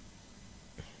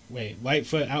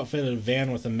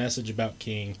with a message about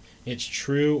King. It's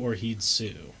true or he'd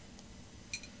sue.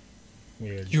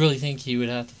 Weird. You really think he would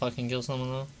have to fucking kill someone,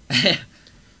 though?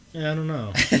 Yeah, I don't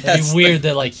know. It'd be weird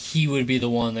that, like, he would be the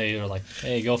one that you're like,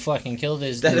 hey, go fucking kill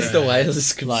this That dude. is the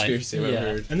wildest conspiracy Like, I've yeah. ever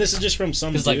heard. And this is just from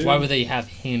some Because, dude, like, why would they have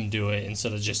him do it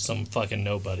instead of just some fucking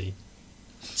nobody?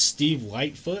 Steve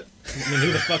Lightfoot? I mean,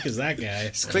 who the fuck is that guy?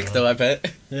 It's quick though, I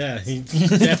bet. Yeah, he's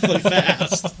definitely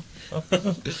fast.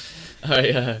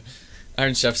 Alright,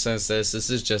 Iron Chef says this. This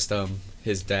is just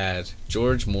his dad,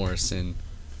 George Morrison.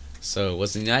 So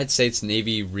was the United States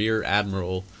Navy Rear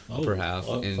Admiral Oh, upper half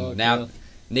oh, and fuck, nav- yeah.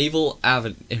 naval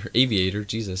aviator.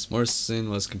 Jesus, Morrison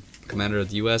was commander of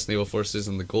the U.S. naval forces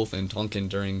in the Gulf and Tonkin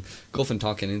during Gulf and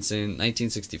Tonkin incident,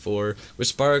 1964, which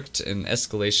sparked an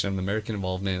escalation of American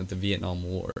involvement with the Vietnam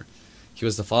War. He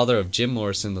was the father of Jim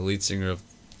Morrison, the lead singer of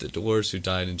The Doors, who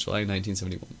died in July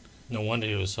 1971. No wonder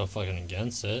he was so fucking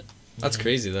against it. That's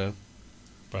crazy though.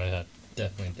 Probably had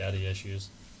definitely daddy issues.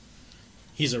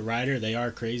 He's a writer. They are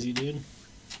crazy, dude.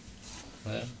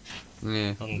 Yeah.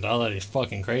 Yeah. I don't doubt that he's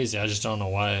fucking crazy. I just don't know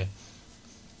why,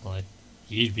 like,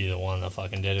 he'd be the one that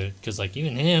fucking did it. Because, like,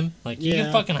 even him, like, you Yeah.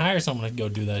 can fucking hire someone to go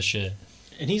do that shit.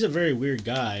 And he's a very weird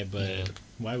guy, but Yeah.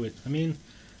 why would... I mean,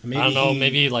 maybe I don't know, he-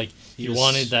 maybe, like, he he was-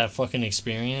 wanted that fucking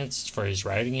experience for his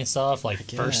writing and stuff, like, I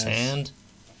guess. firsthand.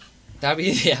 That'd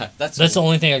be That's the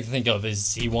only thing I can think of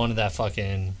is he wanted that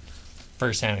fucking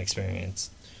firsthand experience.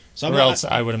 So I'm Or not- else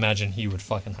I would imagine he would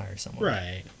fucking hire someone.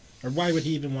 Right. Or why would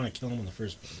he even want to kill him in the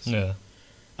first place? Yeah.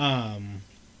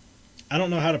 I don't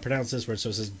know how to pronounce this word, so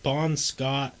it says Bon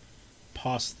Scott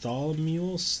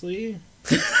Posthumously.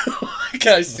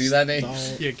 Can I see that name?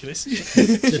 Yeah, can I see?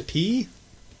 The P?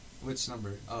 Which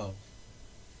number? Oh.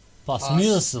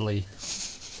 Posthumously.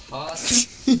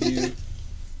 Posthumously.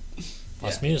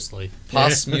 Posthumously.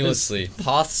 Posthumously. The third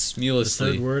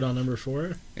Posthumously. word on number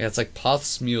 4? Yeah, it's like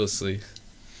posthumously.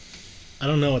 I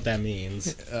don't know what that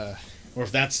means. Or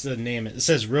if that's the name. It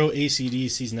says wrote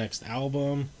AC/DC's next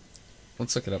album.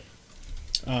 Let's look it up.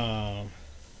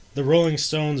 The Rolling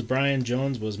Stones' Brian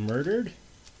Jones was murdered.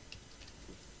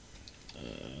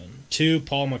 2,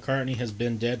 Paul McCartney has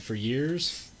been dead for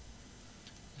years.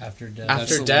 After death. After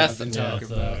That's the one death. I've been Yeah.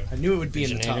 talking about. I knew it would be in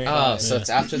the top Originator. Oh, five. so Yeah. it's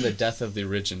after the death of the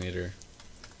originator.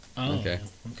 Oh, Okay.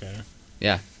 okay.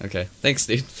 Yeah, okay. Thanks,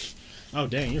 dude. Oh,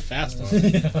 dang, you're fast on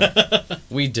it.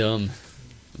 We dumb.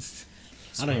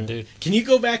 I don't even, dude. Can you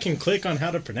go back and click on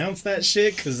how to pronounce that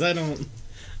shit? Because I've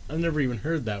never even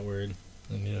heard that word.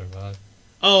 Neither have I.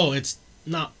 Oh, it's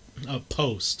not a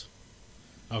post.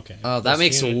 Okay. Oh, that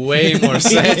makes unit. way more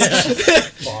sense.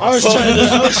 I was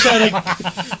trying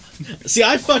to. See,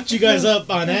 I fucked you guys up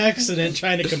on accident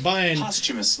trying to combine.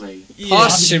 Posthumously. Yeah,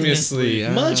 Posthumously.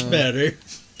 much better.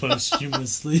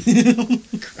 Posthumously.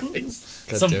 Christ.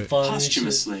 God Some damn it. fun shit.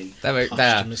 Posthumously.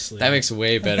 That makes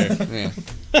way better. Yeah.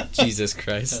 Jesus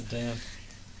Christ. God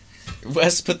damn.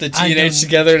 Wes put the T I and H don't-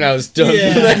 together and I was done.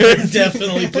 Yeah,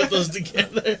 definitely put those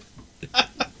together.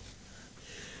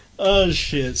 Oh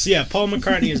shit! So yeah, Paul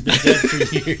McCartney has been dead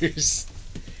for years.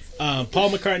 Paul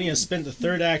McCartney has spent the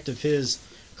third act of his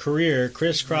career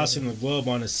crisscrossing the globe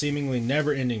on a seemingly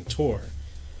never-ending tour.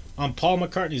 On Paul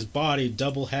McCartney's body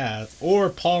double has, or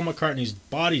Paul McCartney's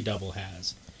body double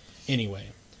has. Anyway,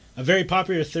 a very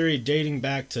popular theory dating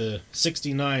back to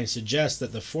 '69 suggests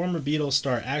that the former Beatles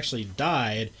star actually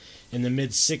died in the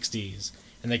mid-'60s,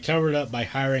 and they covered it up by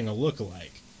hiring a lookalike.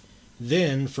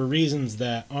 Then, for reasons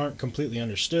that aren't completely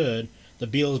understood, the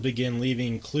Beatles begin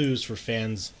leaving clues for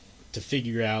fans to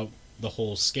figure out the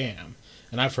whole scam.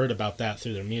 And I've heard about that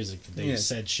through their music, that they Yeah.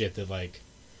 said shit that, like,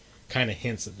 kind of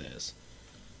hints at this.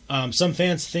 Some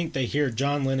fans think they hear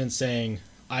John Lennon saying,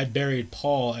 "I buried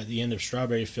Paul at the end of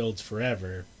Strawberry Fields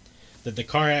Forever," that the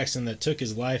car accident that took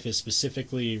his life is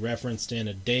specifically referenced in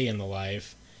A Day in the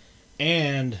Life,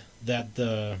 and that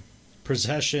the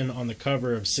procession on the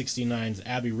cover of '69's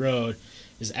Abbey Road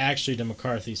is actually to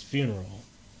McCarthy's funeral.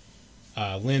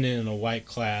 Lennon in a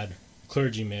white-clad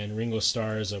clergyman, Ringo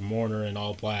Starr is a mourner in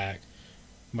all black,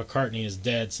 McCartney is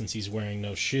dead since he's wearing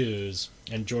no shoes,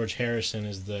 and George Harrison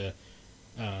is the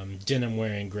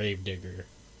denim-wearing gravedigger.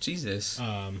 Jesus.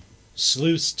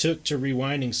 Sleuths took to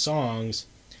rewinding songs,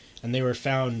 and they were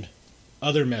found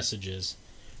other messages.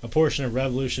 A portion of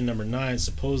Revolution number 9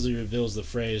 supposedly reveals the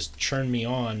phrase "Churn me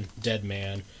on, dead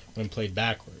man," when played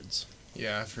backwards.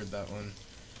 Yeah, I've heard that one.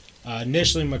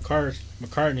 Initially,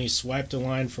 McCartney swiped a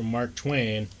line from Mark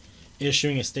Twain,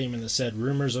 issuing a statement that said,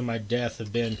 "Rumors of my death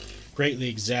have been greatly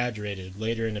exaggerated,"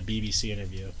 later in a BBC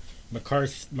interview.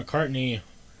 McCartney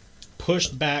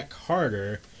pushed back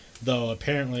harder, though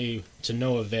apparently to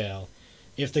no avail.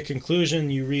 "If the conclusion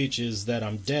you reach is that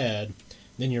I'm dead,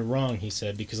 then you're wrong," he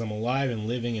said, "because I'm alive and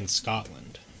living in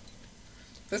Scotland."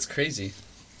 That's crazy.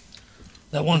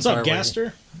 That one What's up, part where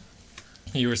Gaster?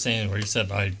 you were saying where you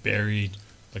said I buried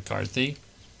McCarthy.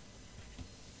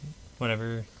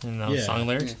 Whatever in those Yeah. song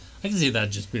lyrics. Yeah. I can see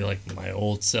that just be like my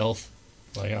old self.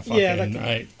 Like I Yeah, fucking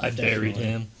that I buried definitely.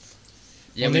 him.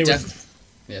 Yeah, When we they were-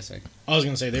 Yeah, sorry. I was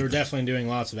gonna say they were definitely doing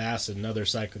lots of acid and other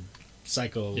Yeah.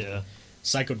 psychedelics.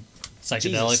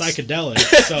 Psychedelics.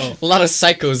 Psychedelics. So A lot of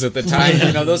psychos at the time.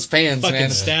 You know, those fans, fucking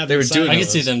man. stabbed They were inside doing I of can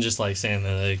us. see them just like saying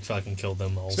that they fucking killed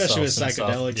them all. Especially with and stuff.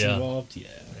 psychedelics Yeah. involved. Yeah,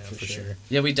 Yeah, for sure.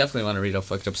 Yeah, we definitely want to read a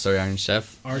fucked up story, Iron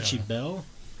Chef. Archie Yeah. Bell.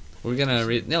 We're gonna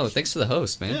read. No, thanks to the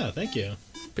host, man. Yeah, thank you.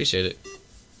 Appreciate it.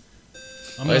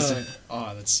 I'm Why gonna, is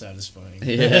Oh, that's satisfying.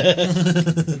 Yeah.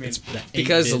 I mean,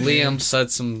 Because 8-bit Liam man.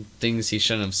 said some things he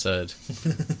shouldn't have said.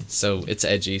 So it's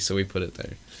edgy, so we put it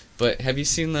there. But have you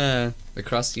seen the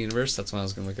Across the Universe? That's what I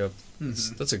was gonna look up.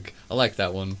 I like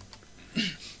that one.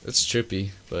 It's trippy,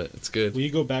 but it's good. Will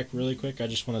you go back really quick? I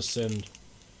just want to send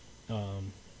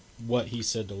what he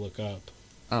said to look up.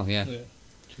 Oh yeah.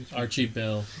 Archie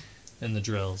Bell and the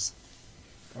Drills.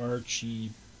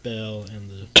 Archie Bell and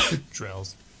the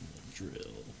Drills.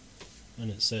 Drill. And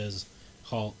it says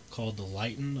called the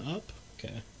Lighten Up.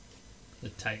 Okay. The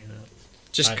Tighten Up.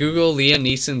 Just I- Google Liam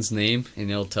Neeson's name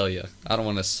and it'll tell you. I don't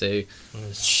want to say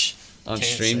Shh. on Can't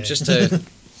stream say. just to,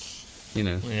 you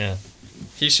know. Yeah.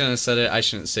 He shouldn't have said it. I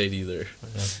shouldn't say it either.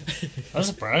 I'm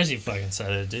surprised you fucking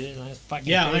said it, dude. That's fucking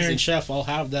Yeah, crazy. Iron Chef. I'll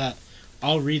have that.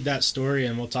 I'll read that story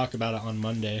and we'll talk about it on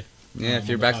Monday. Yeah, if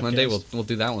you're on the back Monday, podcast. we'll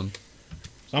do that one.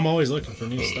 So I'm always looking for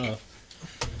new stuff.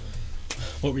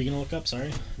 What were you gonna look up? Sorry,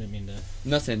 I didn't mean to.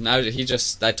 Nothing.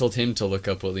 I told him to look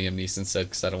up what Liam Neeson said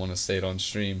because I don't want to say it on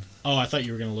stream. Oh, I thought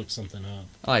you were gonna look something up.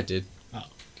 Oh, I did. Oh,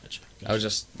 gotcha. I was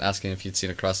just asking if you'd seen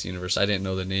Across the Universe. I didn't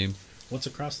know the name. What's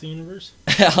Across the Universe?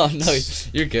 Oh no,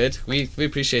 you're good. We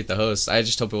appreciate the host. I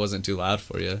just hope it wasn't too loud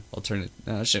for you. I'll turn it.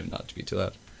 No, it should not to be too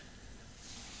loud.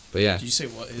 But yeah, Did you say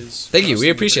what is? thank you. Across We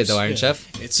the appreciate the Universe? Iron Yeah.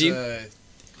 Chef. It's Do you-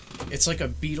 it's like a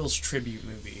Beatles tribute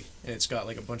movie, and it's got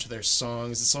like a bunch of their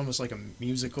songs. It's almost like a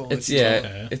musical. It's if you will.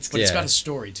 Okay. it's but yeah. it's got a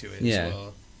story to it Yeah. as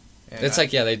well. And It's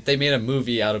like they made a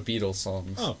movie out of Beatles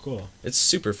songs. Oh, cool. It's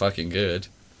super fucking good.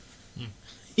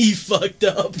 He fucked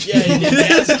up. Yeah, he did,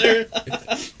 master.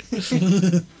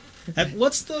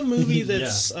 What's the movie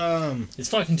that's It's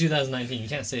fucking 2019. You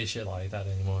can't say shit like that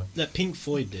anymore. that Pink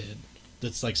Floyd did?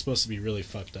 That's like supposed to be really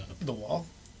fucked up. The Wall,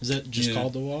 Is that just Yeah.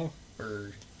 called The Wall?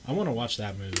 or I want to watch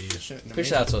that movie. shit, no, Pretty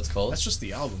sure that's what it's called. that's just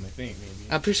the album, I think.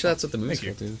 Maybe. I'm pretty sure that's what the movie's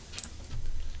Thank called, dude.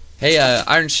 Hey,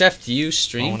 Iron Chef, do you Want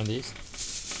stream? one of these?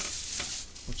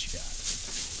 What you got?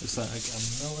 Looks like a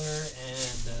Miller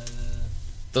and.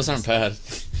 Those aren't bad.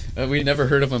 We never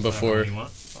heard of them before. What do you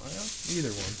want? Oh, yeah. Either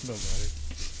one, don't matter.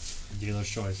 Dealer's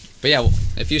choice. But yeah,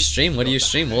 if you stream, what do you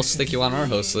stream? We'll stick you on our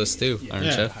host list too, Yeah. Iron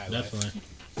Yeah, Chef. Highlight. definitely.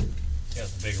 Yeah,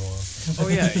 the big one. Oh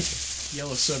yeah,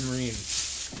 Yellow Submarine.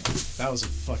 That was a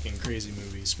fucking crazy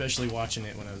movie, especially watching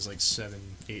it when I was like 7,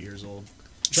 8 years old.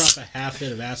 Drop a half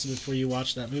hit of acid before you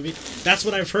watch that movie. That's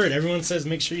what I've heard. Everyone says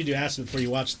make sure you do acid before you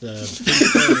watch the.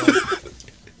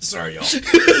 Sorry, y'all.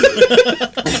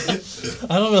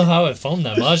 I don't know how it foamed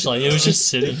that much. Like, it was just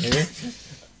sitting here.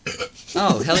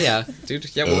 Oh hell yeah,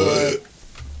 dude. Yeah, well,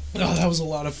 Oh, that was a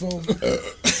lot of foam.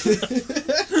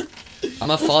 I'm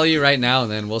gonna follow you right now,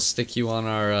 and then we'll stick you on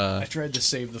I our. tried to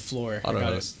save the floor. I Auto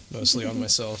got it host. mostly on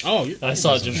myself. Oh, I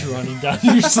saw it just running down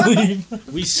your sleeve.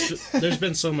 there's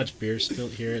been so much beer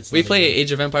spilt here. It's We not play even-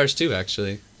 Age of Empires 2,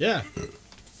 actually. Yeah.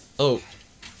 Oh.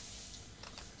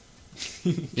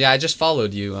 Yeah, I just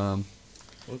followed you.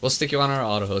 We'll stick you on our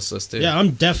auto host list too. Yeah,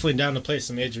 I'm definitely down to play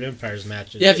some Age of Empires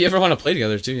matches. Yeah, if you ever want to play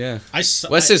together too, yeah.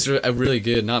 Wes is really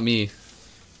good, not me.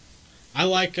 I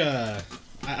like I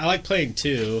like playing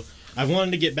 2. I've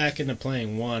wanted to get back into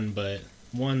playing 1, but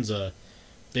 1's a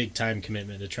big time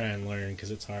commitment to try and learn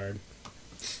because it's hard.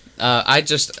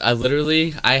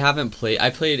 I haven't played. I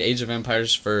played Age of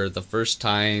Empires for the first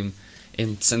time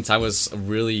since I was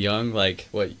really young, like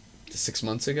 6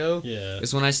 months ago. Yeah.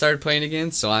 Is when I started playing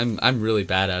again. So I'm really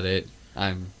bad at it.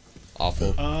 I'm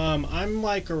awful. I'm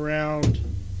like around.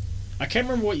 I can't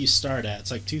remember what you start at.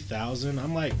 It's like 2000.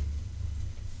 I'm like,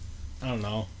 I don't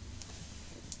know.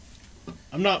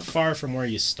 I'm not far from where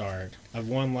you start. I've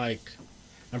won like,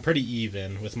 I'm pretty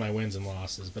even with my wins and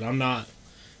losses, but I'm not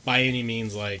by any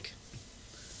means like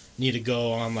need to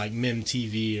go on like Mim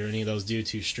TV or any of those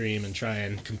do-to stream and try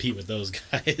and compete with those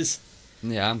guys.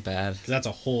 Yeah, I'm bad. Because that's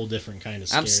a whole different kind of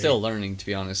scary. I'm still learning, to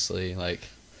be honestly. Like,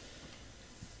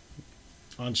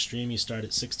 On stream, you start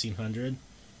at 1600.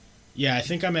 Yeah, I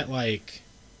think I'm at like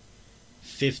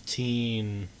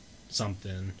 15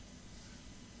 something.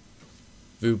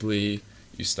 Voobly,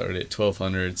 you start at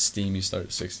 1200. Steam, you start at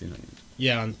 1600.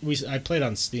 Yeah, I played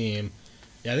on Steam.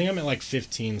 Yeah, I think I'm at like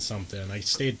 15 something. I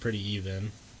stayed pretty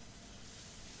even.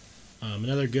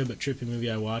 Another good but trippy movie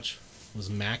I watched was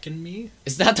Mac and Me.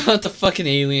 Is that not the fucking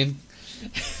alien?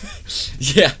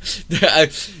 Yeah,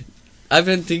 I've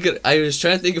been thinking. I was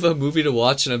trying to think of a movie to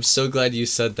watch, and I'm so glad you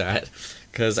said that,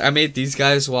 because I made these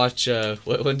guys watch.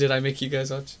 What one did I make you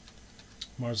guys watch?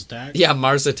 Mars Attacks? Yeah,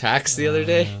 Mars Attacks the other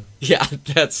day. Yeah,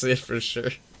 that's it for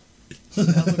sure.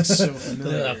 That looks so Look at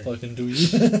familiar. that fucking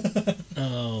dude.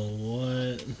 Oh,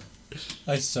 what?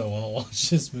 I so want to watch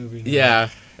this movie now. Yeah,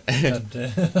 God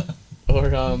damn. or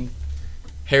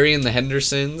Harry and the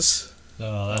Hendersons.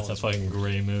 Oh, that's a fucking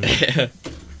great movie.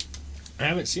 I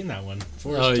haven't seen that one.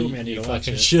 Forrest Oh, told me I need you to watch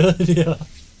fucking it. should, yeah.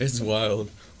 It's wild.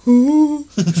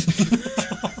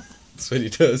 That's what he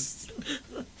does.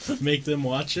 Make them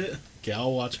watch it? Okay,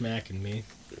 I'll watch Mac and Me.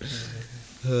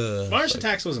 Mars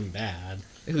Attacks wasn't bad.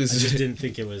 It I was just didn't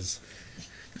think it was...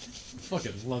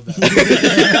 Fucking love that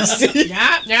movie.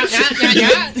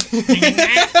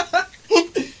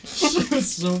 It's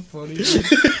so funny.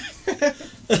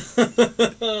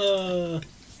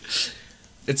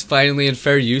 It's finally in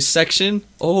fair use section.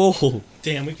 Oh,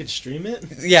 Damn, we could stream it?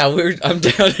 yeah, I'm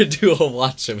down to do a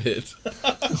watch of it.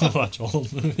 I'll watch a whole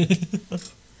movie.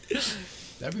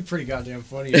 That'd be pretty goddamn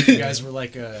funny if you guys were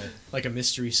like a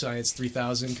Mystery Science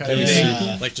 3000 kind of Yeah.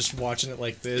 thing, like just watching it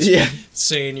like this, Yeah.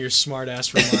 saying your smart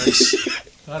ass remarks.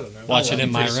 I don't know. Watch it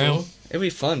in my Pretty room. cool. It'd be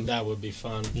fun. That would be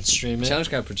fun. And stream it. Challenge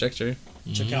got a projector.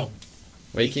 Check Mhm. out.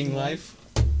 Waking Life.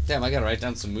 Damn, I gotta write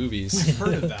down some movies. I've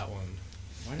heard of that one.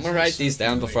 Why I'm does gonna that write sound these down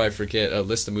familiar? before I forget a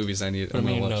list of movies I need. Put I'm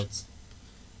me gonna in watch. notes.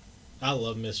 I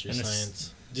love Mystery And a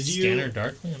Science. Did you Scanner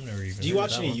Darkly? I've never even. do you heard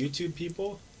watch of that any one. YouTube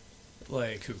people?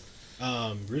 Like who?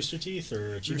 Rooster Teeth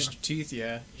or Achievement? Rooster Teeth,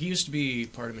 yeah. He used to be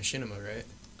part of Machinima, right?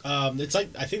 It's like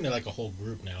I think they're like a whole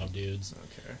group now, dudes.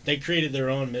 Okay. They created their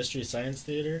own Mystery Science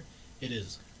Theater. It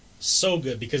is so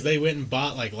good because they went and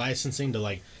bought like licensing to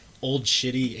like old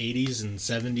shitty 80s and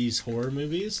 70s horror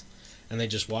movies, and they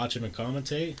just watch them and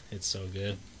commentate. It's so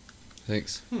good.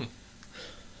 Thanks.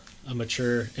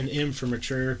 An M for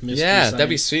mature Mystery Yeah, Science. that'd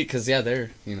be sweet because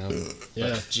they're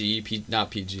Yeah.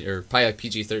 not PG or probably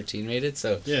PG-13 rated.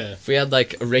 So Yeah. if we had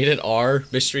like a rated R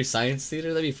Mystery Science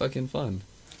Theater, that'd be fucking fun.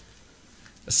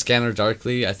 A Scanner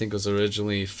Darkly, I think was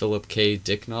originally Philip K.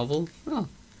 Dick novel. Oh,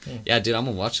 yeah, dude, I'm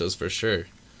gonna watch those for sure.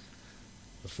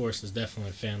 The Force is definitely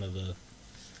a fan of the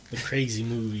crazy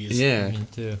movies. Yeah, Me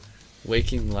too.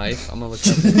 Waking Life. I'm gonna look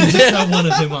up. I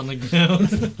wanted him on the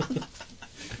ground.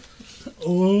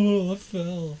 Oh, I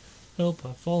fell. Help,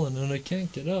 I've fallen and I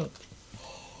can't get up.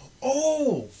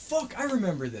 Oh, fuck, I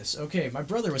remember this. Okay, my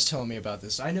brother was telling me about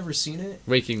this. I never seen it,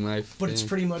 Waking Life. but it's yeah.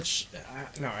 pretty much...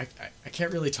 I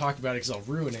can't really talk about it because I'll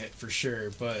ruin it for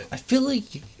sure, but... I feel like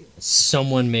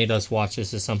someone made us watch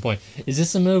this at some point. Is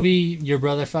this a movie your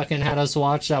brother fucking had us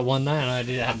watch that one night and I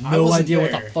didn't have I no wasn't idea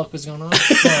what there. the fuck was going on?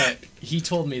 but he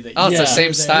told me that... Oh, it's Yeah. the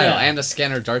same style, Yeah. and a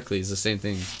Scanner Darkly is the same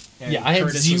thing. and yeah, I had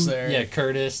Curtis was zero. there. Yeah,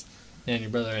 Curtis and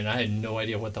your brother, and I had no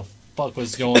idea what the fuck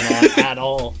was going on at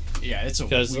all. Yeah, it's a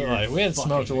Because weird like we had fucking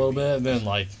smoked a little movie. bit, and then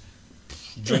like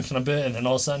drinking a bit, and then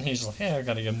all of a sudden he's like, "Hey, I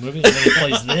gotta get a movie," and then he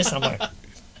plays this. And I'm like,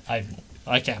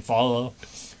 I can't follow,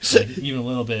 like, even a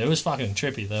little bit. It was fucking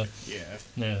trippy though. Yeah.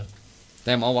 Yeah.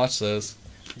 Damn, I'll watch those.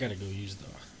 I gotta go use the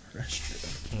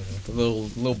restroom. The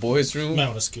little boys' room. I'm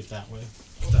gonna scoot that way.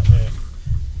 That way.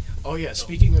 Oh, yeah,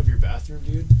 speaking of your bathroom,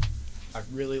 dude, I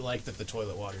really like that the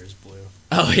toilet water is blue.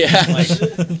 Oh yeah.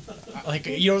 Like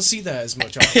you don't see that as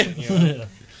much often, you know?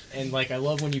 And like I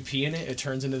love when you pee in it, it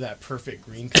turns into that perfect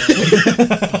green color.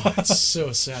 Oh, it's so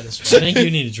I satisfying. think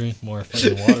you need to drink more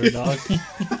fucking water, dog.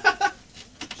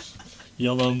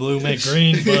 Yellow and blue make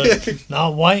green, but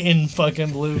not white and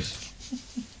fucking blue.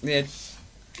 Yeah,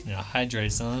 Yeah,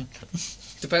 hydrate, son.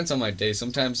 depends on my day.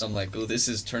 Sometimes I'm like, oh, this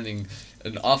is turning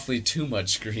an awfully too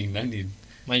much green. I need.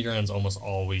 My urine's almost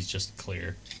always just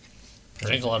clear. I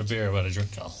drink a lot of beer, but I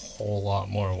drink a whole lot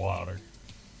more water.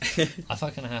 I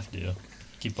fucking have to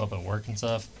keep up at work and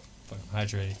stuff. Fucking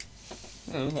hydrate.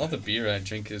 I don't know, all the beer I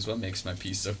drink is what makes my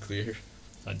pee so clear.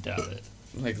 I doubt it.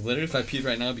 Like literally, if I peed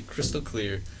right now, it'd be crystal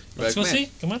clear. Let's Like, go man,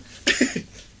 see. Come on.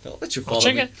 Don't let you I'll follow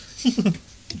check me. it.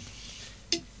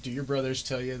 Do your brothers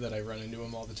tell you that I run into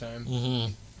them all the time?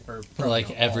 Mm-hmm. Or probably Like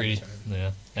not all every the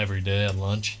time. every day at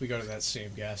lunch. We go to that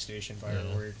same gas station by Yeah.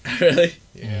 our work. Really?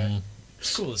 Yeah, Mhm.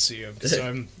 it's cool to see them.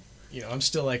 So I'm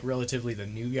still like relatively the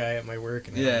new guy at my work,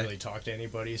 and I Yeah. don't really talk to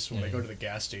anybody. So when I Yeah. go to the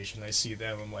gas station, I see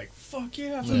them. I'm like, fuck yeah,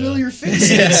 Yeah. familiar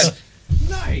faces. Yeah.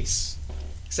 Nice.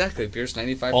 Exactly. Beer's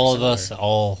 95%. All of us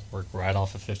all work right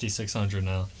off of 5600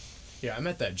 now. Yeah, I'm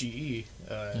at that GE.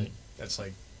 Mm. That's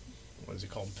like, what is it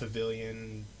called?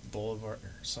 Pavilion Boulevard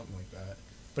or something like that.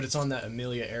 But it's on that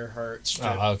Amelia Earhart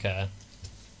strip. Oh, okay.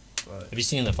 But, Have you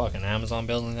seen the fucking Amazon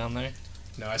building down there?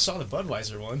 no, I saw the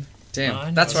Budweiser one. Damn, I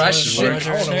know, that's where I it's should right work.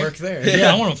 there. I want to there? work there.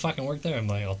 Yeah, I want to fucking work there. I'm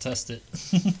like, I'll test it.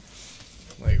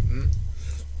 Like,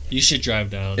 You should drive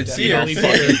down. It's See how here.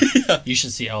 fucking- You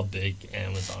should see how big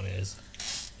Amazon is.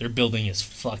 Their building is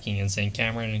fucking insane.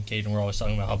 Cameron and Caden were always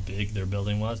talking about how big their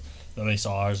building was. Then they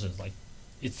saw ours. It's like,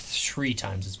 it's 3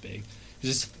 times as big.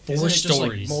 It's 4 Isn't it just like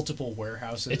stories. multiple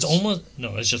warehouses? It's almost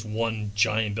no. It's just one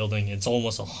giant building. It's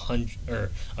almost 100 or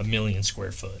 1,000,000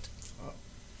 square foot. Oh.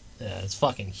 Yeah, it's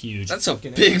fucking huge. That's a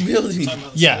Fucking big building. Talking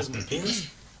about the Yeah. size of my penis?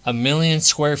 1,000,000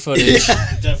 square footage.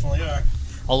 Definitely are.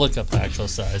 I'll look up the actual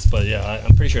size, but yeah,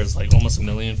 I'm pretty sure it's like almost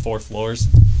 1,000,000, 4 floors.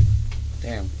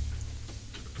 Damn.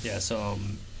 Yeah, so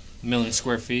 1,000,000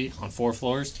 square feet on 4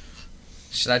 floors.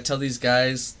 Should I tell these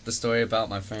guys the story about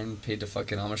my friend paid to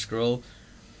fucking Amish girl?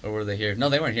 Or were they here? No,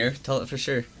 they weren't here. Tell it for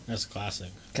sure. That's classic.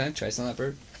 Can I try some of that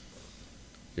bird?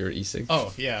 You're e-cig.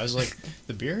 Oh yeah, I was like,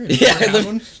 the beer. Yeah, That let,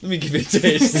 one? let me give it a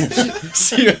taste.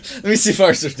 Let me see if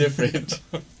ours are different.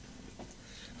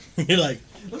 You're like,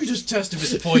 Let me just test if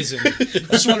it's poison. I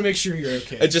just want to make sure you're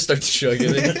okay. I just start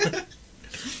chugging it.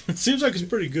 Seems like it's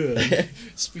pretty good.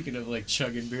 Speaking of like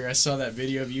chugging beer, I saw that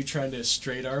video of you trying to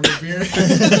straight arm a beer.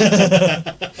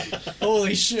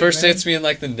 Holy shit! First it man. hits me in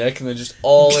like the neck and then just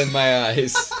all in my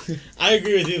eyes. I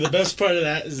agree with you. The best part of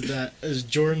that is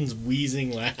Jordan's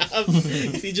wheezing laugh.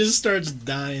 He just starts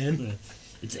dying.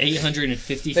 It's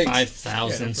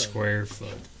 855,000 Yeah, square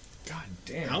foot. God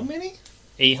damn. How many?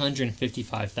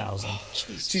 855,000.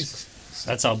 Jesus.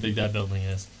 That's how big that building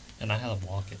is. And I have to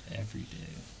walk it every day.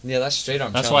 Yeah, that's straight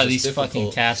arm. That's challenge why is these fucking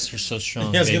difficult. casts are so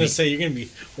strong. I was baby. gonna say you're gonna be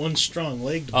one strong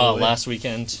legged boy. Last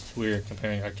weekend we were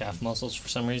comparing our calf muscles for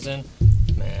some reason.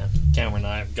 Man, Cameron and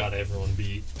I got everyone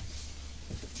beat.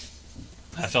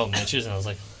 I felt niches and I was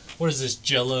like, "What is this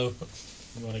Jello?"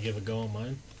 You want to give a go on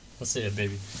mine? Let's see it,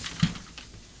 baby.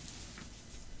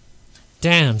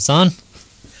 Damn, son.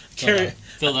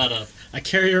 Fill that up. I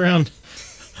carry around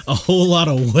a whole lot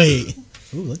of weight.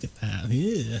 Ooh, look at that.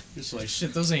 Yeah. Just like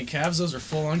shit. Those ain't calves. Those are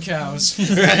full on cows.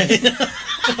 Right.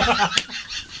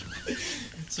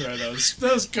 Sorry, that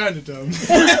was kind of dumb.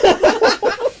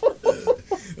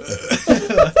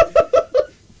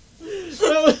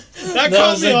 That That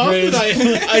caught was me the off and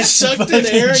greatest I sucked in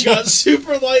air and got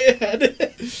super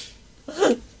lightheaded.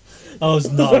 I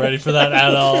was not ready for that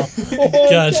at all.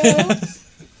 God.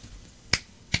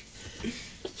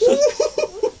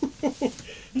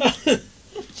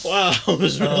 Wow, that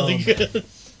was really good.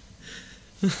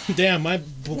 Damn, my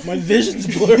vision's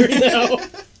blurry now.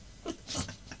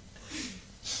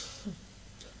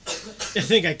 I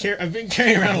think I've been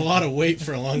carrying around a lot of weight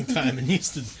for a long time and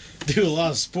used to do a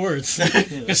lot of sports.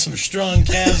 Got some strong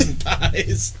calves and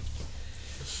thighs.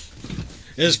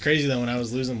 It was crazy though when I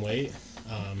was losing weight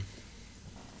a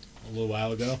little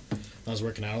while ago. I was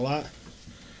working out a lot.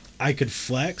 I could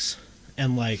flex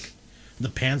and like the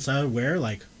pants I would wear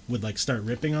would start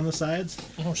ripping on the sides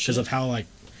because of how and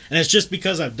it's just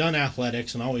because I've done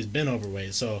athletics and always been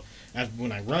overweight. So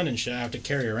when I run and shit, I have to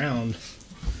carry around.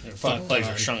 Your fucking legs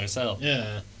are strong as hell.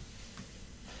 Yeah.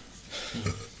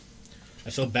 I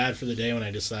feel bad for the day when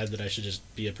I decide that I should just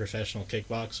be a professional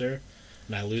kickboxer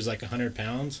and I lose 100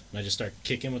 pounds and I just start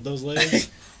kicking with those legs.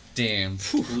 Damn.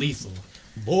 Lethal.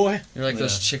 Boy. You're like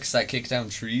those Yeah. chicks that kick down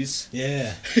trees.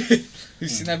 Yeah. You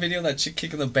seen that video of that chick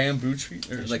kicking the bamboo tree?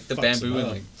 Or She like the fucks bamboo them and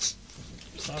up.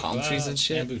 like palm trees and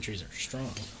shit? Bamboo trees are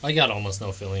strong. I got almost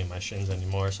no feeling in my shins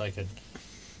anymore, so I could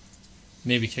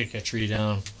maybe kick a tree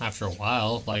down after a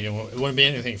while. It wouldn't be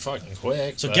anything fucking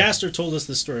quick. So but Gaster told us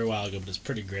this story a while ago, but it's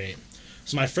pretty great.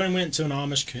 So my friend went to an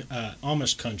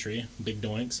Amish country, big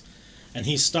doinks, and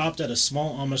he stopped at a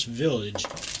small Amish village,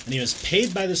 and he was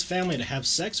paid by this family to have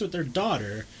sex with their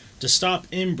daughter to stop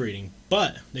inbreeding,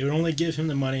 but they would only give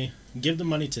the money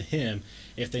to him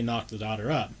if they knocked the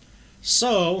daughter up.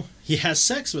 So he has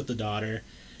sex with the daughter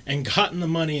and gotten the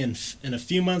money, and a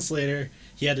few months later,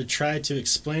 he had to try to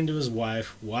explain to his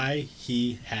wife why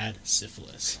he had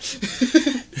syphilis.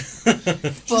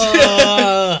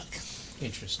 Fuck.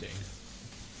 Interesting.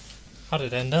 How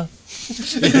did it end up?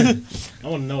 I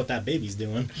want to know what that baby's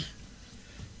doing.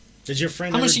 Did your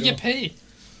friend How ever much you go- get paid?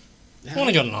 I want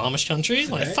to go to an Amish country.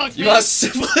 Like, Right. fuck You me. got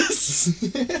syphilis?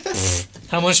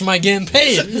 How much am I getting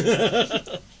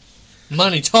paid?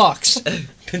 Money talks.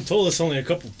 Been told us only a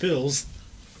couple pills.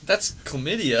 That's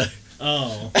chlamydia.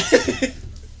 Oh.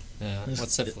 Yeah,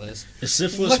 what's syphilis? Is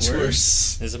syphilis Much worse?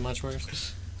 worse. Is it much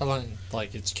worse?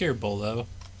 Like it's curable though.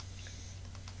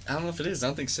 I don't know if it is. I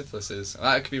don't think syphilis is.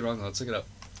 I could be wrong though. Let's look it up.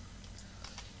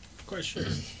 Quite sure.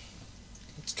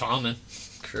 It's common.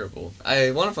 Curable.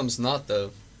 One of them's not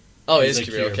though. Oh, it It's is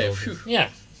a curable. Okay. curable. Phew. Yeah.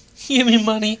 Give me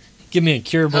money. Give me a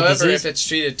curable However, disease. if it's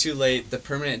treated too late, the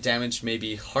permanent damage may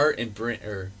be heart and brain,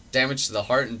 or damage to the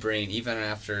heart and brain even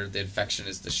after the infection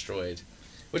is destroyed.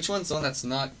 Which one's the one that's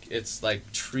not? It's like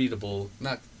treatable.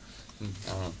 Not. I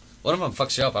don't know. One of them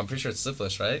fucks you up. I'm pretty sure it's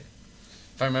syphilis, right?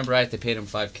 If I remember right, they paid him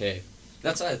 $5,000.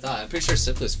 That's what I thought. I'm pretty sure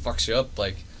syphilis fucks you up,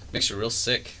 like makes you real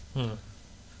sick. Hmm.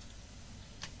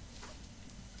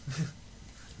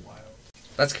 Wild.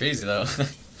 That's crazy though.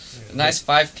 Nice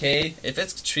 $5,000. If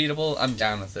it's treatable, I'm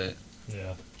down with it.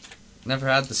 Yeah. Never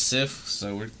had the syph,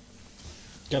 so we're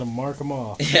Gotta mark them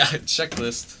off. yeah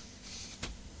checklist.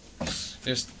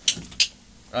 Just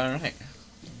all right.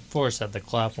 Forrest had the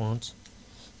clap once.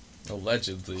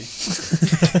 Allegedly.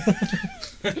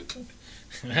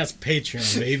 That's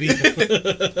Patreon, baby.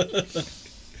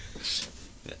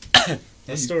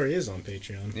 That story is on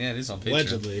Patreon. Yeah, it is on Patreon.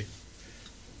 Allegedly.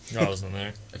 I wasn't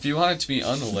there. If you want it to be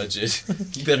unalleged,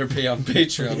 you better pay on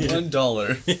Patreon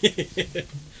 $1.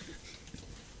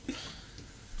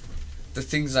 The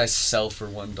things I sell for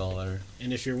 $1.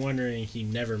 And if you're wondering, he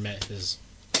never met his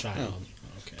child.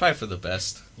 Oh. Okay. Probably for the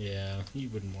best. Yeah, you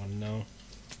wouldn't want to know.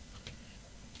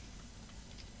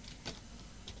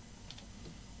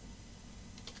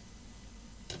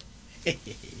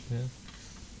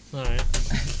 All right.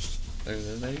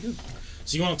 There you go.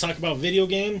 So you want to talk about video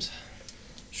games?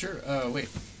 Sure. Wait.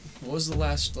 What was the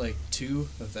last like 2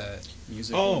 of that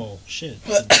music? Oh shit!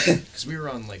 Because we were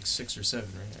on like 6 or 7,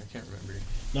 right? I can't remember.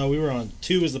 No, we were on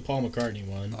 2. Was the Paul McCartney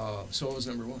one? So what was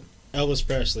number 1? Elvis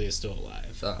Presley is still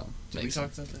alive. Did we Makes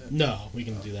talk about that? No, we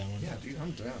can do that one. Yeah, dude,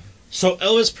 I'm down. So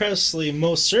Elvis Presley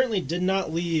most certainly did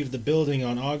not leave the building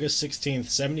on August 16th,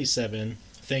 77.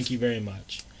 Thank you very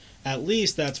much. At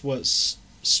least that's what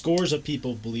scores of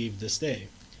people believe this day.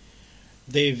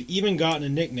 They've even gotten a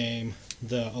nickname,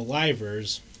 the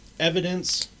Alivers.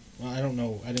 Evidence, well, I don't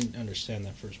know, I didn't understand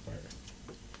that first part.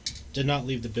 Did not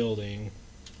leave the building.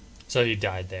 So he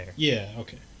died there, Yeah,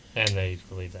 okay. and they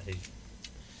believe that he.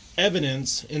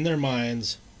 Evidence in their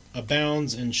minds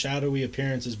abounds in shadowy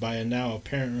appearances by a now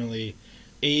apparently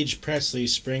aged Presley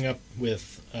spring up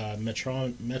with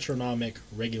metronomic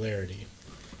regularity.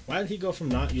 Why did he go from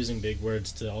not using big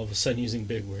words to all of a sudden using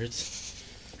big words?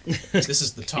 This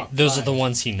is the top. Those are 5. the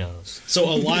ones he knows. So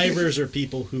alivers are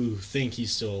people who think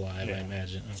he's still alive, I Yeah.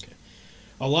 imagine. Okay.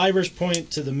 Alivers point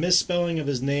to the misspelling of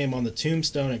his name on the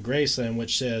tombstone at Graceland,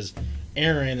 which says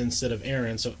Aaron instead of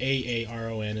Aaron, so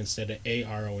Aaron instead of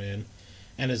Aron,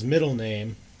 and his middle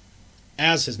name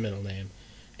as his middle name.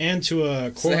 And to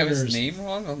a So they have his coroner's... name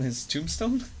wrong on his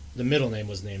tombstone? The middle name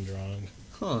was named wrong.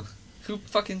 Huh. Who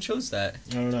fucking chose that?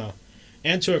 I don't know.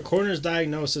 And to a coroner's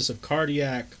diagnosis of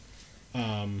cardiac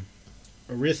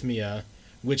arrhythmia,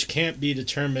 which can't be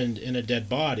determined in a dead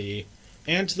body,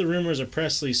 and to the rumors of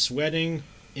Presley sweating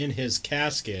in his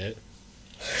casket,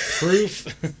 proof...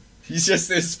 He's just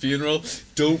at his funeral.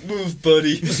 Don't move,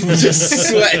 buddy. Just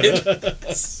sweating.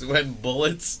 Sweating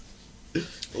bullets.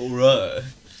 Alright.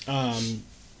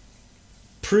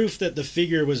 Proof that the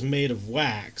figure was made of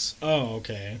wax. Oh,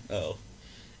 okay. Oh.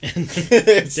 And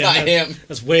It's Damn, not that- him.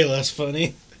 That's way less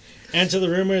funny. And to the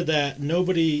rumor that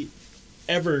nobody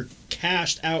ever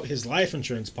cashed out his life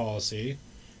insurance policy,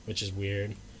 which is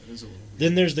weird. That is a little weird.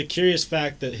 Then there's the curious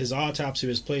fact that his autopsy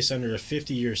was placed under a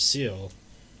 50-year seal.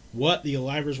 What, the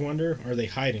Alivers wonder, are they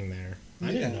hiding there? I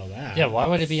didn't Yeah. know that. Yeah, why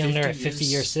would it be under a 50 50-year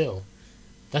years. seal?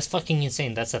 That's fucking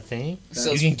insane. That's a thing?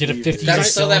 So You can get a weird. 50-year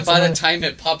That's seal so that on by the someone? time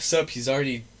it pops up, he's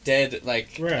already dead,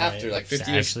 like, Right. after, like,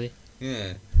 50 years. Actually.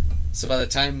 Yeah. So by the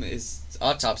time his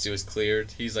autopsy was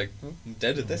cleared, he's like, oh, I'm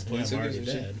dead at this Yeah, point. I'm so who already gives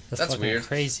a shit? dead. That's fucking weird.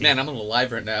 crazy. Man, I'm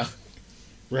alive right now.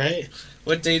 Right?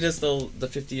 What day does the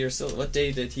 50 year still? What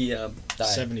day did he die?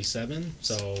 77,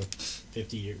 so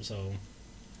 50 years, so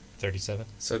 37.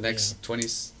 So next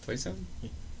 27?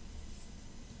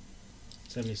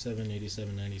 77,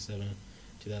 87, 97,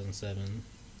 2007.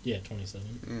 Yeah,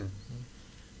 27. Mm.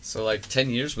 So like 10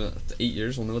 years, 8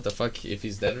 years, we'll know what the fuck if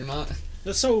he's dead or not.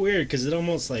 That's so weird because it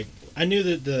almost like I knew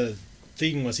that the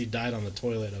thing was he died on the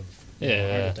toilet of a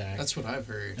heart attack. That's what I've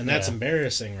heard. and that's Yeah.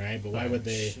 embarrassing, right? But why would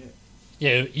they? Shit.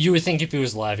 Yeah, you would think if he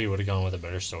was alive, he would have gone with a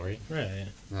better story. Right.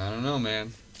 I don't know,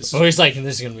 man. This Oh, is, he's like,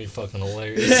 this is gonna be fucking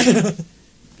hilarious.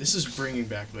 this is bringing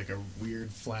back like a weird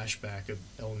flashback of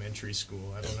elementary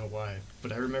school. I don't know why,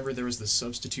 but I remember there was this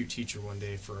substitute teacher one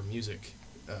day for a music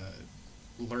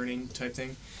learning type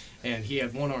thing, and he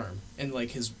had one arm and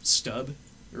like his stub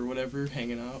or whatever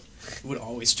hanging out would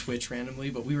always twitch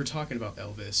randomly. But we were talking about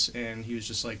Elvis, and he was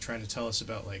just like trying to tell us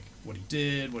about like what he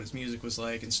did, what his music was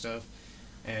like, and stuff.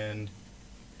 And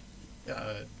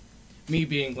me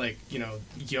being like, you know,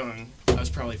 young, I was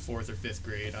probably 4th or 5th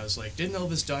grade. I was like, didn't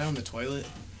Elvis die on the toilet?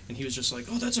 And he was just like,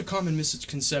 oh, that's a common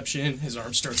misconception. His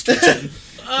arm starts twitching.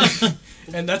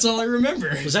 And that's all I remember.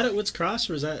 Was that at Woods Cross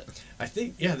or was that? I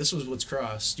think, yeah, this was Woods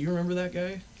Cross. Do you remember that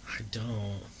guy? I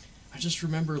don't. I just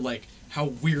remember, like, how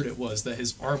weird it was that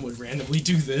his arm would randomly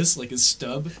do this, like his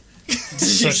stub.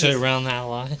 Especially around that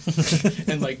line.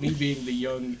 And, like, me being the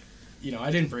young, you know,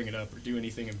 I didn't bring it up or do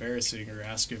anything embarrassing or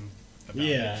ask him about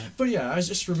Yeah. it. But, yeah, I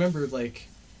just remember, like,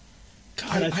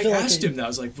 God, I feel like asked him that. I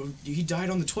was like, well, he died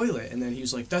on the toilet. And then he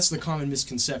was like, that's the common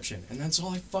misconception. And that's all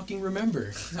I fucking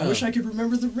remember. I wish I could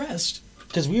remember the rest.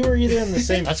 because we were either in the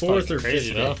same That's 4th fucking or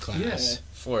crazy, 5th though. grade class.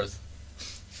 Yeah. 4th.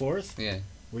 4th? Yeah.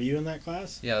 Were you in that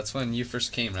class? Yeah, that's when you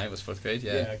first came, right? Was 4th grade?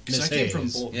 Yeah, Yeah. because Miss I came from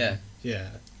Hayes. Bolton. Yeah. Yeah.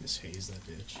 Miss Hayes,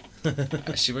 that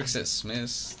bitch. She works at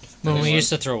Smith's. When we used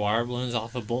to throw water balloons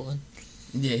off of Bolton,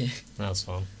 Yeah. that was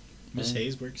fun. Miss Yeah.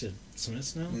 Hayes works at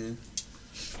Smith's now. Yeah.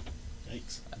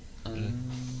 Yikes.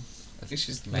 I think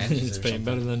she's the manager. It's or paying something.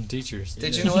 better than teachers.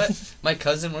 Did you know what? My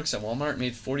cousin works at Walmart.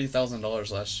 Made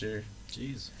 $40,000 last year.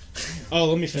 Jeez. Oh,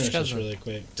 let me finish this cousin? really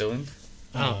quick. Dylan.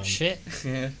 Oh, shit.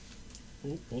 Yeah.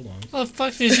 Oh, hold on. What the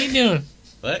fuck is he doing?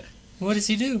 What? What does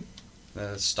he do?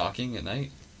 Stalking at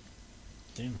night.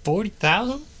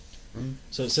 40,000?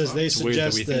 So it says they It's weird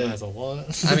that we suggest think that. that's a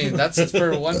lot. I mean, that's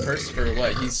for one person. For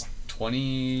what? He's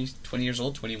 20 years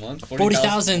old, 21,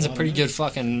 40,000 is a pretty good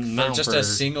fucking for amount just for a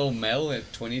single male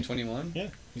at 2021. Yeah,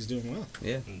 he's doing well.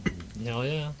 Yeah. Hell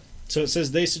yeah. So it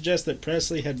says they suggest that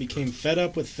Presley had become fed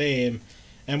up with fame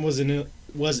and was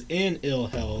in ill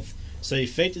health, so he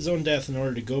faked his own death in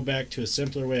order to go back to a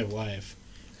simpler way of life,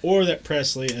 or that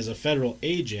Presley, as a federal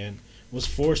agent, was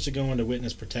forced to go into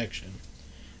witness protection.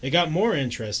 It got more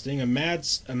interesting. A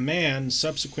man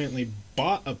subsequently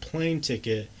bought a plane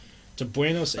ticket to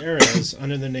Buenos Aires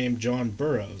under the name John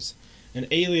Burroughs, an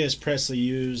alias Presley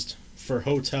used for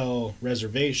hotel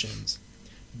reservations.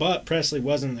 But Presley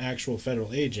wasn't an actual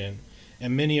federal agent,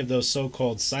 and many of those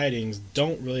so-called sightings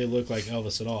don't really look like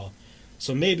Elvis at all.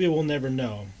 So maybe we'll never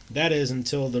know. That is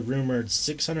until the rumored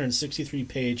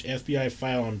 663-page FBI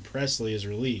file on Presley is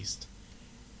released.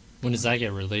 When does that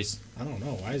get released? I don't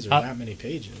know. Why is there How- that many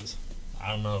pages? I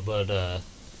don't know, but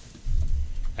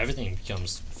everything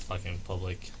becomes fucking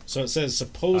public So it says after a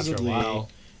supposedly while.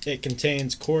 it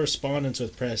contains correspondence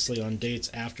with Presley on dates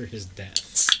after his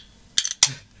death.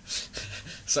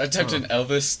 So I typed in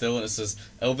Elvis still, and it says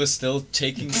Elvis still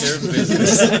taking care of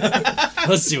business.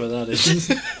 Let's see what that is.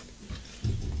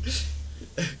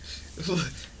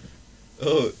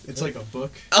 Oh, It's like a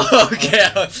book. oh, okay.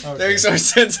 Okay. That makes more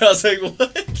sense. I was like,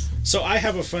 what? So I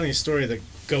have a funny story that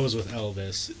goes with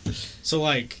Elvis. So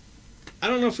like, I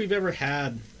don't know if we've ever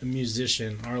had a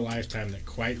musician in our lifetime that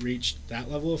quite reached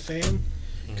that level of fame,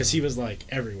 because he was like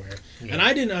everywhere, Yeah. and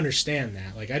I didn't understand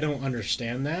that. Like, I don't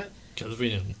understand that. Because we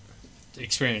didn't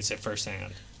experience it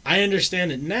firsthand. I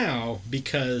understand it now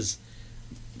because,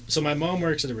 so my mom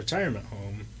works at a retirement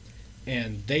home,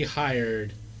 and they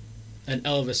hired an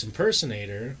Elvis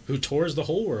impersonator who tours the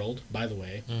whole world, by the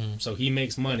way. Mm. So he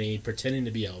makes money pretending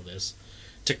to be Elvis,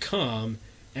 to come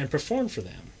and perform for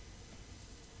them.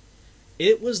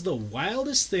 It was the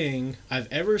wildest thing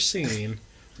I've ever seen,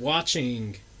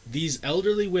 watching these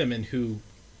elderly women who,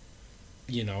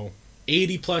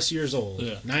 80 plus years old,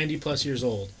 Yeah. 90 plus years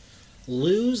old,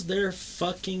 lose their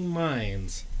fucking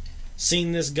minds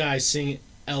seeing this guy sing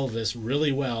Elvis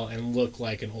really well and look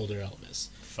like an older Elvis.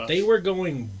 Fuck. They were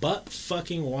going butt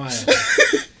fucking wild.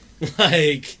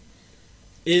 Like,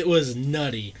 it was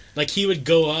nutty. Like, he would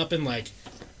go up and, like,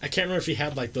 I can't remember if he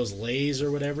had, like, those lays or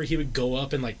whatever. He would go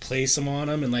up and, like, place them on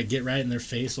them and, like, get right in their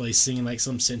face while he's singing, like,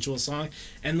 some sensual song.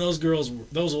 And those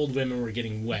old women were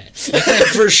getting wet.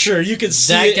 For sure. You could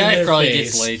see That it in guy their probably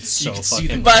face. gets laid so You could see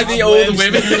fucking the By the old cobwebs.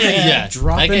 women. Yeah,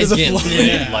 Drop that into guy's the getting floor. laid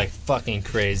Yeah. like fucking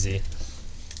crazy.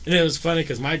 And it was funny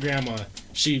because my grandma,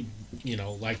 she,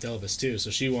 liked Elvis too, so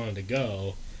she wanted to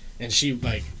go. And she,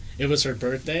 like, it was her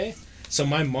birthday, so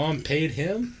my mom paid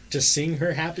him to sing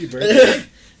her happy birthday.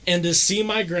 And to see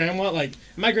my grandma, like,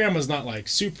 my grandma's not, like,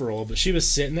 super old, but she was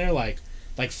sitting there, like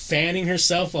fanning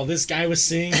herself while this guy was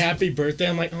singing happy birthday.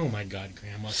 I'm like, oh my God,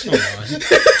 Grandma, come on.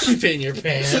 Keep it in your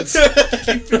pants.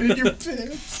 Keep it in your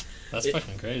pants. That's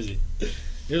fucking crazy.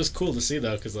 It was cool to see,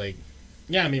 though, because, like,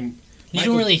 yeah, I mean, You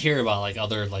Michael- don't really hear about like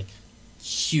other like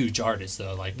huge artists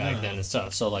though, like back No. then and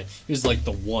stuff. So like he was like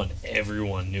the one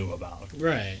everyone knew about.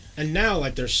 right. And now,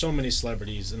 like, there's so many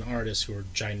celebrities and artists who are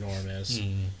ginormous.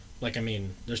 Like, I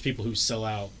mean, there's people who sell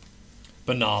out.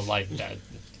 But not like that.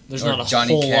 There's Or not a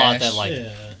Johnny whole lot Cash. that like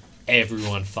Yeah.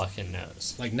 everyone fucking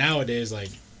knows. Like, nowadays, like,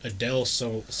 Adele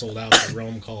sold out the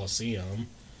Rome Coliseum,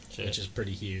 Shit. which is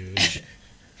pretty huge.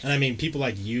 And I mean, people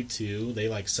like U2, they,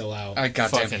 like, sell out. I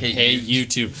goddamn fucking hate hate you.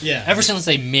 YouTube. Yeah. Ever since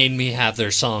they made me have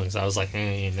their songs, I was like,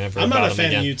 never. I'm not brought a them fan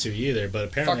again. of U2 either, but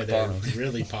apparently Fuck they're Bono.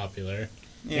 really popular.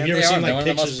 Yeah, Have you ever they seen, are. like, They're one of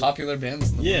the most pictures- popular bands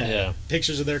in the world. Yeah. Yeah.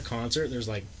 Pictures of their concert, there's,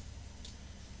 like,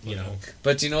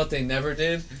 But do you know what they never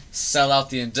did? Sell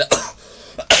out the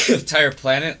entire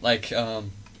planet. Like, fuck,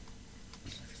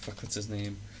 what's his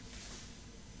name?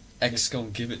 X gonna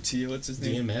give it to you. What's his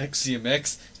name? DMX.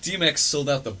 DMX. DMX sold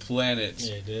out the planet.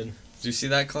 Yeah, it did. Did you see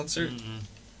that concert? Mm-mm.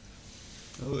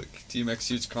 Oh, look, DMX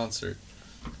huge concert.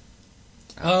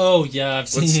 Oh yeah, I've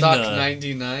seen Woodstock the-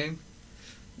 '99.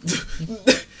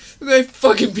 They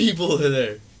fucking people are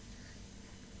there.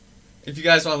 If you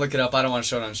guys want to look it up, I don't want to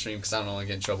show it on stream because I don't want to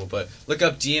get in trouble. But look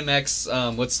up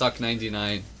DMX Woodstock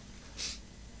 '99.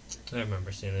 I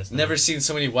remember seeing this. Never seen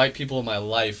so many white people in my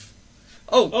life.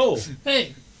 Oh,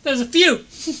 Hey, there's a few.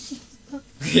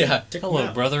 yeah, Tick 'em Hello,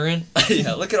 out. brethren.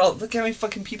 yeah. Look how many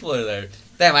fucking people are there.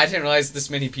 Damn, I didn't realize this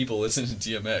many people listen to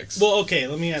DMX. Well, okay,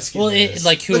 let me ask you Well, this.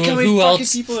 like who Look how many who fucking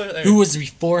else? people are there. Who was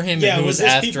before him yeah, and who was was this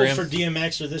after people him? for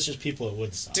DMX or this just people at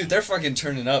Woodstock? Dude, they're fucking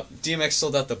turning up. DMX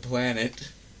sold out the planet.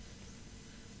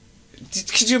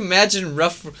 Could you imagine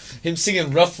him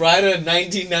singing Rough Rider in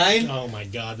 '99? Oh my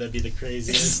God, that'd be the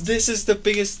craziest. This is the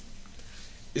biggest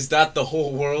Is that the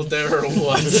whole world there or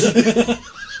what?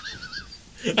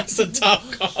 That's the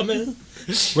top comment.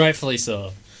 Rightfully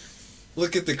so.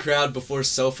 Look at the crowd before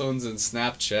cell phones and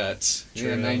Snapchat. True.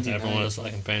 Yeah, 99. Everyone was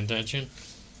fucking paying attention.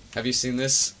 Have you seen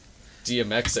this?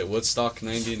 DMX at Woodstock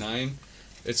 99.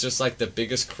 It's just like the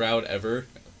biggest crowd ever.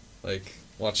 Like,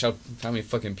 watch how many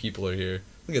fucking people are here.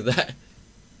 Look at that.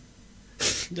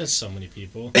 There's so many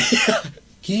people.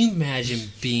 Can you imagine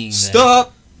being there?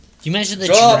 Stop! Can you imagine the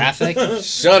Stop! traffic?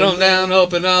 Shut them down,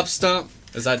 open up, stop.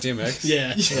 Is that DMX?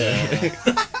 Yeah. Do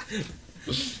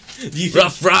you think,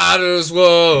 Rough Riders,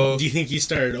 whoa! do you think he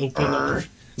started opening?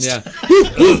 Yeah.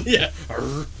 Yeah.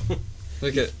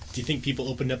 Look at. Do you think people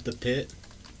opened up the pit?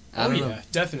 I Oh don't yeah, know.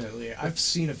 definitely. I've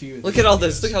seen a few. Of Look these at all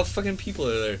this. videos. Look how fucking people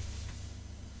are there.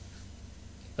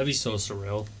 That'd be so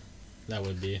surreal. That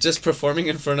would be. Just performing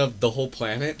in front of the whole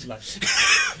planet.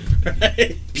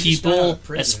 Right? He's not People, out of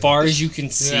prison. as far as you can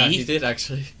see. Yeah, he did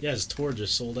actually. Yeah, his tour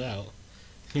just sold out.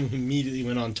 He immediately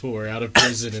went on tour out of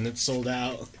prison and it sold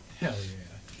out. Hell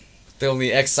yeah. The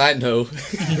only X I know.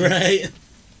 Right?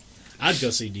 I'd go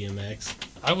see DMX.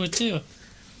 I would too.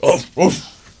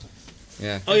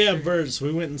 Yeah. Oh yeah, birds.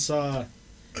 We went and saw.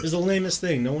 It was the lamest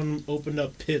thing. No one opened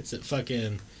up pits at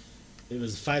fucking. It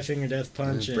was Five Finger Death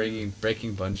Punch and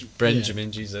Breaking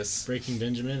Benjamin Jesus. Breaking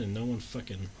Benjamin, and no one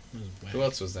fucking. It was whack. Who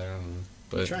else was there? I don't know.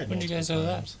 We But tried When did you guys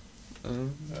multiple go to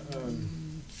that?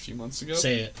 times. a few months ago.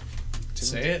 Say it.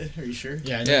 Say it. Are you sure?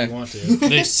 Yeah, I know Yeah. you want to.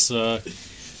 They suck.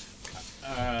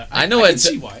 I know I can it's-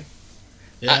 see why.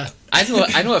 Yeah.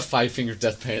 I know what Five Finger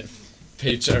Death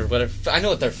page or whatever. I know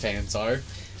what their fans are.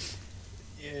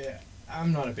 Yeah,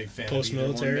 I'm not a big fan. Post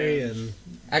military of either one, and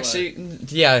Actually,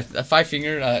 yeah, a Five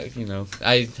Finger. You know,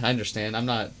 I understand. I'm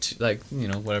not like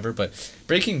whatever. But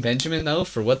Breaking Benjamin though,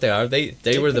 for what they are, they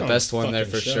were put the on best a one there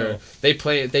fucking for show. sure. They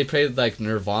played like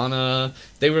Nirvana.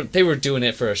 They were doing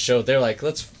it for a show. They're like,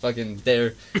 let's fucking.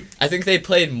 I think they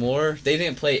played more. They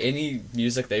didn't play any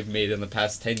music they've made in the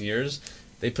past 10 years.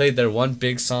 They played their one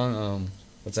big song.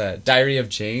 What's that? Diary of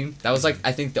Jane. That was like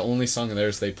I think the only song of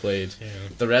theirs they played. yeah.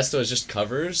 The rest was just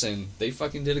covers, and they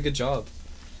fucking did a good job.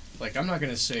 Like, I'm not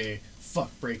gonna say fuck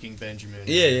Breaking Benjamin.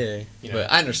 Yeah. You know,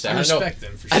 But I understand. I I know. respect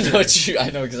them for sure. I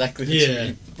know exactly what you Yeah.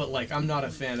 mean. But like, I'm not a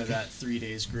fan of that 3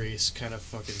 Days Grace kind of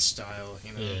fucking style.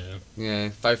 You know. Yeah. Yeah,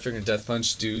 Five Finger Death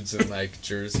Punch dudes in like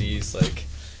jerseys, like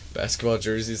basketball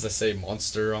jerseys that say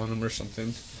Monster on them or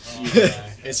something.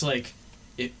 Yeah. It's like,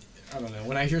 I don't know.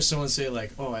 When I hear someone say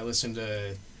like, "Oh, I listened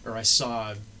to or I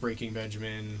saw Breaking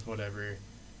Benjamin, whatever,"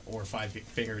 or Five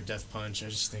Finger Death Punch, I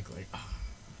just think like, ah,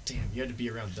 damn, you had to be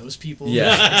around those people.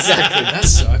 Yeah, exactly. That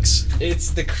sucks. It's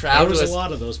the There crowd was was a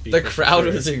lot of those people. the crowd for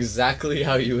sure. was exactly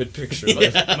how you would picture them.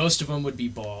 Yeah. Most of them would be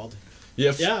bald,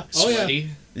 Yeah. Yeah. Oh yeah. sweaty,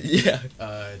 Yeah.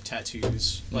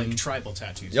 tattoos, like tribal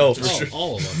tattoos. Yo, not for just sure.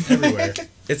 All of them. Everywhere.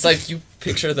 It's like you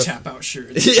picture the tap out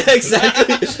shirts. yeah,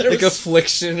 exactly. There like was-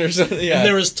 affliction or something. Yeah. And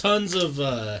there was tons of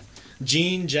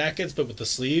jean jackets, but with the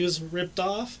sleeves ripped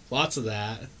off. Lots of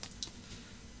that.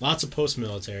 Lots of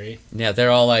post-military. Yeah,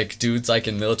 they're all like dudes like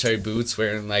in military boots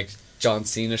wearing like John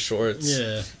Cena shorts.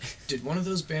 Yeah. Did one of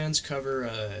those bands cover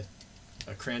a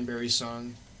Cranberry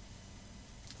song?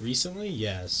 Recently,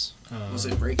 yes. Was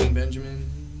it Breaking Benjamin?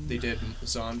 They did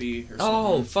Zombie or something.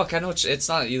 Oh fuck! I know it's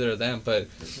not either of them, but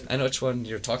I know which one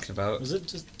you're talking about. Was it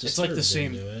just? It's like the Disturbed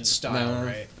same didn't do it? style, No.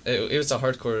 right? It was a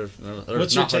hardcore. Or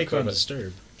What's your not take hardcore, on but-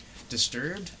 Disturbed?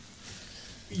 Disturbed?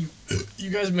 You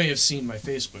guys may have seen my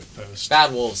Facebook post.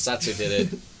 Bad Wolves. That's who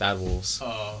did it. Bad Wolves.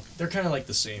 They're kind of like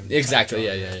the same. type Exactly.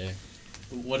 Yeah. genre. Yeah.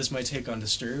 Yeah. What is my take on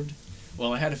Disturbed?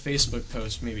 Well, I had a Facebook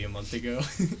post maybe a month ago.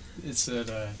 It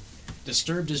said,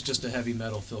 "Disturbed is just a heavy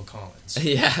metal Phil Collins."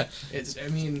 Yeah. It's, I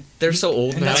mean, They're so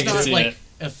old and now. that's I can not see like it.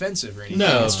 offensive or anything.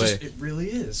 No, it's just but- it really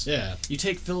is. Yeah. You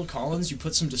take Phil Collins, you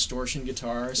put some distortion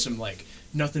guitar, some like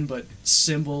nothing but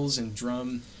cymbals and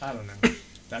drum. I don't know.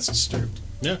 That's Disturbed.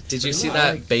 Yeah. Did you But see yeah,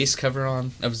 that like- bass cover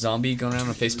of Zombie going around on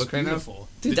It was Facebook right now? beautiful.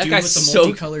 Dude, the that dude guy's with the so-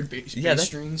 multicolored bass, Yeah, bass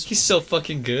strings. He's so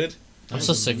fucking good. I'm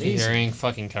so sick of amazing. hearing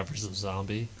fucking covers of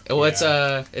Zombie. Oh,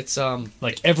 Yeah. it's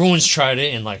Like everyone's tried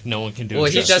it and like no one can do Well,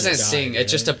 it. he justice. doesn't guy, sing.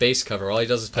 It's just a right? bass cover. All he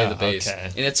does is play Oh, the bass, okay.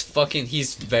 and it's fucking.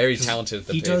 He's very talented at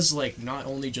the He bass. does like not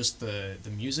only just the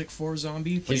music for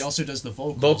Zombie, but He's- he also does the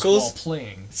vocals, Vocals? while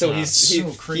playing. So Ah, he's so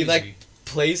he crazy. like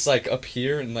plays like up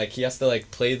here, and like he has to like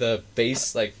play the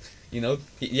bass like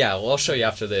yeah. Well, I'll show you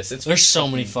after this. It's There's so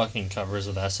many fucking covers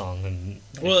of that song, and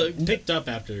Well, it picked up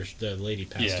after the lady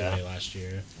passed Yeah. away last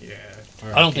year. yeah,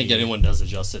 I don't think anyone does it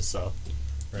justice though.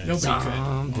 Right. nobody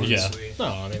could. Yeah. Honestly. No,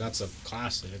 I mean that's a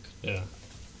classic. Yeah.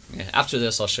 yeah, after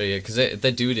this, I'll show you because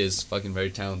the dude is fucking very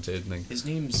talented. Like, His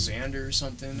name's Xander or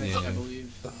something, Yeah. I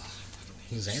believe.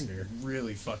 Xander.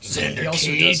 really fucking Xander good. He also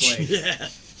Cage. does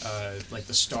Yeah. like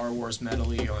the Star Wars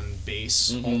medley on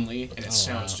bass Mhm. only, and it Oh,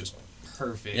 sounds wow. just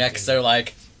perfect. Yeah, because and- they're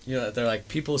like, they're like,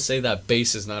 people say that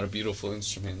bass is not a beautiful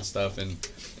instrument and stuff, and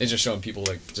it's just showing people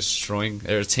like destroying.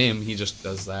 Or it's him, he just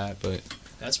does that, but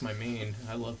that's my main.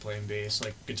 I love playing bass.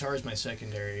 Like guitar is my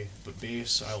secondary, but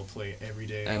bass I will play every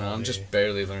day. I know, all I'm day. just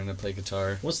barely learning to play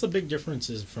guitar. What's the big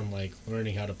differences from like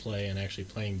learning how to play and actually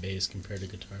playing bass compared to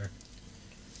guitar?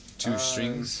 Two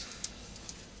strings.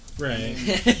 Right.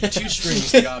 2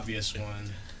 strings, the obvious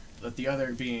one, but the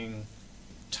other being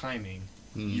timing.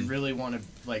 You Mm. really want to,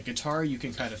 like, guitar you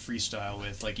can kind of freestyle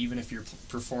with, like, even if you're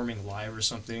performing live or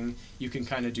something, you can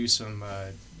kind of do some,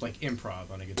 like,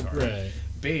 improv on a guitar. Right.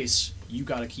 Bass, you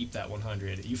got to keep that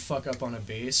 100. You fuck up on a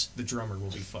bass, the drummer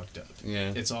will be fucked up.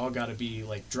 Yeah. It's all got to be,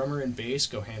 like, drummer and bass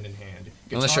go hand in hand.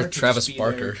 Unless Guitar you're can Travis just be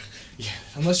Barker. there- Yeah,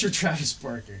 unless you're Travis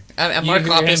Barker. And You Mark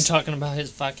hear him Hoppus. talking about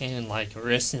his fucking like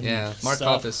wrist and Yeah, Mark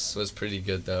stuff. Hoppus was pretty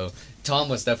good though. Tom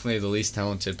was definitely the least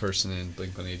talented person in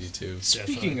Blink 182.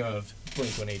 Speaking of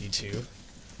Blink 182,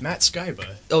 Matt Skiba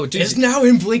Oh, dude, is now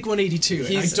in Blink 182. And I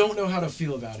He's- don't know how to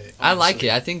feel about it. I like honestly.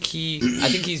 it. I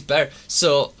think he's better.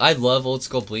 So I love old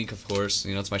school Blink, of course.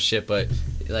 It's my shit. But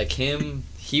like him,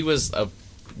 he was a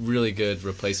really good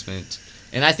replacement,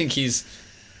 and I think he's.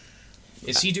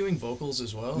 Is he doing vocals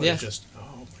as well? or Yeah. just oh.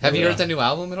 my Have you Yeah. heard the new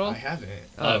album at all? I haven't.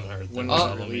 I haven't heard When the was it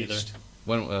album either. released?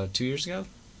 When 2 years ago?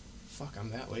 Fuck, I'm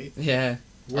that late. Yeah,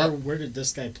 Where did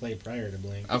this guy play prior to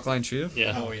Blink? Alkaline Trio.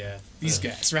 Yeah. Oh yeah, these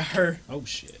guys, right? Oh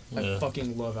shit. I Yeah.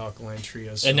 fucking love Alkaline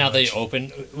Trio. So And now they much.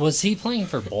 opened. Was he playing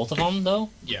for both of them though?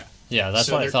 Yeah. Yeah, that's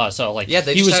So what I they're- thought. So like, Yeah,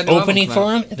 they he just was had a new album opening come for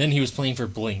out. him, and then he was playing for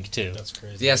Blink too. That's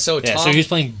crazy. Yeah, so Yeah, Tom. so he was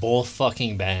playing both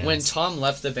fucking bands. When Tom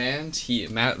left the band,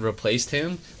 Matt replaced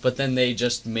him, but then they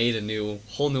just made a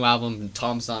whole new album. And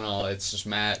Tom's not all. It's just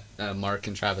Matt, Mark,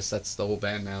 and Travis. That's the whole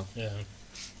band now. Yeah.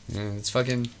 Yeah, it's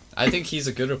fucking. I think he's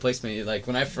a good replacement. Like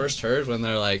when I first heard when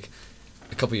they're like,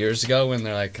 a couple years ago when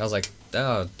they're like, I was like,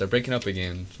 oh, they're breaking up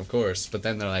again, of course. But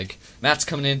then they're like, Matt's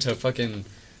coming in to fucking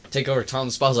take over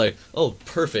Tom's spot. I was like, oh,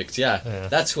 perfect, yeah, Yeah.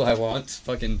 that's who I want.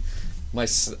 Fucking my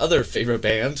other favorite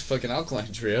band, fucking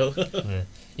Alkaline Trio. Yeah.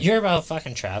 You hear about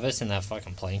fucking Travis and that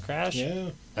fucking plane crash?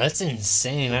 Yeah. That's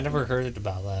insane. I never heard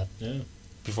about that Yeah.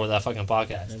 before that fucking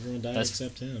podcast. Everyone died That's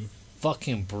except him.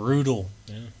 Fucking brutal.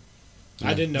 Yeah.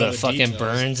 I didn't know the fucking details.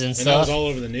 burns and And that stuff. was all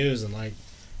over the news and like,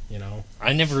 you know.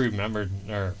 I never remembered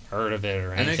or heard of it or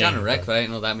And anything. they got in a wreck, but I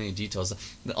didn't know that many details.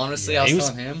 Honestly, yeah, I he was was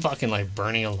telling him. fucking like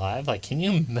burning alive. Like, can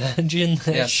you imagine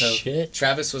that Yeah, so shit?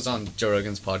 Travis was on Joe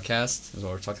Rogan's podcast, is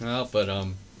what we're talking about. But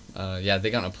yeah,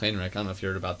 they got in a plane wreck. I don't know if you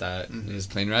heard about that. His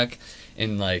plane wreck,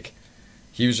 and like,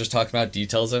 he was just talking about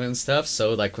details of it and stuff.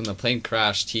 So like, when the plane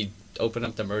crashed, he opened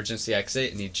up the emergency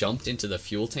exit and he jumped into the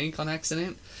fuel tank on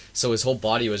accident. So his whole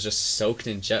body was just soaked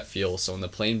in jet fuel. So when the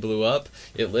plane blew up,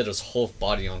 it lit his whole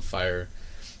body on fire.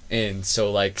 And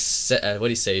so, like, what do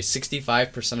you say?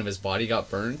 65% of his body got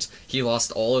burnt. He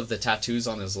lost all of the tattoos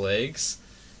on his legs,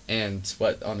 and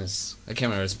on his I can't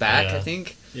remember his back. Yeah. I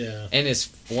think. Yeah. And his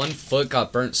one foot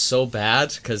got burnt so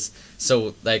bad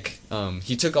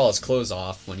he took all his clothes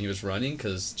off when he was running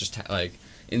because just like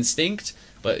instinct,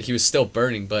 but he was still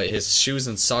burning. But his shoes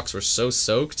and socks were so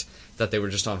soaked that they were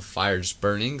just on fire, just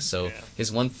burning. So Yeah.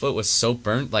 his one foot was so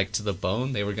burnt, like to the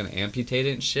bone, they were gonna amputate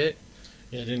it and shit.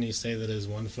 Yeah, didn't he say that his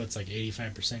one foot's like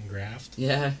 85% graft?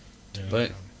 Yeah. Yeah.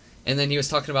 But and then he was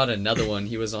talking about another one.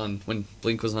 He was on when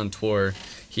Blink was on tour.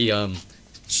 He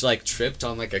tripped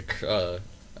on like a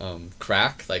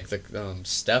crack, like the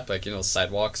step, like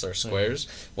sidewalks or squares.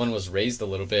 One was raised a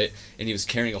little bit, and he was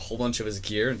carrying a whole bunch of his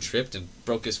gear and tripped and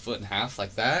broke his foot in half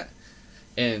like that.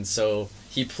 And so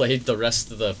he played the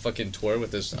rest of the fucking tour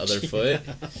with his other foot.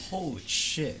 Holy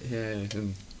shit. Yeah.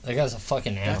 And That guy's a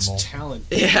fucking animal. That's talent.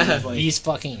 Yeah. Like,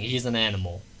 He's an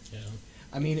animal. Yeah.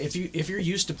 I mean, if you're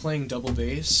used to playing double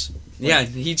bass, yeah,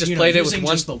 he just you know, played it with using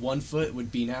one. just the one foot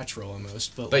would be natural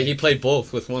almost. But But he played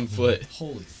both with one foot.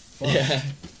 holy fuck, Yeah.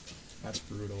 that's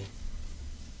brutal.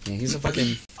 Yeah, he's a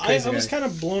fucking I crazy was guy. kind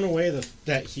of blown away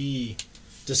that he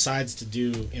decides to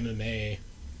do MMA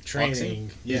training.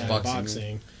 Boxing? He's Yeah, boxing,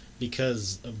 boxing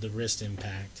because of the wrist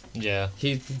impact. Yeah.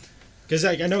 He Because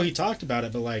I know he talked about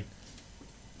it, but like,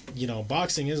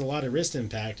 boxing is a lot of wrist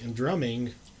impact, and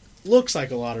drumming looks like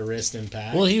a lot of wrist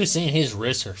impact. Well, he was saying his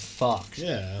wrists are fucked.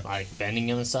 yeah. Like bending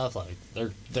them and stuff, like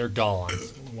they're gone.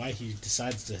 Why he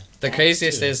decides to. The box,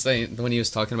 craziest too. is like, when he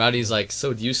was talking about it, he's like,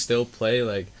 so do you still play?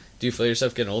 Like, do you feel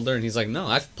yourself getting older? And he's like, no,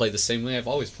 I've played the same way I've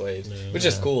always played, Yeah. which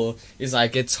is cool. He's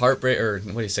like, it's heartbreak, or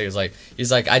what do you say?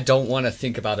 He's like, I don't want to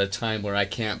think about a time where I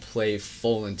can't play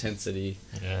full intensity.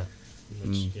 Yeah.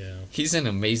 Which, Mm. yeah. He's an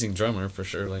amazing drummer for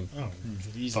sure. Like, Oh,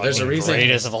 he's There's a Fucking reason-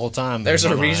 greatest of all time. there's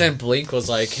in a my reason mind. Blink was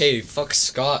like, "Hey, fuck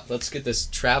Scott, let's get this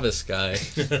Travis guy."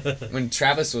 When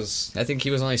Travis was, I think he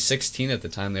was only 16 at the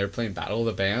time. They were playing Battle of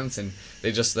the Bands, and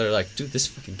they're like, "Dude, this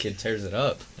fucking kid tears it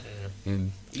up." Yeah.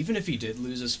 And Even if he did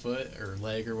lose his foot or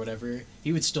leg or whatever,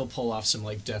 he would still pull off some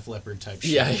like Def Leppard type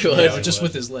shit. Yeah, he You would. know, just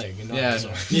with his leg and not Yeah. his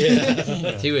arm.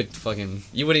 Yeah. he would fucking,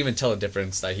 you wouldn't even tell the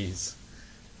difference that he's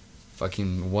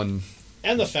fucking one.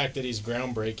 And the fact that he's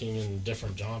groundbreaking in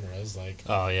different genres. Like,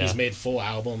 Oh yeah. he's made full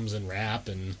albums and rap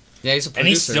and. Yeah, he's a producer. and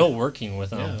he's still working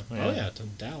with them. Yeah. Oh, yeah. To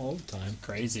Dow all the time.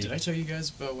 Crazy. Did I tell you guys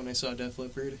about when I saw Def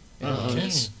Leppard and Uh-uh.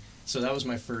 Kiss? So that was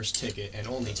my first ticket and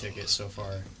only ticket so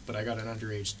far, but I got an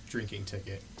underage drinking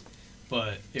ticket.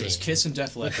 But it was Damn. Kiss and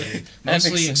Def Leppard. That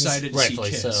Mostly makes sense. excited to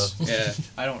Rightfully see Kiss. so. Yeah.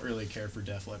 I don't really care for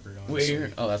Def Leppard, honestly.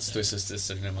 Weird. Oh, that's Twisted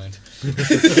Sister. Never mind.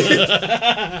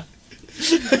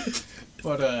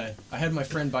 But I had my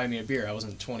friend buy me a beer. I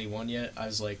wasn't 21 yet. I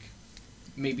was like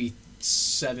maybe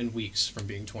 7 weeks from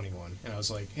being 21. And I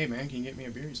was like, hey man, can you get me a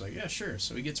beer? He's like, yeah, sure.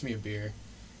 So he gets me a beer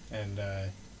and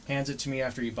hands it to me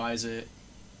after he buys it.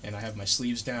 And I have my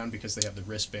sleeves down because they have the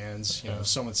wristbands. You know, if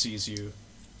someone sees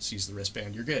the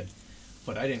wristband, you're good.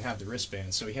 But I didn't have the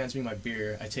wristband. So he hands me my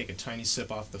beer. I take a tiny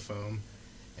sip off the foam.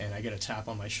 And I get a tap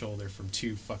on my shoulder from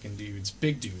two fucking dudes.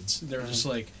 Big dudes. They're just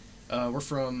like, we're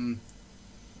from...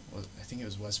 Well, I think it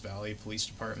was West Valley Police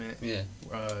Department. Yeah.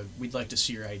 We'd like to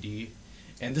see your ID.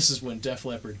 And this is when Def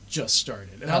Leppard just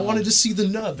started. And I wanted to see the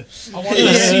nub. I wanted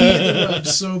to see the nub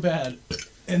so bad.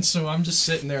 And so I'm just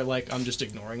sitting there like, I'm just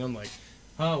ignoring them like,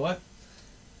 what?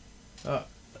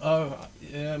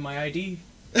 Yeah, my ID?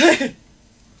 Hang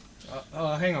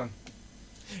on.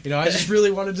 You know, I just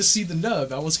really wanted to see the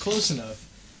nub. I was close enough.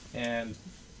 And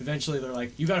eventually they're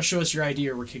like, you gotta show us your ID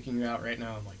or we're kicking you out right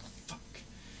now. I'm like, fuck.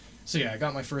 So yeah, I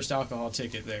got my first alcohol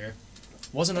ticket there.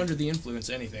 Wasn't under the influence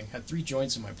of anything. Had 3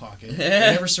 joints in my pocket. They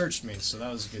never searched me, so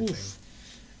that was a good thing.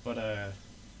 But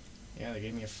yeah, they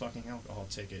gave me a fucking alcohol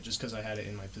ticket just because I had it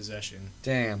in my possession.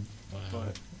 Damn. Wow.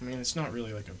 But I mean, it's not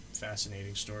really like a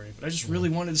fascinating story. But I just really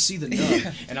wanted to see the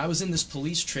nub, and I was in this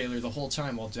police trailer the whole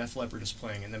time while Def Leppard was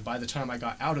playing. And then by the time I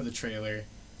got out of the trailer,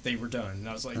 they were done, and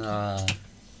I was like,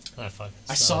 That fucking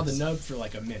I saw the sucks. nub for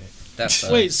like a minute. That's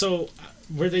Wait, so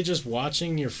were they just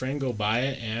watching your friend go buy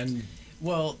it and.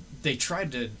 Well, they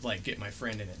tried to like get my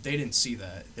friend in it. They didn't see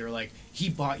that. They were like, "He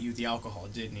bought you the alcohol,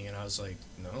 didn't he?" And I was like,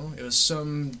 "No, it was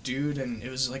some dude, and it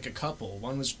was like a couple.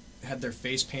 One had their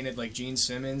face painted like Gene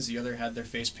Simmons. The other had their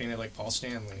face painted like Paul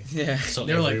Stanley." Yeah. So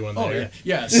They were like, everyone "Oh there.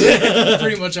 yeah, yeah." So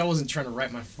pretty much, I wasn't trying to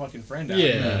write my fucking friend out.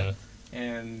 Yeah.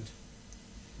 And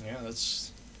yeah,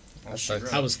 that's all That she sucks.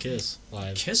 wrote. How was Kiss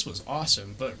live? Kiss was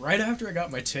awesome, but right after I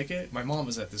got my ticket, my mom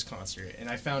was at this concert, and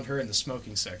I found her in the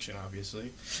smoking section,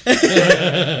 obviously.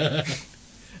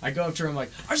 I go up to her, I'm like,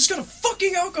 I just got a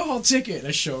fucking alcohol ticket! And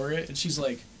I show her it, and she's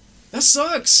like, that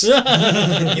sucks! You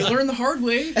learn the hard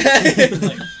way! I'm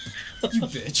like, you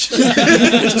bitch.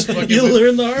 Just fucking You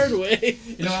learned the hard way.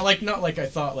 you know, I like not like I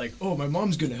thought like, oh, my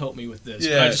mom's gonna help me with this.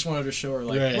 But Yeah. I just wanted to show her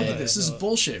like, Right. look at this. This is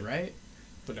bullshit, right?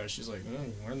 But no, she's like, oh,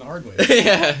 you learned the hard way.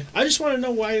 Yeah. I just want to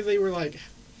know why they were like.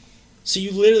 So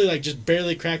you literally like just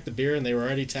barely cracked the beer and they were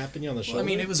already tapping you on the shoulder. Well, I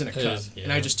mean, it was in a It cup, is, and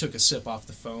yeah. I just took a sip off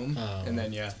the foam, Oh. and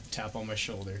then tap on my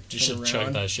shoulder. You turn should chug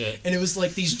around. that shit. And it was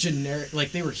like these generic,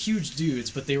 like they were huge dudes,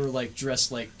 but they were like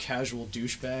dressed like casual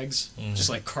douchebags, just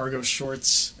like cargo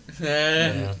shorts.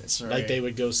 Yeah. It's like they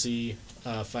would go see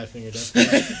Five Finger Death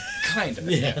Punch. kind of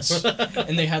Yeah. yes.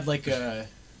 And they had like a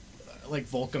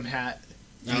Volcom hat.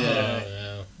 Oh, Yeah.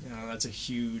 yeah. You know, that's a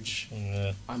huge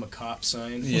Yeah. "I'm a cop"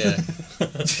 sign. Yeah.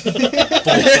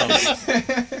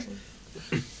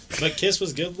 But Kiss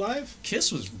was good live.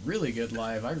 Kiss was really good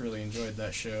live. I really enjoyed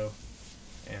that show,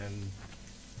 and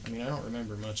I mean, I don't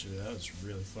remember much of it. That was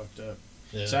really fucked up.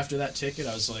 Yeah. So after that ticket,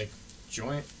 I was like,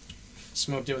 joint.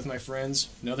 Smoked it with my friends.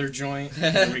 Another joint.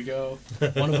 There we go.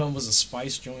 One of them was a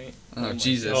spice joint. Oh, my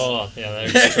Jesus. Oh, yeah,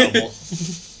 there's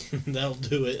trouble. That'll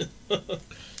do it.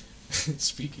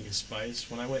 Speaking of spice,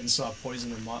 when I went and saw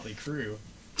Poison and Motley Crue,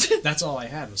 that's all I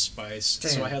had was spice. So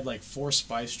Damn. I had like 4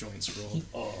 spice joints rolled.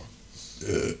 Oh.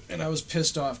 And I was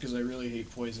pissed off because I really hate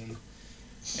Poison.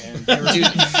 And they were, Dude,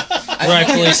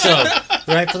 Rightfully so.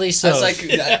 Rightfully so. That's like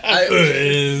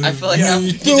I feel like yeah, I'm,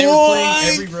 they were playing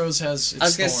Every Rose Has Its I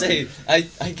was gonna Thorn.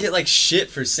 say I get like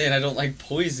shit for saying I don't like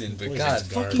Poison, but Poison's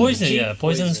God, garbage. Poison, hate yeah.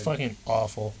 Poison's Poison. fucking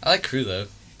awful. I like Crew though.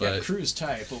 Yeah, But Crew's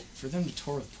tight, but for them to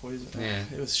tour with Poison, Yeah.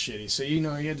 it was shitty. So, you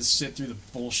know, you had to sit through the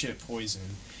bullshit Poison.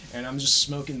 And I'm just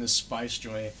smoking this spice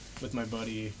joint with my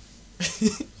buddy.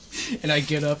 And I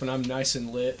get up and I'm nice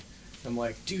and lit. I'm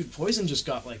like, dude, Poison just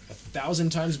got like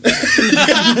 1,000 times better.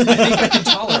 I think I can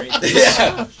tolerate this.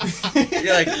 Yeah.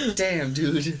 You're like, damn,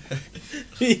 dude.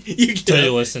 You Until you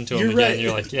know, listen to them You're again, right.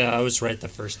 you're like, yeah, I was right the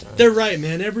first time. they're right,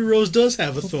 man. Every rose does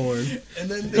have a thorn. And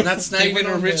then And that's not they even went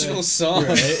an on original to- song.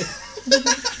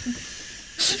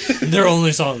 Their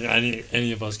only song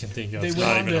any of us can think of They is went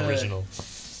not on even to- original.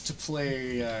 to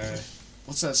play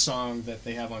what's that song that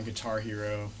they have on Guitar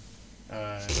Hero?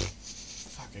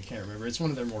 Fuck, I can't remember. It's one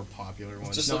of their more popular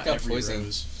ones. Just Not look up Every Poison.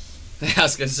 Rose. I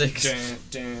was gonna say.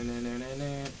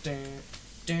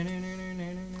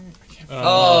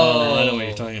 Oh, I know what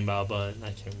you're talking about, but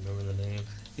I can't remember the name.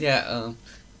 Yeah.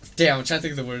 Damn, I'm trying to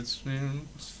think of the words.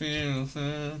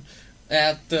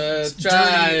 At the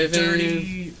drive-in.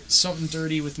 dirty, something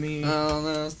dirty with me.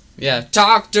 Yeah,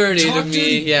 talk dirty Talk to me.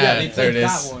 Dirty. Yeah, they there played it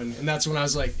that is. one, and that's when I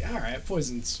was like, all right,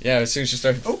 Poison's Yeah, as soon as you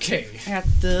start. okay. At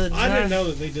the I didn't know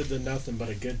that they did the Nothing But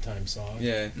a Good Time song.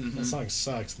 Yeah. That song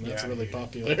sucks, and that's Yeah, really I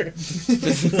popular.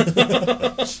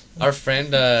 Our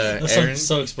friend That Aaron.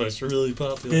 song sucks, but it's really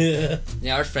popular. Yeah.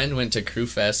 Yeah, our friend went to Crew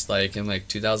Fest like in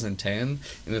 2010,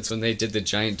 and that's when they did the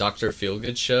giant Dr.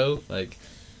 Feelgood show. Like,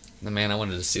 man, I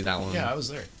wanted to see that one. Yeah, I was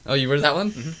there. Oh, you were to that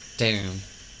one? Damn.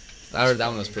 I heard that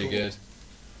one was pretty Cool. good.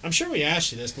 I'm sure we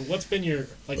asked you this, but what's been your,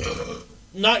 like,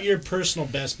 not your personal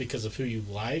best because of who you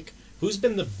like, who's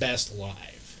been the best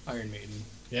live? Iron Maiden,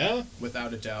 Yeah?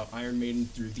 without a doubt. Iron Maiden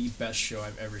threw the best show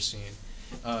I've ever seen.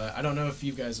 I don't know if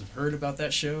you guys have heard about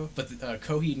that show, but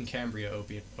Coheed and Cambria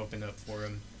opened up for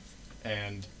him,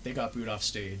 and they got booed off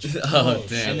stage. Oh, Oh,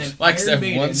 damn. and then Like, is Iron there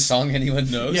one Maiden- song anyone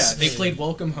knows? Yeah, they played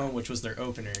Welcome Home, which was their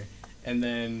opener, and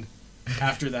then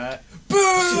after that,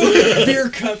 boo! Beer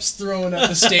cups thrown at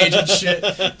the stage and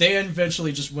shit. They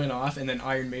eventually just went off, and then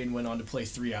Iron Maiden went on to play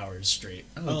 3 hours straight.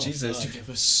 Oh, Jesus. Dude, it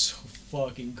was so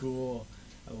fucking cool.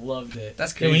 I loved it.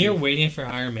 That's Yeah, crazy. when you're waiting for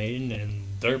Iron Maiden and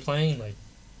they're playing, like,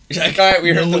 You're like, alright, we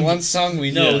heard No the one- one song we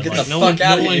know. yeah, Get like, the no fuck one,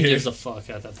 out no of one here. gives a fuck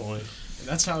at that point. And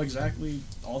that's how exactly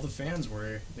all the fans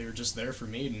were. They were just there for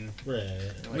Maiden. Right.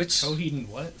 Like, Which- Coheed and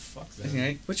what? Fuck them.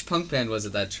 Okay. Which punk band was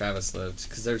it that Travis loved?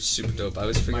 Because they're super dope. I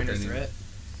always forget Minor their name. Threat,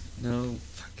 No,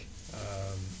 fuck.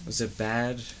 Was it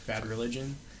Bad? Bad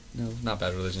Religion, No, not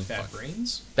Bad Religion. Bad Fuck.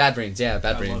 Brains. Bad Brains, yeah, Bad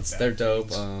I love Brains. Bad They're dope.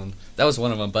 Brains. That was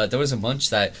one of them, but there was a bunch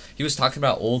that he was talking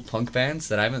about old punk bands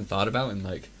that I haven't thought about in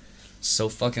like so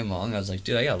fucking long. I was like,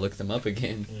 dude, I gotta look them up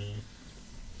again. Yeah.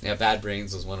 Yeah, Bad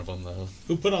Brains was one of them though.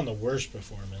 Who put on the worst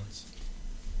performance?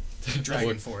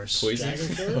 Dragon Force. Poison.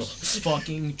 Dragon Force?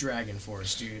 Fucking Dragon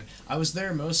Force, dude. I was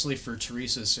there mostly for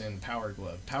Teresa's and Power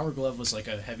Glove. Power Glove was like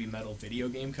a heavy metal video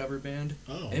game cover band.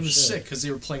 Oh, And it was shit. sick because they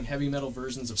were playing heavy metal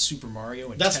versions of Super Mario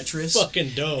and That's Tetris. fucking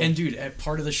dope. And dude, at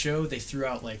part of the show, they threw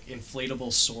out like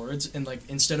inflatable swords, and like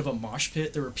instead of a mosh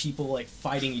pit, there were people like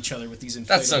fighting each other with these inflatable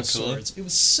That's so cool. swords. It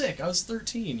was sick. I was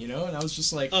 13, you know, and I was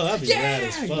just like, Oh, that'd be yeah! rad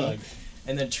as fuck.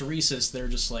 And then Teresa's, they're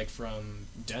just like from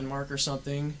Denmark or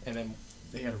something, and then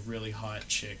they had a really hot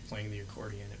chick playing the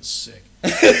accordion. It was sick.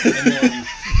 And then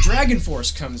Dragon Force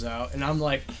comes out, and I'm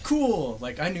like, cool.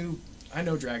 Like I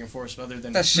know Dragon Force other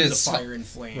than That Through the shit's Fire and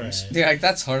Flames. Right. Yeah, like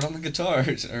that's hard on the guitar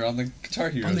or on the Guitar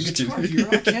Hero. On the Guitar Hero,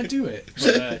 I can't do it.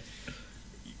 But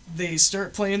they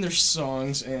start playing their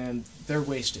songs, and they're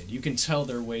wasted. You can tell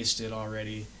they're wasted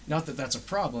already. Not that that's a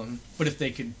problem, but if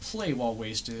they could play while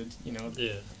wasted, you know,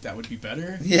 Yeah. that would be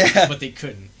better. Yeah. But they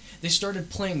couldn't. They started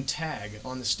playing tag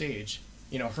on the stage.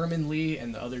 You know, Herman Lee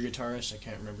and the other guitarist, I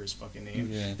can't remember his fucking name.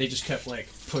 Yeah. They just kept like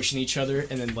pushing each other,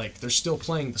 and then like they're still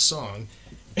playing the song,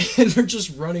 and they're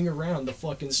just running around the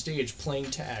fucking stage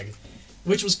playing tag,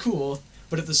 which was cool.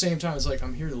 But at the same time, it's like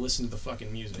I'm here to listen to the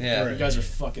fucking music. Yeah. You guys are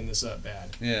fucking this up bad.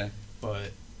 Yeah.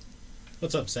 But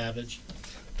What's up, Savage?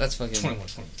 That's fucking 21.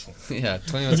 Yeah,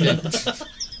 21's good.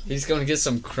 He's gonna get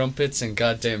some crumpets and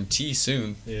goddamn tea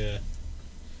soon. Yeah.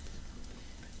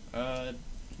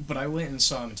 But I went and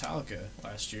saw Metallica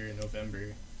last year in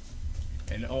November.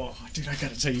 And oh, dude, I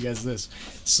gotta tell you guys this.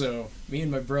 So, me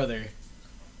and my brother,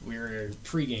 we were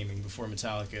pre-gaming before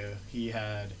Metallica. He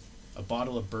had a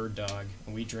bottle of Bird Dog,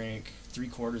 and we drank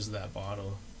 3/4 of that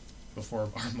bottle before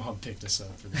our mom picked us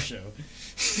up for the show.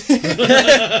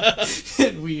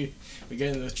 And we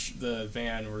get in the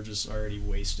van, we're just already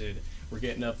wasted. We're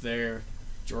getting up there.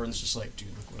 Jordan's just like, dude,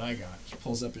 look what I got. He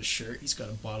pulls up his shirt. He's got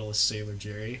a bottle of Sailor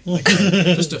Jerry, like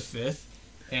just a fifth.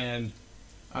 And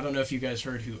I don't know if you guys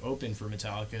heard who opened for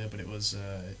Metallica, but it was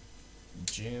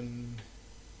Jim.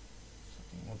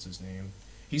 What's his name?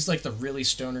 He's like the really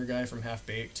stoner guy from Half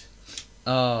Baked.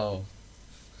 Oh.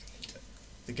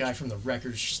 The guy from the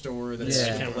record store that's Yeah. I like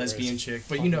can't a remember lesbian his chick,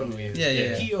 but you know who he is. Yeah, yeah,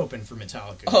 yeah. He opened for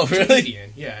Metallica. Oh, He's really?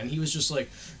 Canadian. Yeah, and he was just like,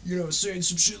 you know, saying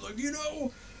some shit like, you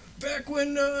know, back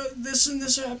when this and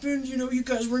this happened, you know, you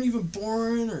guys weren't even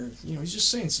born, or, you know, he's just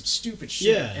saying some stupid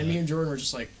shit. Yeah. And me and Jordan were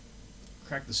just like,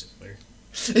 crack the sailor.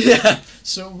 Yeah.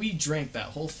 So we drank that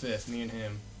whole fifth, me and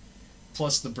him,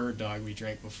 plus the bird dog we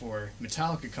drank before.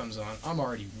 Metallica comes on, I'm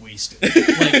already wasted.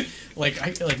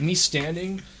 like me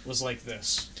standing was like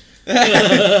this.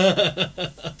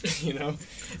 You know?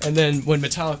 And then when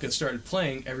Metallica started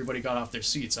playing, everybody got off their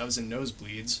seats. I was in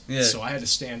nosebleeds, Yeah. so I had to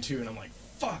stand too, and I'm like,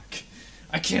 fuck,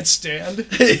 I can't stand.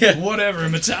 Yeah. Whatever,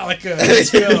 Metallica, let's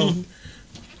go.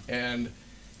 And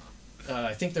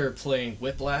I think they were playing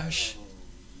Whiplash,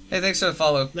 Hey, thanks for the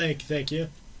follow. Thank you.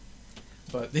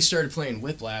 but they started playing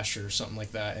Whiplash or something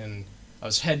like that, and I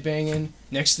was headbanging.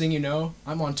 Next thing you know,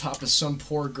 I'm on top of some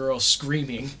poor girl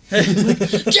screaming, like,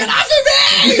 "Get off of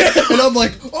me!" And I'm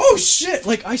like, "Oh shit!"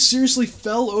 Like, I seriously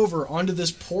fell over onto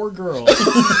this poor girl,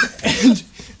 and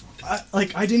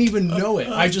I didn't even know it.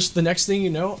 The next thing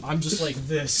you know, I'm just like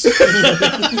this,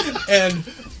 and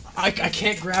I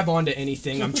can't grab onto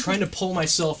anything. I'm trying to pull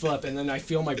myself up, and then I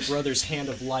feel my brother's hand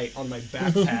of light on my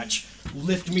back patch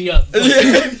lift me up,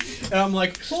 and I'm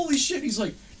like, "Holy shit!" He's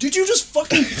like, "Did you just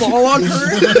fucking fall on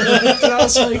her?" And I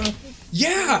was like,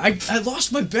 "Yeah, I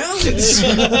lost my balance."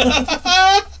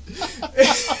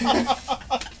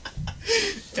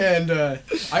 And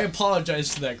I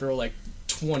apologized to that girl like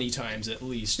 20 times at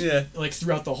least. Yeah. Like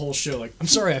throughout the whole show. Like, "I'm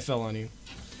sorry I fell on you."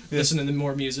 Listening to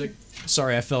more music.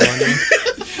 "Sorry I fell on you."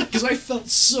 Because I felt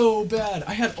so bad.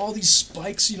 I had all these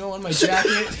spikes, you know, on my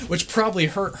jacket, which probably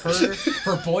hurt her.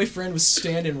 Her boyfriend was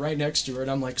standing right next to her, and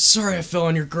I'm like, "Sorry I fell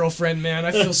on your girlfriend, man.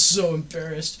 I feel so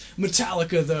embarrassed."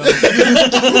 Metallica, though.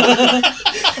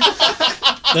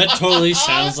 That totally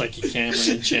sounds like a Cameron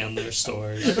and Chandler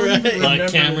story. Right. Like remember.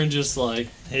 Cameron just like,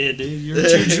 "Hey dude, you're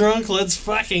too drunk. Let's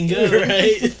fucking go."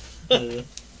 Right.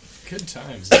 Good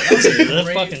times. That was a That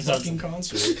great fucking sounds- fucking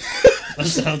concert. That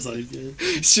sounds like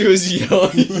it. She was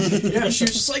yelling. Yeah, she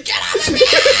was just like, "Get out of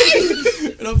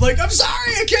me!" And I'm like, "I'm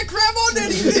sorry, I can't grab onto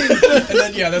anything." And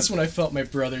then, yeah, that's when I felt my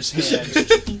brother's hand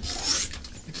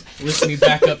lift me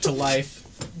back up to life.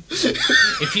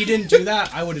 If he didn't do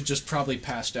that, I would have just probably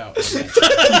passed out.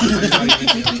 I'm not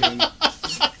even joking.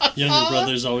 Younger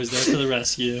brother's always there for the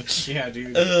rescue. Yeah,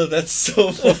 dude. Oh, that's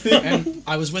so funny. And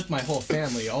I was with my whole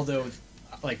family, although,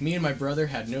 like, me and my brother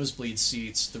had nosebleed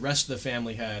seats. The rest of the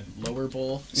family had lower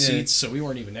bowl seats, so we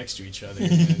weren't even next to each other.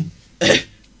 And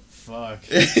fuck.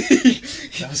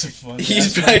 That was a fun.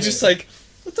 He's that's probably fun. just like,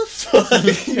 what the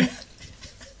fuck?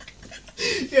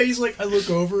 Yeah, he's like, I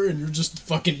look over and you're just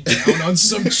fucking down on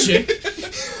some chick.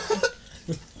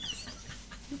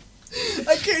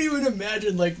 I can't even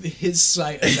imagine, like, his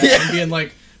sight of that and being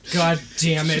like, "God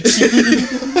damn it."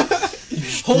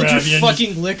 Hold your Grab you and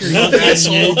fucking liquor, you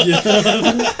asshole.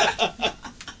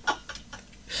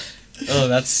 Oh,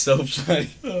 that's so funny.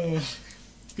 Oh,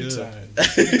 good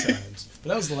times. Good times. But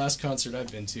that was the last concert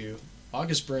I've been to.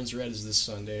 August Burns Red is this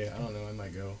Sunday. I don't know, I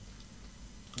might go.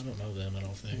 I don't know them, I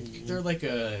don't think. They're like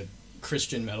a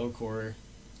Christian metalcore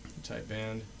type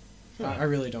band. Huh. I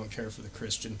really don't care for the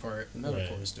Christian part. The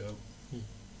metalcore Right. is dope.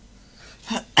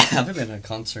 I haven't been to a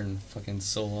concert in fucking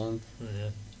so long. Yeah.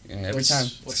 Yeah, every What's- time.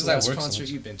 What's It's the 'cause I last work so concert much.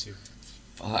 you've been to?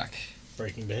 Fuck.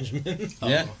 Breaking Benjamin.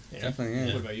 Yeah, Oh, definitely. Yeah.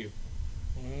 What about you?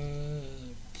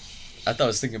 I thought I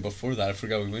was thinking before that. I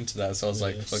forgot we went to that, so I was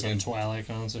like, Yeah, Some fucking. Twilight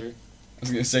concert. I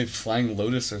was gonna say Flying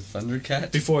Lotus or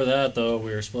Thundercat. Before that, though,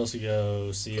 we were supposed to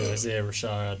go see Isaiah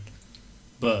Rashad,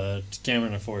 but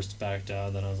Cameron and Forrest backed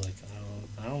out. Then I was like,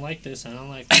 I don't like this. I don't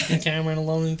like keeping Cameron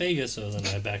alone in Vegas. So then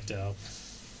I backed out.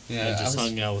 Yeah, I just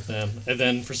hung out with them. And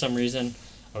then for some reason,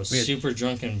 I was We had- super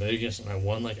drunk in Vegas, and I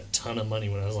won like a ton of money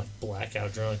when I was like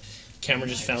blackout drunk. Cameron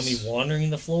just found me wandering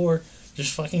the floor,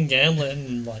 just fucking gambling,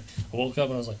 and like I woke up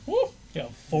and I was like, whoa, got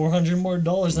 $400 more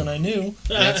than I knew.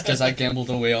 That's because I gambled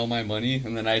away all my money,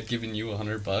 and then I had given you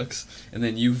 $100, and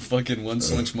then you fucking won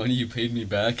so much money you paid me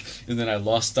back, and then I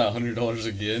lost that $100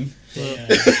 again. Yeah.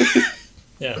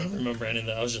 Yeah, I don't remember any of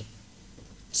that. I was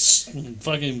just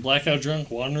fucking blackout drunk,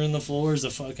 wandering the floors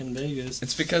of fucking Vegas.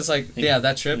 It's because like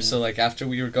that trip. So like after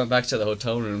we were going back to the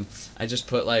hotel room, I just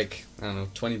put like I don't know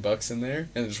 $20 in there,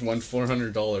 and just won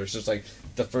 $400. Just like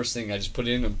the first thing I just put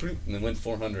in and then went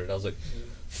 400. I was like,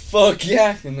 fuck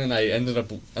yeah! And then I ended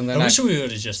up and then I wish we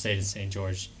would have just stayed in St.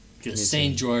 George. Me Because too.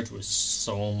 St. George was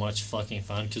so much fucking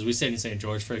fun. Because we stayed in St.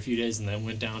 George for a few days and then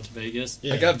went down to Vegas.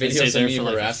 Yeah. I got They stayed videos there of me for,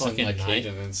 like, a harassing fucking like night.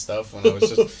 Hayden and stuff when I was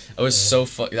just I was so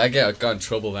I got in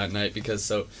trouble that night because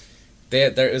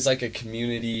there was like a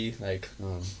community like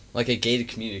a gated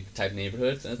community type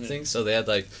neighborhood and thing. So they had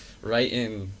like right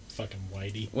in Fucking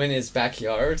Whitey. when his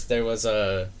backyard there was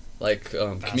a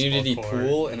community court.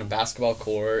 pool and a basketball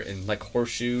court and like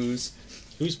horseshoes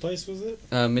Whose place was it?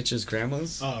 Mitch's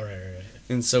grandma's. Oh, right.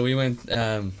 And so we went,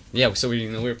 so we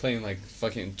were playing like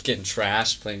fucking getting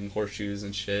trashed, playing horseshoes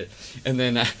and shit. And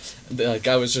then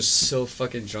I was just so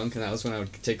fucking drunk, and that was when I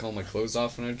would take all my clothes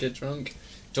off when I would get drunk.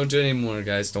 Don't do it anymore,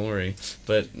 guys. Don't worry.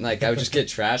 But like I would just get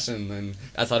trashed, and then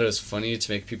I thought it was funny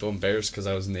to make people embarrassed because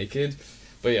I was naked.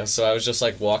 But yeah, so I was just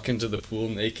like walking to the pool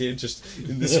naked, just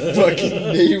in this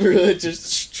fucking neighborhood,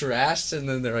 just trashed, and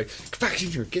then they're like, "Get back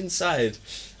in here, get inside."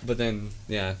 But then,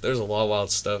 yeah, there's a lot of wild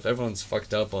stuff. Everyone's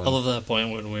fucked up on. I love that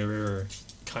point when we were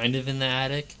kind of in the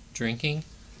attic drinking.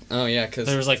 Oh yeah, because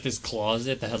there was like this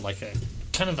closet that had like a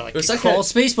kind of like it was a like crawl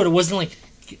space, but it wasn't like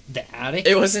the attic.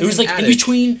 It wasn't. It was an like attic. in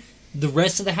between the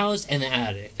rest of the house and the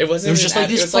attic. It wasn't. It was just like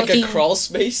attic. this It was fucking like a crawl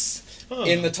space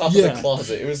in the top of the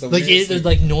closet. It was the like weirdest there's thing.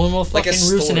 like normal Like a fucking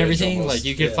roofs and storage everything. almost. Like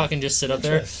you could Yeah. fucking just sit up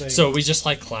there. Interesting. So we just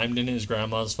like climbed in his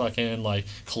grandma's fucking like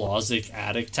closet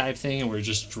attic type thing, and we were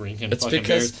just drinking It's fucking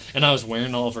because- beers. And I was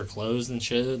wearing all of her clothes and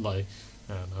shit. Like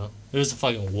I don't know. It was a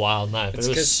fucking wild night, but It's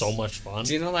it was 'cause- so much fun.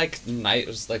 Do you know like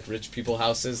like rich people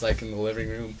houses, like in the living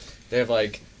room, they have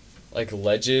like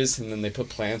ledges, and then they put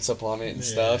plants up on it and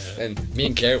stuff. Yeah. And me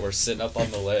and Garrett were sitting up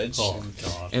on the ledge. Oh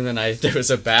god. And then there was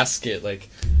a basket, like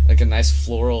a nice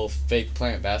floral fake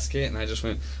plant basket, and I just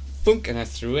went, thunk, and I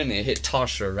threw it, and it hit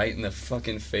Tasha right in the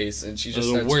fucking face, and she It just was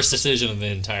the starts. worst decision of the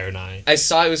entire night. I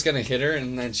saw I was gonna hit her,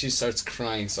 and then she starts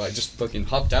crying, so I just fucking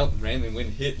hopped out and ran and went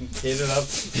and hit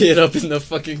it up in the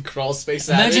fucking crawl space.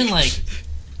 Imagine attic. like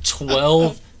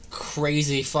 12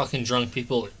 crazy fucking drunk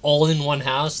people all in one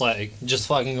house, like just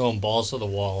fucking going balls to the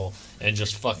wall and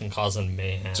just fucking causing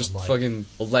mayhem. just like, fucking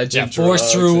legend. forced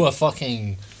drugs through and- a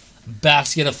fucking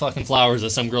basket of fucking flowers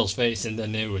at some girl's face, and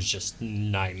then it was just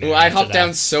nightmare. Well, I after hopped that.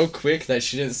 down so quick that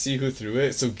she didn't see who threw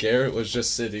it, so Garrett was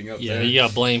just sitting up Yeah, there. you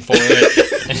got blamed for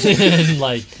it. And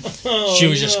like Oh, she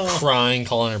was just no. crying,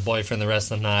 calling her boyfriend the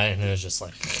rest of the night, and it was just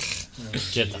like,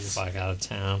 get the fuck out of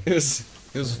town.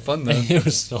 It was fun though. It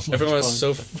was so much Everyone was fun.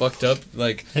 so fucked up.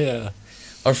 Like Yeah.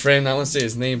 our friend, I won't say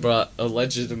his name, brought a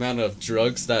alleged amount of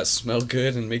drugs that smell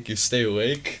good and make you stay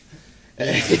awake.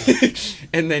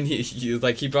 And then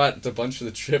he brought a bunch for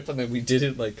the trip, and then we did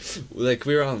it like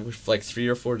we were on like 3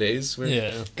 or 4 days we were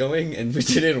Yeah. going, and we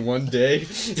did it in one day.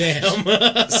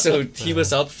 Damn. So he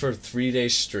was up for 3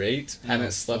 days straight, hadn't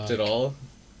Oh, slept fuck. at all,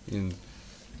 and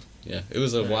yeah, it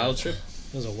was a wild trip.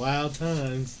 Those are wild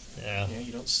times. Yeah. Yeah,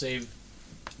 you don't save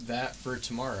that for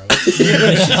tomorrow.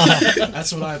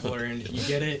 That's what I've learned. You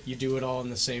get it, you do it all in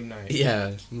the same night.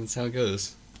 Yeah, that's how it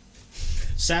goes.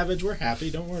 Savage, we're happy.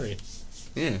 Don't worry.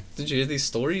 Yeah, did you hear these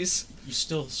stories? You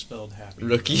still spelled happy.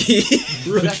 Rookie.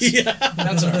 Rookie.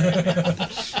 That's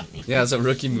alright. Yeah, it's a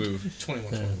rookie move. 21,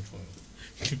 21.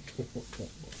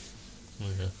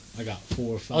 I got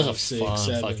 4, That was 5, a 6, fun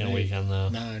 7, fucking 8, weekend though.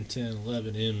 9, 10,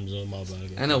 11 M's on my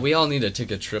body. I know we all need to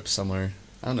take a trip somewhere.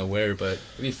 I don't know where, but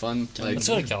it'd be fun. Like Let's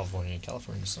go to California.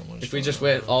 California's so much if we fun. just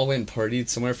went and partied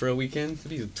somewhere for a weekend, it'd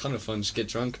be a ton of fun. Just get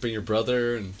drunk, bring your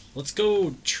brother, and Let's go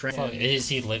Fuck, train. is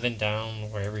he living down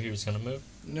wherever he was gonna move?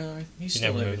 No, he's You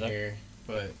still never living moved there? here,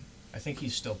 but I think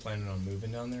he's still planning on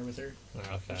moving down there with her,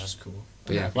 Okay. which is cool.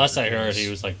 But yeah. Last I heard, he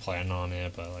was like planning on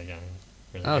it, but like I didn't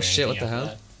really Oh, hear shit, what anything the after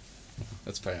hell?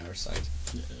 that's probably our side.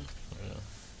 Yeah. that. Yeah.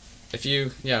 If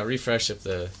you refresh if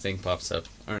the thing pops up,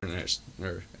 or it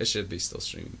should be still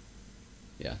streaming.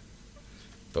 Yeah.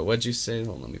 But what'd you say?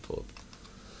 Hold on, let me pull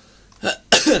up.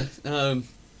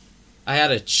 I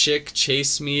had a chick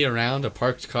chase me around a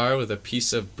parked car with a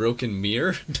piece of broken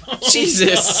mirror.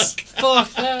 Jesus!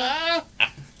 Fuck that!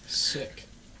 Sick.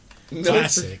 No,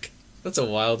 Classic. That's a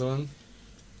wild one.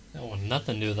 That one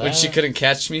nothing to do with that. When she couldn't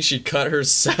catch me, she cut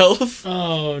herself.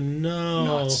 Oh no.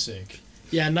 Not sick.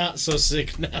 Yeah, not so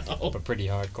sick now. but pretty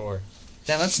hardcore.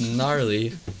 Damn, that's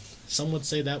gnarly. Some would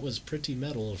say that was pretty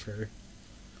metal of her.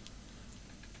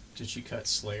 Did she cut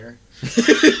Slayer?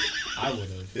 I would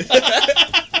have.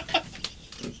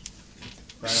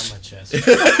 Right on my chest.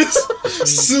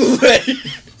 Slay.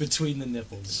 Between the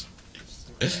nipples.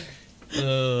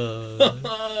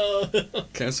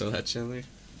 Can I smell that, Chandler?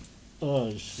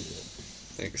 Oh shit.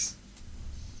 Thanks.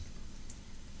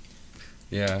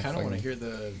 Yeah. I kind of want to fucking- hear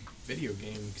the video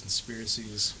game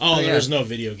conspiracies. Oh, yeah. there's no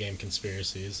video game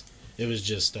conspiracies. It was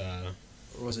just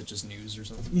Or was it just news or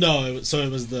something? no.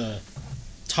 It was the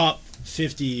top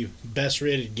 50 best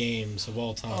rated games of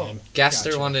all time.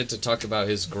 Gaster Gotcha. wanted to talk about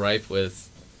his gripe with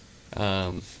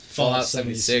Fallout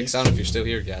 76. I don't know if you're still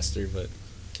here, Gaster, but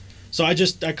So I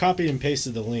copied and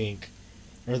pasted the link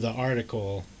or the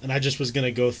article, and I just was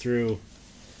gonna go through,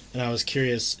 and I was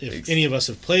curious if Thanks. any of us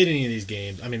have played any of these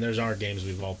games. I mean, there's our games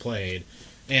we've all played,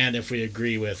 and if we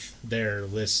agree with their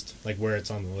list, like where it's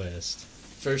on the list.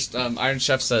 First, Iron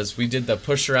Chef says we did the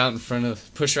push her out of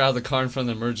the car in front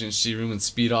of the emergency room and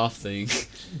speed off thing.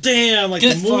 Damn, like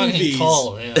Good the fucking movies.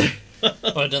 call, yeah.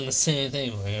 I've done the same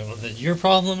thing. Like, well, that's your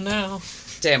problem now.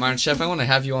 Damn, Iron Chef, I want to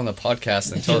have you on the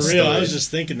podcast and tell For us real, stories. I was just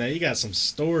thinking that you got some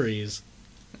stories.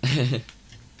 If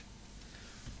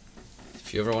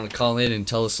you ever want to call in and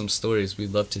tell us some stories,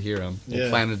 we'd love to hear them. We'll Yeah.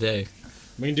 plan a day.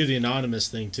 We can do the anonymous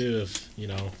thing too, if you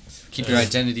know. Keep your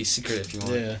identity secret if you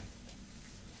want. Yeah.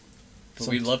 But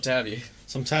we'd love to have you.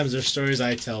 Sometimes there's stories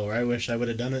I tell where I wish I would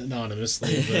have done it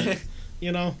anonymously, but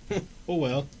you know, oh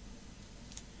well.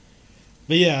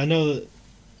 But yeah, I know that.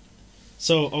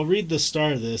 So I'll read the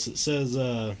start of this. It says,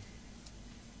 let's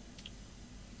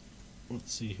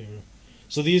see here.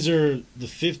 So these are the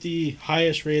 50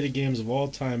 highest rated games of all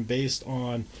time based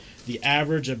on the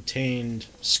average obtained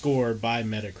score by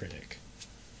Metacritic.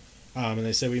 And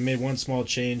they said we made one small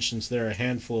change since there are a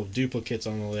handful of duplicates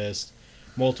on the list,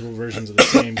 multiple versions of the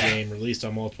same game released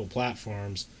on multiple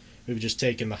platforms. We've just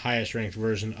taken the highest ranked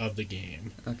version of the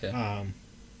game. Okay.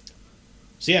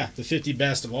 So yeah, the 50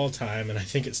 best of all time, and I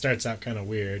think it starts out kind of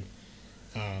weird.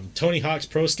 Tony Hawk's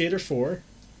Pro Skater 4.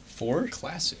 4?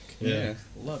 Classic. Yeah.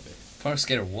 Love it. Pro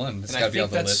Skater 1. That's And I gotta be on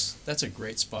think the list. that's a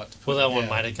great spot to put. Well, that one Yeah.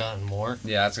 might have gotten more.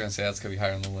 Yeah, I was gonna say that's gonna be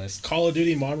higher on the list. Call of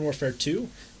Duty Modern Warfare 2.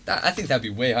 I think that'd be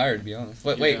way higher, to be honest.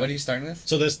 Wait, Yeah. what are you starting with?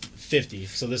 So that's 50.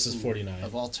 So this is 49.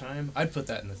 Of all time, I'd put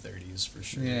that in the 30s for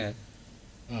sure. Yeah,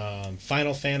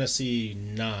 Final Fantasy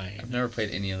 9. I've never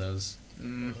played any of those.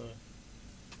 Mm.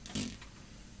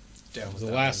 Down It was with the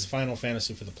that last Final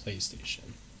Fantasy for the PlayStation.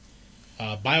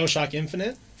 Bioshock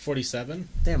Infinite, 47.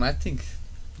 Damn, I think one.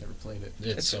 Never played it.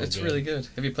 it's really good.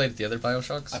 Have you played the other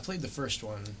Bioshocks? I played the first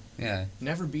one. Yeah,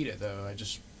 Never beat it though.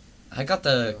 I got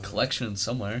the collection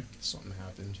somewhere. Something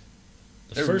happened.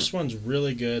 The first one's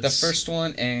really good. The first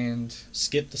one and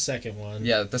Skip the second one.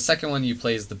 yeah, the second one you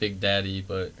play as the Big Daddy,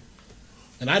 but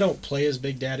And I don't play as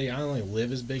Big Daddy. I only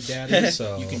live as Big Daddy.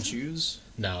 So You can choose.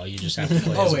 no, you just have to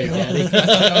play Oh as wait, Big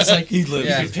Daddy. I was like,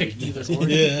 Yeah. you pick either or.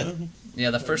 Yeah. yeah,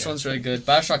 the first one's really good.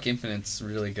 Bioshock Infinite's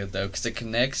really good though, because it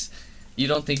connects. You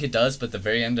don't think it does, but the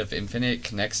very end of Infinite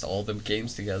connects all the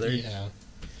games together. Yeah.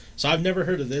 So I've never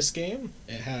heard of this game.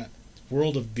 It had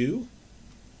World of Goo.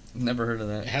 Never heard of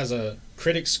It that. has a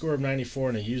critic score of 94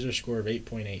 and a user score of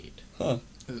 8.8. Huh.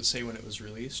 Does it say when it was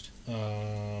released?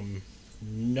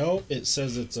 Nope. It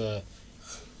says it's a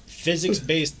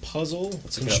physics-based puzzle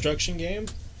construction game.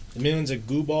 The millions of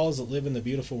goo balls that live in the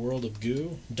beautiful world of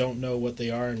goo don't know what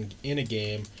they are in a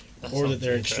game, That or that sounds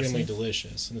they're interesting. extremely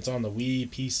delicious. And it's on the Wii,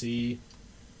 PC,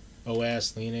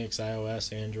 OS, Linux,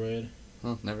 iOS, Android.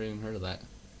 Huh, never even heard of that.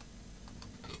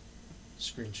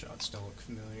 Screenshots don't look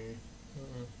familiar.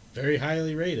 Very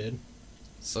highly rated.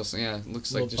 So yeah, it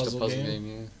looks Little like just a puzzle puzzle game.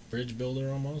 game, yeah. Bridge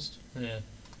builder almost. Yeah.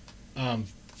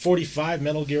 45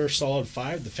 Metal Gear Solid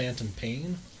 5, The Phantom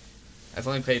Pain. I've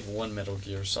only played one Metal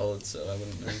Gear Solid, so I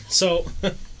wouldn't know. So,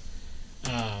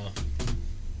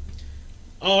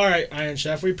 all right, Iron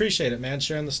Chef, we appreciate it, man,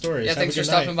 sharing the stories. Yeah, Have thanks a for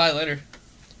good night. stopping by later.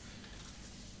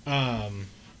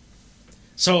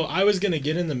 So I was gonna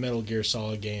get into Metal Gear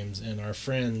Solid games, and our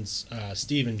friends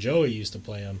Steve and Joey used to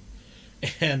play them,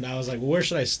 and I was like, well, where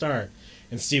should I start?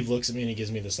 And Steve looks at me and he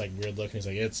gives me this like weird look, and he's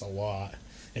like, it's a lot.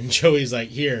 And Joey's like,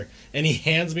 here, and he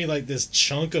hands me like this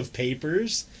chunk of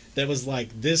papers that was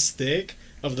like this thick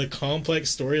of the complex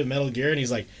story of Metal Gear, and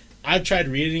he's like, I've tried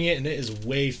reading it, and it is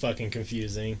way fucking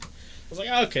confusing. I was like,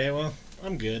 okay, well,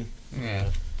 I'm good. Yeah.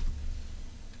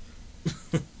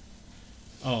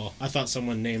 Oh, I thought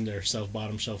someone named their self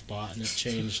bottom shelf bot and it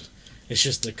changed. It's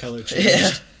just the color changed. Yeah.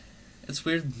 It's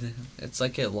weird. It's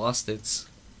like it lost its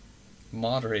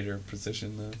moderator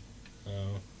position, though.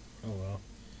 Oh well.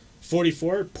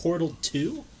 44, Portal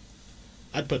 2?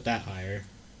 I'd put that higher.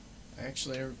 I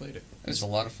actually never played it. It was a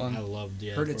lot of fun. I loved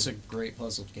Heard it's a great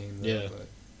puzzle game though, Yeah. but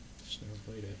just never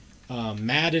played it.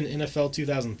 Madden NFL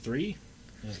 2003.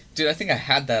 Dude, I think I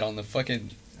had that on the fucking...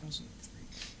 2003.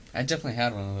 I definitely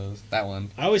had one of those. That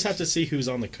one. I always have to see who's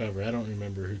on the cover. I don't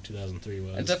remember who 2003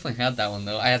 was. I definitely had that one,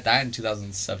 though. I had that in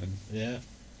 2007. Yeah.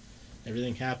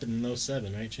 Everything happened in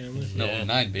 07, right, Chandler? Yeah. No,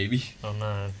 09, baby. Oh,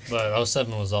 9. But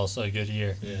 07 was also a good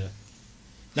year. Yeah.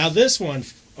 Now this one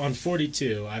on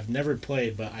 42, I've never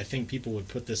played, but I think people would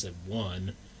put this at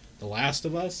 1. The Last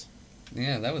of Us.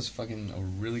 Yeah, that was fucking a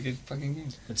really good fucking game.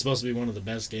 It's supposed to be one of the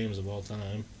best games of all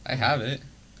time. I have it.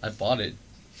 I bought it.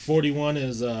 41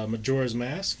 is Majora's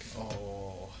Mask.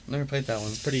 Oh, Never played that one.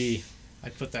 It's pretty.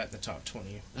 I'd put that in the top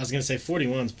 20. I was gonna say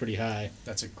 41's pretty high.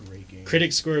 That's a great game.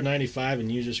 Critic score 95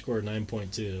 and user score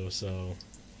 9.2. So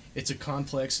It's a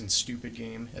complex and stupid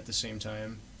game at the same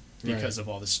time. because of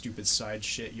all the stupid side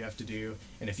shit you have to do.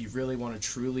 And if you really want to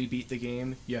truly beat the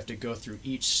game, you have to go through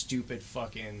each stupid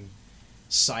fucking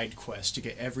side quest to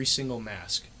get every single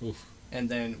mask. Oof. And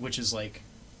then, which is like,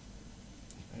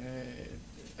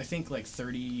 I think like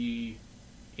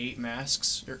 38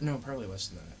 masks, or no, probably less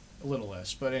than that, a little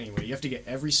less. But anyway, you have to get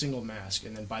every single mask,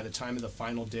 and then by the time of the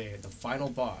final day, the final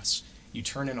boss, you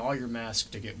turn in all your masks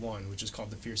to get one, which is called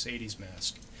the Fierce 80s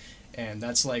mask. And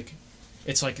that's like,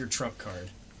 it's like your trump card.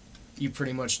 You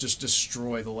pretty much just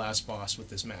destroy the last boss with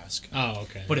this mask. Oh,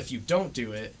 okay. But if you don't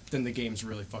do it, then the game's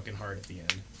really fucking hard at the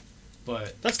end.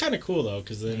 But that's kind of cool though,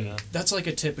 because then Yeah. that's like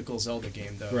a typical Zelda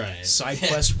game, though. Right. Side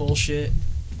quest bullshit,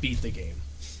 beat the game.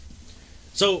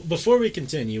 So before we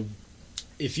continue,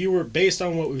 if you were based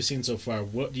on what we've seen so far,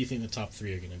 what do you think the top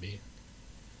 3 are going to be?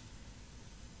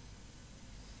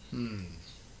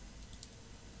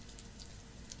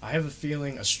 I have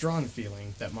a strong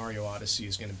feeling that Mario Odyssey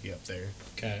is going to be up there.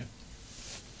 Okay.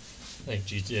 I think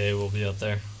GTA will be up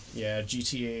there. Yeah,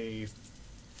 GTA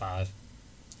 5.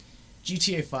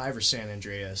 5 or San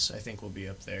Andreas, I think will be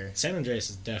up there. San Andreas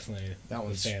is definitely That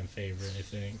one's- a fan favorite, I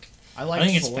think. I like I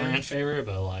think it's 4. fan favorite,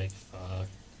 but like, fuck.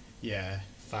 Yeah,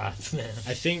 5, man.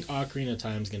 I think Ocarina of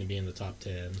Time is going to be in the top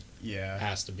 10. yeah.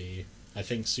 Has to be. I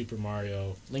think Super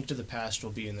Mario. Link to the Past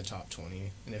will be in the top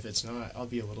 20, and if it's not, I'll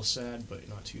be a little sad, but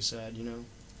not too sad, you know?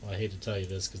 Well, I hate to tell you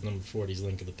this because number 40 is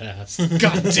Link to the Past.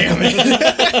 God damn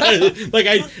it! Like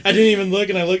I didn't even look,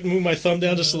 and I moved my thumb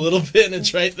down just a little bit, and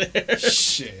it's right there.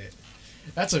 Shit.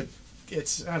 I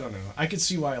don't know. I could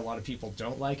see why a lot of people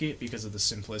don't like it because of the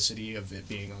simplicity of it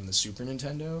being on the Super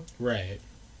Nintendo, Right.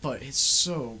 but it's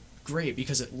so great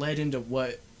because it led into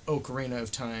what Ocarina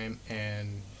of Time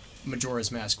and Majora's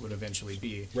Mask would eventually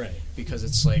be. Right. Because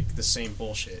it's like the same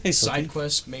bullshit. Hey, Side Sophie.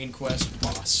 quest, main quest,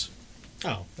 boss.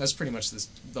 Oh, That's pretty much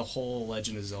the whole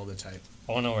Legend of Zelda type.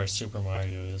 I want to know where Super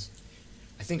Mario is.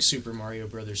 I think Super Mario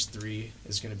Brothers 3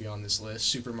 is going to be on this list.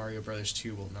 Super Mario Brothers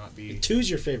 2 will not be. 2's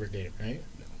your favorite game, right?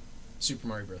 Super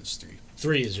Mario Brothers 3.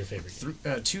 3 is your favorite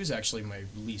game. 2 is actually my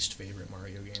least favorite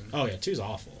Mario game. Oh yeah, 2's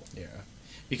awful. Yeah.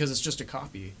 Because it's just a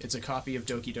copy. It's a copy of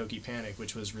Doki Doki Panic,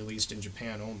 which was released in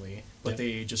Japan only, but Yep.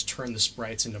 they just turned the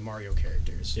sprites into Mario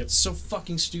characters. Yep. It's so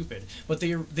fucking stupid. But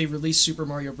they released Super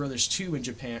Mario Brothers 2 in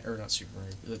Japan, or not Super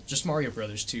Mario, just Mario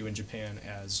Brothers 2 in Japan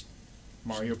as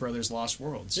Mario Brothers Lost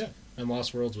Worlds. Yeah, and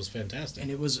Lost Worlds was fantastic. And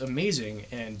it was amazing,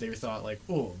 and they thought, like,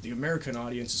 oh, the American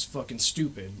audience is fucking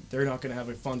stupid. They're not going to have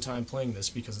a fun time playing this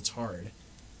because it's hard.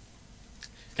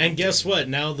 And guess what?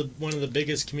 Now one of the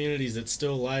biggest communities that's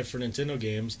still alive for Nintendo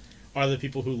games are the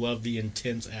people who love the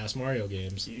intense ass Mario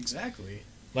games. Exactly.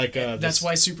 Like That's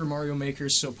why Super Mario Maker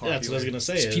is so popular. That's what I was gonna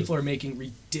say, 'Cause is- people are making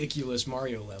ridiculous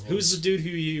Mario levels. Who's the dude who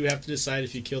you have to decide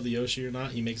if you kill the Yoshi or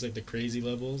not? He makes like the crazy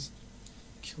levels.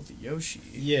 Kill the Yoshi.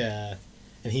 Yeah,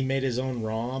 and he made his own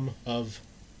ROM of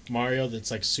Mario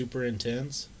that's like super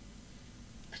intense.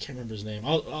 I can't remember his name.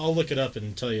 I'll look it up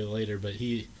and tell you later. But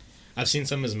I've seen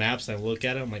some of his maps. And I look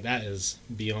at it. I'm like, that is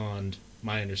beyond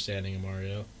my understanding of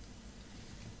Mario.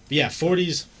 But yeah,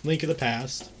 40's Link of the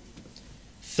Past.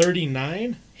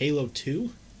 39 Halo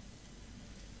 2.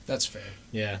 That's fair.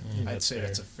 Yeah, I'd say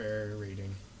that's a fair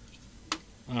rating.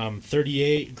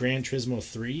 38 Gran Turismo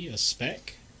 3, a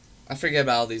spec. I forget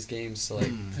about all these games, so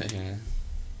like, yeah.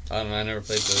 I don't know, I never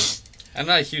played those. I'm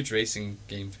not a huge racing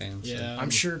game fan. So. Yeah, I'm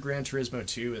sure Gran Turismo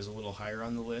 2 is a little higher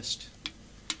on the list.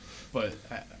 But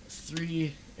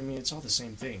 3, I mean, it's all the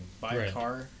same thing. Buy Right. a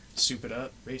car, soup it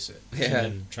up, race it. And Yeah.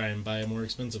 then try and buy a more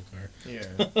expensive car. Yeah.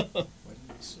 What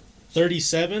is it?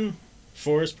 37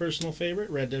 Forrest's personal favorite,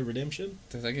 Red Dead Redemption.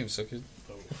 Dude, that game's so good.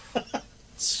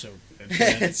 So good.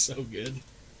 Yeah, it's so good.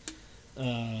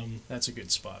 That's a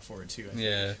good spot for it, too. I think.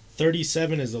 Yeah.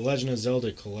 37 is the Legend of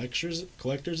Zelda Collector's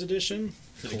Edition.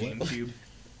 For the GameCube.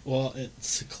 Well,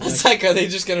 it's a It's like, are they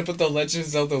just gonna put the Legend of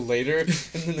Zelda later and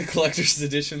then the collector's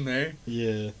edition there?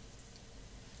 Yeah.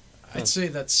 I'd say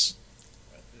that's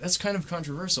kind of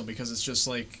controversial because it's just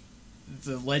like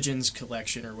the Legends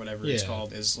collection or whatever it's Yeah.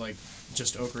 called is like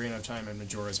just Ocarina of Time and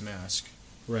Majora's Mask,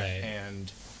 Right.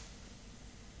 and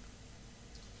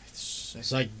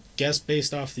So I guess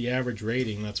based off the average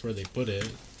rating, that's where they put it.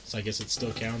 So I guess it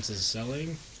still counts as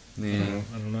selling. Yeah.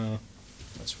 I don't know.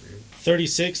 that's weird.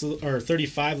 36 or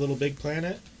 35 Little Big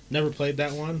Planet. Never played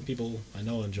that one. People I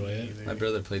know enjoy it. Either. My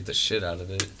brother played the shit out of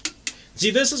it.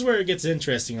 See, this is where it gets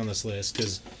interesting on this list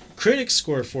because critics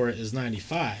score for it is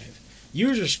 95.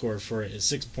 User score for it is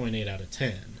 6.8 out of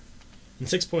 10. And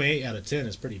 6.8 out of 10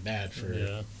 is pretty bad for...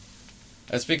 Yeah.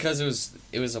 That's because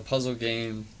it was a puzzle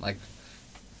game, like,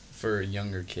 for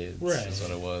younger kids. Right. Is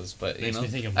what it was. But, you Makes know, me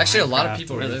think of actually a lot of Minecraft.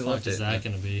 people Where really the fuck loved is it. that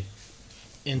going to be?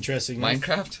 Interesting enough.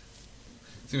 Minecraft?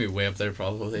 It's gonna be way up there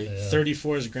probably. Yeah.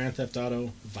 34 is Grand Theft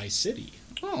Auto Vice City.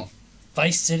 Oh,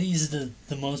 Vice City is the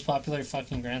most popular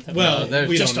fucking Grand Theft Well, Auto. they're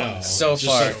we just don't know. so Just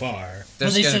far. so far. Well,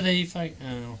 there's they gonna, said they like,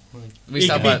 oh, like, we It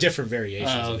still could be have different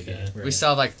variations. Oh, of the okay. game. we Right. still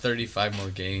have like 35 more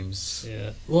games.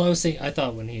 yeah. Well, I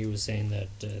thought when he was saying that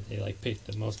they like picked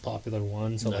the most popular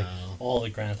one, so like No. all the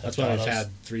Grand Theft That's why I've Autos.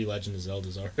 had 3 Legend of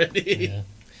Zeldas already. Yeah.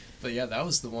 But yeah, that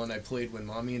was the one I played when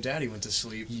Mommy and Daddy went to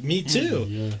sleep. Me too.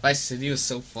 Yeah. Vice City was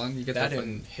so fun. You get That that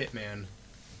and Hitman.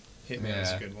 Hitman is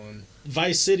Yeah. a good one.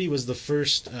 Vice City was the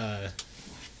first.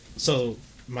 So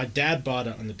my dad bought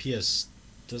it on the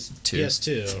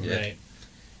PS2, Yeah. right?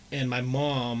 And my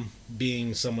mom,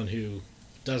 being someone who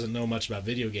doesn't know much about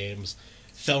video games,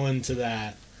 fell into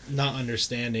that not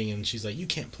understanding, and she's like, "You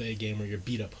can't play a game where you're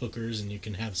beat up hookers and you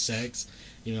can have sex.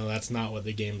 You know, that's not what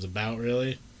the game's about,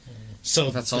 really."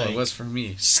 So That's all like, it was for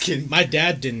me. Just kidding. My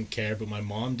dad didn't care, but my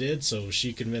mom did, so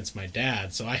she convinced my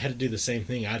dad. So I had to do the same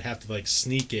thing. I'd have to like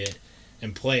sneak it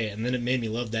and play it, and then it made me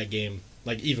love that game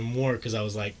like even more because I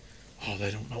was like, "Oh,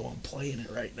 they don't know I'm playing it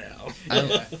right now."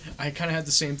 I kind of had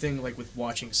the same thing like with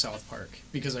watching South Park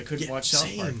because I couldn't Yeah, watch South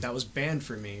same. Park. That was banned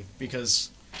for me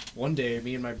because one day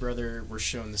me and my brother were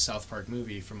shown the South Park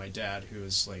movie from my dad, who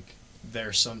was like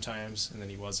there sometimes and then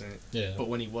he wasn't. Yeah. But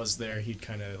when he was there, he'd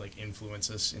kind of like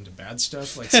influence us into bad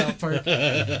stuff like South Park.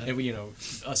 And we,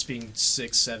 us being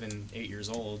 6, 7, 8 years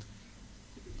old,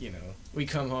 we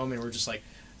come home and we're just like,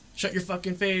 "Shut your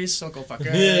fucking face, Uncle Fucker."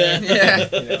 Yeah.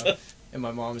 Yeah. And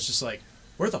my mom was just like,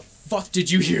 "Where the fuck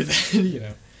did you hear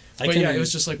that?" I But can- yeah, it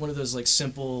was just like one of those like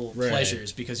simple Right.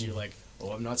 pleasures because you're like,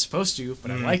 "Oh, I'm not supposed to,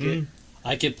 but I like it."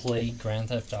 I could play Grand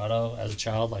Theft Auto as a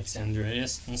child, like San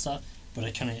Andreas and stuff, but I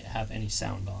couldn't have any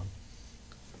sound on.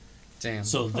 Damn.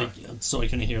 So I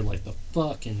couldn't hear like the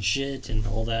fuck and shit and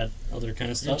all that other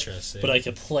kind of stuff. Interesting. But I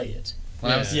could play it.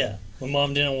 When I was Yeah. My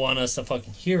mom didn't want us to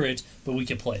fucking hear it, but we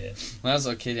could play it. When I was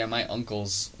a kid, yeah, my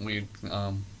uncles,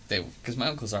 because my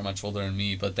uncles are much older than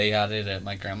me, but they had it at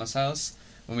my grandma's house.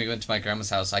 When we went to my grandma's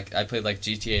house, I played like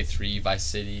GTA 3, Vice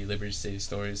City, Liberty City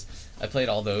Stories. I played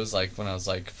all those like when I was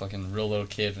like fucking real little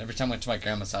kid. Every time I went to my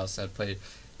grandma's house, I'd play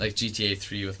like GTA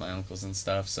 3 with my uncles and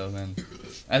stuff. So then,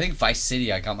 I think Vice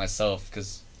City I got myself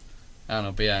because I don't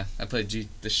know, but yeah, I played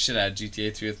the shit out of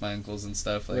GTA 3 with my uncles and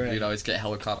stuff. Like Right. we'd always get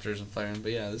helicopters and firing.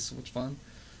 But yeah, this is so much fun.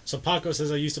 So Paco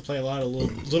says I used to play a lot of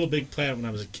Little Big Planet when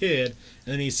I was a kid,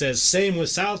 and then he says same with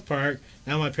South Park.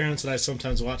 Now my parents and I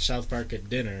sometimes watch South Park at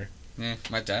dinner. Yeah,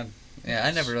 my dad. Yeah,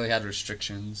 I never really had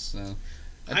restrictions, so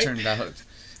I I- turned out.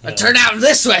 I Yeah. turned out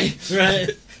this way.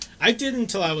 Right. I did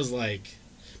until I was like,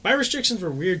 my restrictions were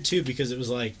weird too because it was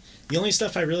like the only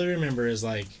stuff I really remember is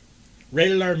like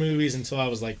rated R movies until I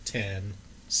was like 10,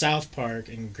 South Park,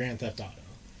 and Grand Theft Auto.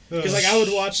 Because like I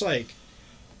would watch like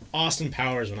Austin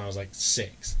Powers when I was like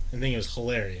 6 and think it was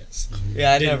hilarious.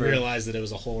 Yeah, I didn't realize that it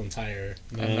was a whole entire.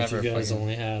 I If never you guys fucking-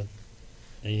 only had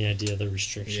any idea of the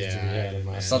restrictions Yeah, we had in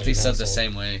my Salty said the household.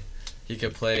 same way. He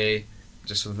could play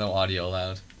just with no audio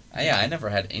allowed. Yeah, I never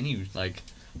had any like.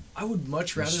 I would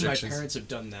much rather my Restrictions. parents have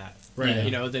done that, Right.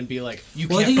 than be like, "You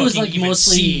Well, I can't think it was fucking like even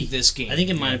mostly see this game." I think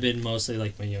it might have been mostly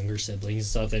like my younger siblings and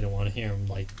stuff. They didn't want to hear them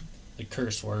like the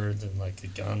curse words and like the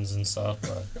guns and stuff.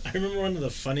 But I remember one of the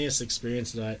funniest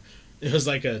experiences it was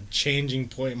like a changing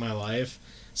point in my life.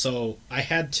 So I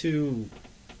had to,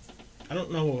 I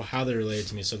don't know how they related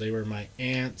to me. So they were my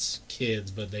aunt's kids,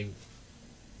 but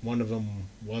one of them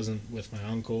wasn't with my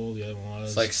uncle. The other one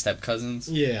was. It's like step cousins.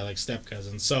 Yeah, like step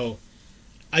cousins. So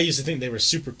I used to think they were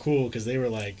super cool because they were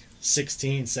like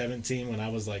 16, 17 when I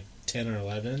was like 10 or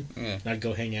 11. Yeah. And I'd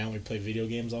go hang out and we'd play video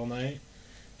games all night.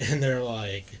 And they're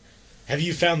like, "Have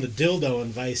you found the dildo in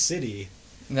Vice City?"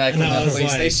 Like And on I the was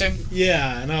like- PlayStation.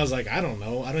 Yeah, and I was like, "I don't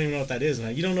know. I don't even know what that is."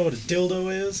 And you don't know what a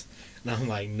dildo is? And I'm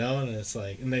like, "No." And it's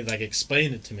like, and they like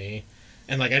explained it to me.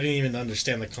 And like I didn't even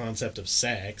understand the concept of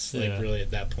sex, like Yeah. really at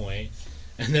that point.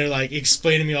 And they're like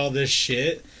explaining me all this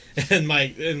shit. And my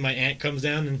aunt comes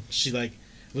down and she like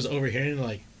was overhearing and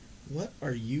like, "What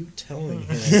are you telling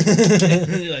him?"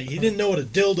 And like he didn't know what a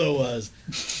dildo was.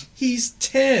 He's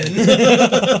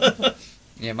 10.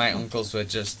 Yeah, my uncles would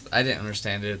just. I didn't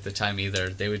understand it at the time either.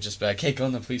 They would just be like, "Hey, go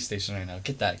in the police station right now.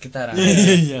 Get that out." yeah,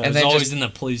 And it's then always just- in the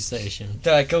police station.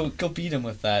 They're like, go beat him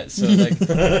with that. So like,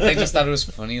 they just thought it was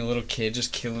funny. A little kid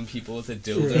just killing people with a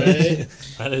dildo. Right?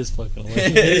 That is fucking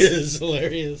It hilarious. is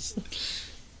hilarious.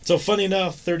 So funny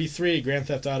enough, 33 Grand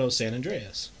Theft Auto San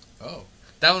Andreas. Oh,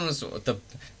 That one was the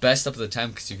best up at the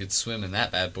time because you could swim in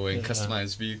that bad boy and Yeah.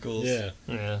 customize vehicles. Yeah,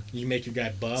 Yeah, you make your guy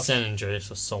buff. San Andreas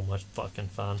was so much fucking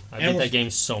fun. I And beat we're- that game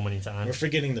so many We're times.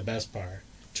 forgetting the best part.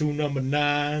 2 number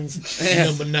 9s, Yeah.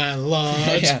 number 9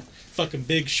 large, Yeah. fucking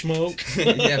Big Smoke.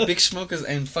 Yeah, Big Smoke is,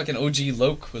 and fucking OG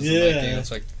Loke was in that Yeah. game.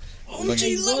 It's like, OG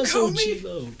fucking- Loke, OG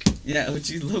Loke. yeah,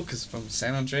 OG Loke is from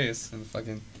San Andreas and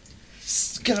fucking.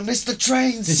 Gonna miss the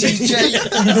train, CJ.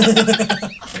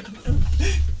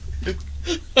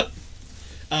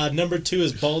 Number 2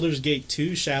 is Baldur's Gate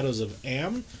 2: Shadows of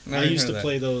Am. Never I used heard to of that.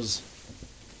 play those.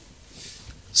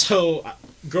 So,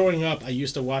 growing up, I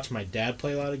used to watch my dad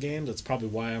play a lot of games. That's probably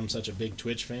why I'm such a big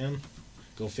Twitch fan.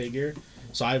 Go figure.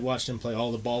 So I watched him play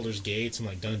all the Baldur's Gates and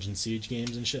like Dungeon Siege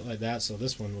games and shit like that. So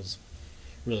this one was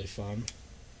really fun.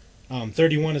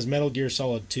 31 is Metal Gear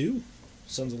Solid 2,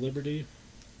 Sons of Liberty.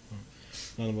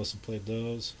 None of us have played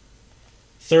those.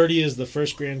 30 is the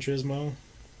first Gran Turismo.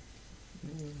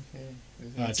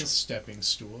 It's a stepping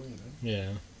stool, you know. Yeah.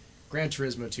 Gran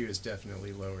Turismo 2 is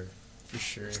definitely lower, for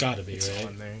sure. It's gotta be, it's right?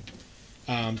 on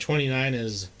there. 29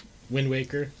 is Wind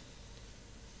Waker.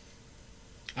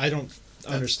 I don't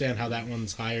understand how that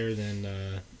one's higher than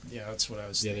Yeah, that's what I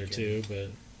was the thinking. other two, but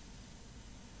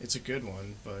It's a good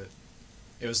one, but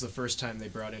it was the first time they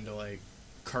brought into, like,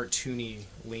 cartoony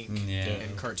Link Yeah.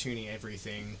 and cartoony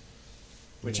everything,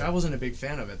 which Yeah. I wasn't a big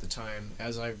fan of at the time.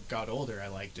 As I got older, I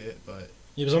liked it, but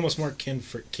it was almost more kid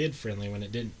friendly when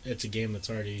it didn't. It's a game that's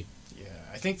already yeah,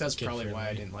 I think that's Kid probably why I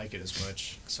friendly. didn't like it as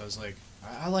much. Because I was like,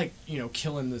 I like, you know,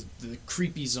 killing the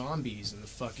creepy zombies and the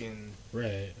fucking,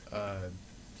 right. I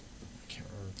can't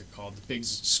remember what they're called, the big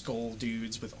skull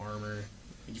dudes with armor.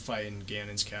 You fight in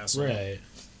Ganon's castle. Right.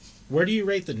 Where do you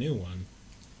rate the new one?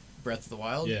 Breath of the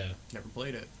Wild? Yeah. Never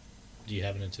played it. Do you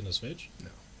have a Nintendo Switch?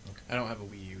 I don't have a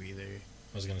Wii U either.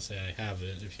 I was gonna say I have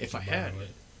it. If I could had borrow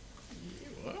it.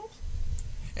 Well,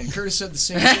 and Curtis said the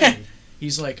same thing.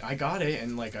 He's like, I got it,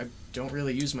 and like I don't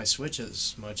really use my Switch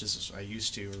as much as I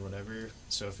used to, or whatever.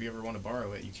 So if you ever want to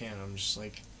borrow it, you can. I'm just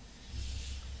like,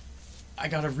 I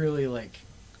gotta really like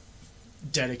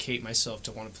dedicate myself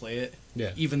to want to play it.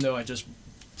 Yeah. Even though I just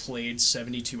played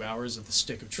 72 hours of the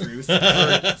Stick of Truth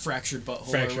or Fractured Butthole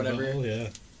or Fractured whatever. Butthole, yeah.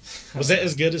 Was that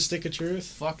as good as Stick of Truth?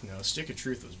 Fuck no, Stick of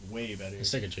Truth was way better.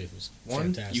 Stick of Truth was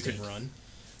One, fantastic. you can run,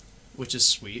 which is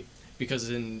sweet, because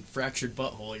in Fractured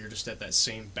Butthole, you're just at that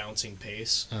same bouncing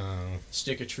pace. Oh,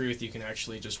 Stick of Truth, you can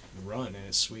actually just run, and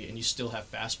it's sweet, and you still have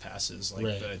fast passes, like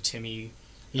Right. the Timmy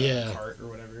yeah. cart or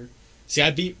whatever. See,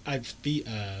 I beat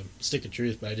Stick of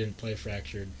Truth, but I didn't play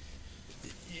Fractured.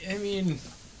 I mean,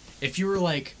 if you were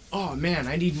like, oh man,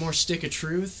 I need more Stick of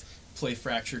Truth, play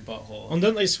Fractured Butthole.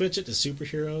 Don't they switch it to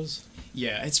superheroes?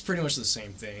 Yeah, it's pretty much the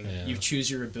same thing. Yeah. You choose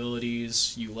your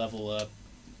abilities, you level up,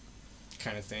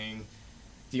 kind of thing.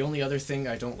 The only other thing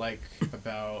I don't like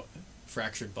about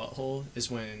Fractured Butthole is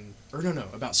when, or no,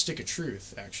 about Stick of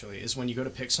Truth, actually, is when you go to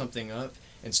pick something up,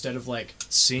 instead of like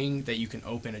seeing that you can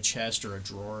open a chest or a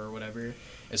drawer or whatever,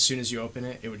 as soon as you open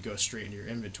it, it would go straight into your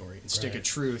inventory. In Stick of Right.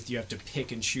 Truth, you have to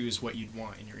pick and choose what you'd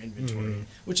want in your inventory, Mhm.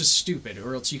 which is stupid,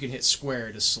 or else you can hit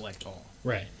square to select all.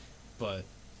 Right. But,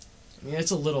 I mean, it's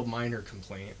a little minor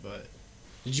complaint, but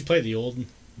Did you play the old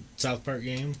South Park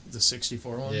game? the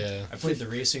 64 one? Yeah. I played the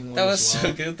racing one That was as so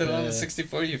well. good. That on the Yeah.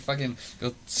 64, you fucking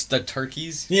go the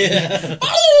turkeys. Yeah.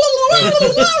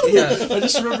 Yeah. I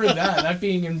just remember that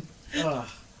being in.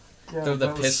 Throw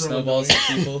the piss snowballs at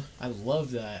people. I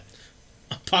love that.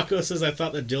 Paco says I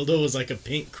thought the dildo was like a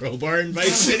pink crowbar in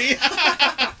Vice City.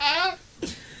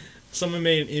 Someone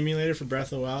made an emulator for Breath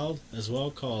of the Wild as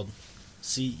well called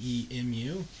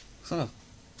CEMU. Huh.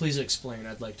 Please explain.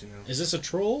 I'd like to know. Is this a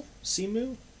troll?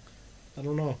 CEMU? I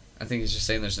don't know. I think he's just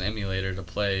saying there's an emulator to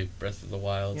play Breath of the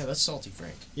Wild. Yeah, that's Salty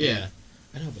Frank. Yeah.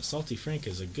 I know, but Salty Frank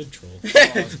is a good troll.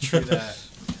 Oh, true that.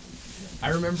 I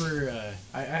remember.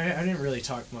 I didn't really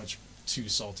talk much to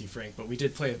Salty Frank, but we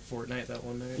did play at Fortnite that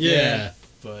one night. Yeah.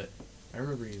 But I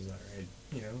remember he was alright.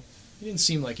 You know, he didn't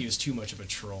seem like he was too much of a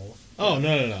troll. Oh,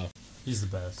 no. He's the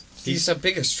best. He's the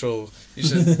biggest troll. You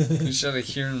should have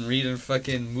hear him read a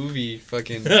fucking movie.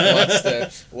 Fucking watch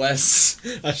that Wes.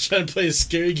 I was trying to play a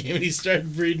scary game and he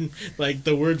started reading like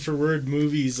the word for word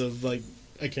movies of like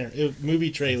movie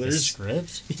The trailers.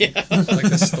 script? Yeah. Like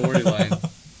the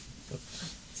storyline.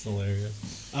 It's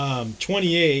hilarious.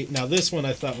 28. Now this one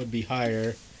I thought would be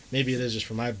higher. Maybe it is just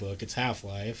for my book. It's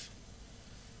Half-Life.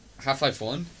 Half-Life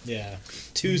 1? Yeah.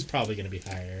 2's probably going to be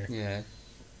higher. Yeah.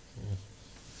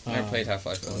 I never played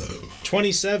Half-Life 1.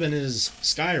 27 is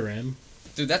Skyrim.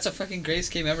 Dude, that's a fucking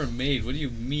greatest game ever made. What do you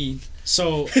mean?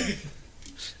 So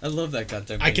I love that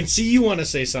goddamn game. I can see you want to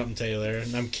say something, Taylor,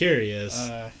 and I'm curious.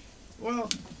 Well,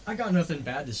 I got nothing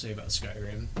bad to say about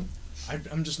Skyrim.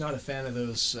 I'm just not a fan of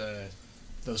those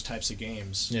types of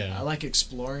games. Yeah. I like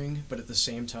exploring, but at the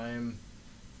same time,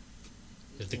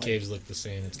 If the Like- caves look the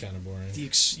same, it's kind of boring.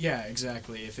 Yeah,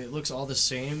 exactly. If it looks all the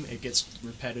same, it gets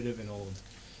repetitive and old.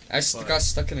 But- got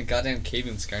stuck in a goddamn cave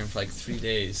in Skyrim for like 3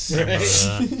 days.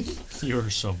 You were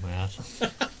so mad.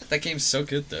 That game's so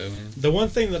good though, man. The one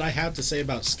thing that I have to say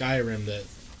about Skyrim that,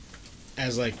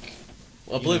 as like,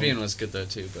 Oblivion was good though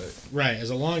too, but right, as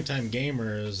a longtime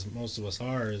gamer, as most of us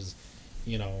are, is,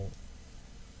 you know,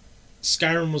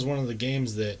 Skyrim was one of the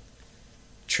games that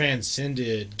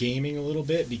transcended gaming a little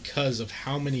bit because of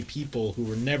how many people who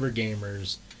were never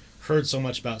gamers heard so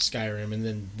much about Skyrim and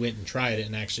then went and tried it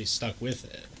and actually stuck with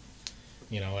it.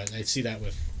 You know, I see that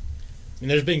with... I mean,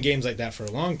 there's been games like that for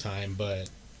a long time, but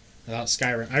without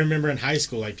Skyrim... I remember in high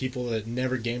school, like, people that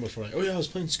never gamed before, like, oh yeah, I was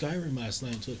playing Skyrim last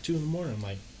night until 2 in the morning. I'm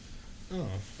like, oh,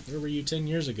 where were you 10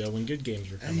 years ago when good games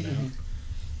were coming out?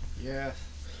 Yeah,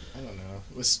 I don't know.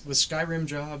 With Skyrim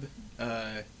job,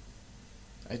 I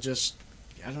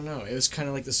don't know. It was kind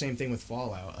of like the same thing with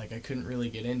Fallout. Like, I couldn't really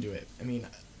get into it. I mean,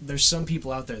 there's some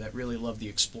people out there that really love the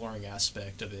exploring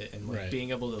aspect of it and like Right. being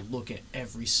able to look at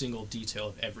every single detail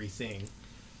of everything.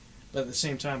 But at the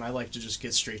same time, I like to just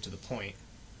get straight to the point.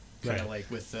 Kind of Right.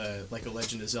 like with like a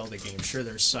Legend of Zelda game. Sure,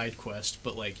 there's side quests,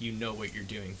 but like you know what you're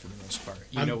doing for the most part.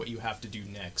 You know what you have to do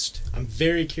next. I'm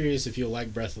very curious if you'll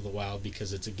like Breath of the Wild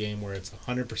because it's a game where it's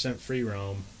 100% free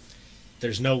roam.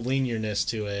 There's no linearness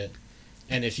to it.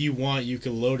 And if you want, you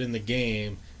could load in the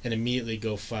game and immediately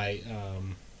go fight,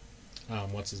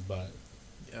 what's his butt?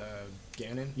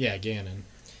 Ganon? Yeah, Ganon.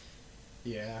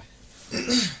 Yeah.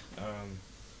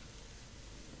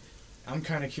 I'm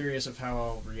kind of curious of how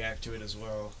I'll react to it as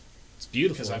well. It's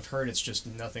beautiful. Because I've heard it's just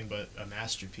nothing but a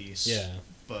masterpiece. Yeah.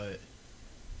 But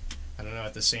I don't know.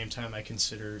 At the same time, I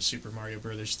consider Super Mario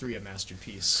Brothers 3 a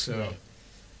masterpiece. So Right.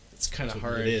 it's kind of That's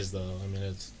hard. what it is, though. I mean,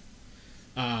 it's...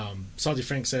 Salty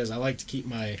Frank says, I like to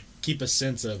keep a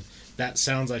sense of, that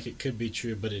sounds like it could be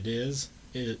true, but it is,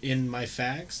 in my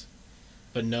facts.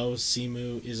 But no,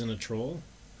 Simu isn't a troll.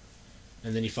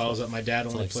 And then he follows up, my dad I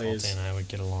feel only like plays... Salty and I would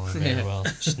get along very well.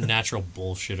 Just natural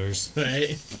bullshitters.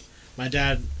 Right? My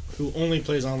dad, who only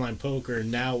plays online poker,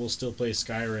 now will still play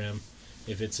Skyrim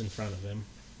if it's in front of him.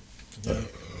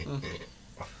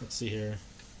 Let's see here.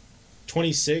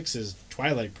 26 is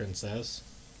Twilight Princess.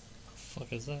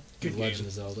 Fuck is that? Good Legend game.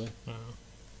 of Zelda.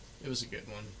 It was a good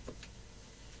one.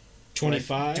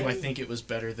 25. Do I think it was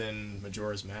better than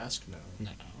Majora's Mask? No.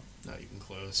 No. Not even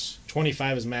close.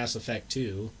 25 is Mass Effect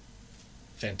 2.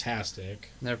 Fantastic.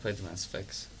 never played the Mass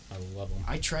Effects. I love them.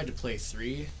 I tried to play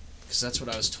 3, because that's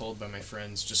what I was told by my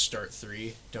friends. Just start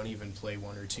 3. Don't even play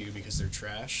 1 or 2 because they're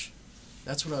trash.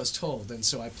 That's what I was told. And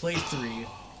so I played 3,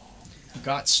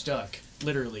 got stuck.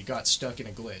 Literally got stuck in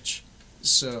a glitch.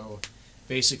 So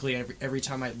basically every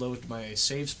time I load my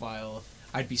saves file,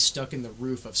 I'd be stuck in the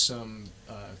roof of some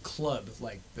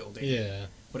club-like building. Yeah.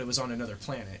 But it was on another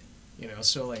planet. You know,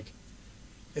 so like,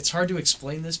 it's hard to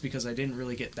explain this because I didn't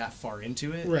really get that far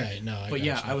into it. Right, no, But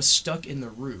yeah, gotcha. I was stuck in the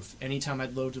roof. Anytime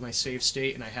I'd load to my save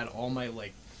state and I had all my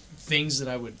like things that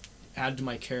I would add to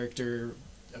my character,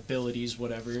 abilities,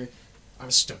 whatever, I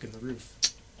was stuck in the roof.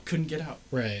 Couldn't get out.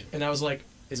 Right. And I was like,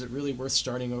 is it really worth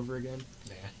starting over again?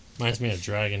 Nah. Reminds me of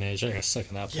Dragon Age. I got stuck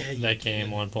in that, Yeah, you that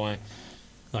game one point.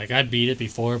 Like, I beat it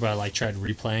before, but I, like, tried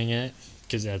replaying it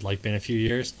because it had, like, been a few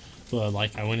years. But,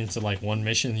 like, I went into, like, one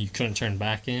mission you couldn't turn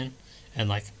back in. And,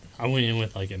 like, I went in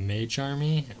with, like, a mage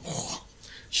army.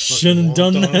 Shouldn't have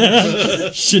done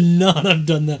that. Should not have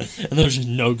done that. And there was just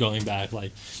no going back.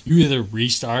 Like, you either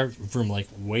restart from, like,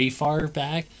 way far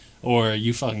back, or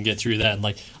you fucking get through that. And,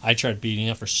 like, I tried beating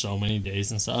it for so many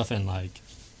days and stuff, and, like,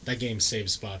 That game's save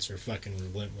spots are fucking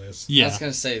relentless. yeah. I was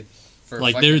gonna say, for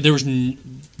Like fucking,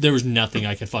 there was nothing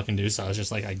I could fucking do, so I was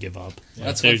just like, I give up.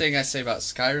 that's There- one thing I say about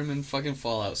Skyrim and fucking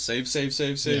Fallout. Save, save,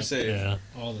 save, save, Yeah. save. Yeah,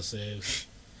 All the saves.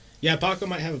 Yeah, Paco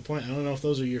might have a point. I don't know if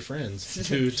those are your friends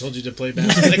who told you to play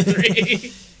Mass Effect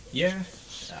 3. Yeah,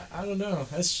 I don't know.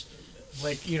 That's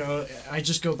like, you know, I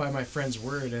just go by my friend's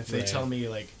word. And if they Right. tell me,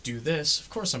 like, do this,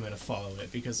 of course I'm going to follow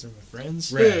it because they're my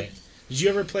friends. Right. Did you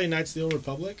ever play Knights of the Old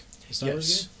Republic? The Star Wars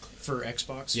Yes. game? For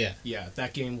Xbox? Yeah. Yeah,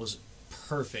 that game was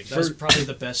perfect. That For- was probably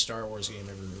the best Star Wars game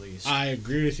ever released. I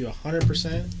agree with you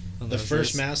 100%. Well, The there's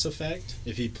first this- Mass Effect,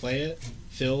 if you play it,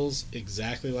 feels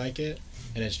exactly like it,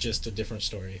 and it's just a different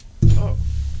story. Oh.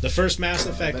 The first Mass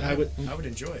Effect, Then I would... I would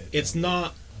enjoy it. It's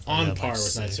not I on got, par like,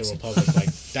 with Knights of the 6. Republic.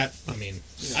 Like, that, I mean,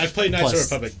 I've played Knights of the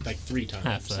Plus Republic like 3 times.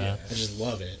 half that. I just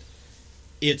love it.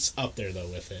 It's up there, though,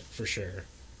 with it, for sure.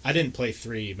 I didn't play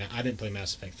 3. I didn't play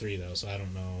Mass Effect 3, though, so I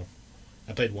don't know.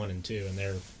 I played 1 and 2, and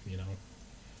they're,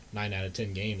 9 out of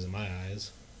 10 games in my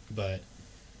eyes. But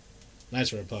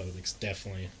Knights of the Republic's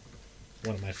definitely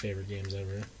one of my favorite games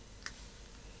ever.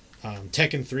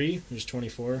 Tekken 3, there's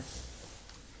 24.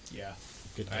 Yeah.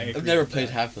 Good I game. agree I've never with played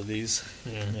that. half of these.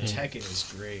 Yeah. Tekken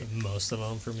is great. Most of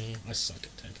them for me. I suck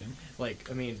at Tekken. Like,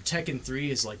 I mean, Tekken 3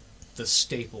 is like the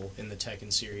staple in the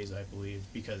Tekken series, I believe,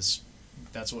 because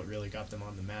that's what really got them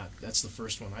on the map. That's the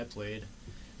first one I played.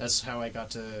 That's how I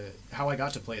got to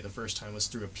play it the first time was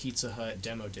through a Pizza Hut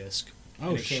demo disc. Oh,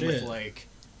 And it came with shit. like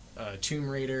Tomb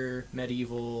Raider,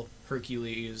 Medieval,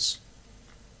 Hercules,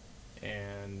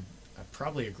 and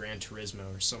probably a Gran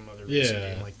Turismo or some other racing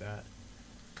Yeah. game like that.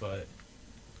 But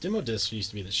Demo disc used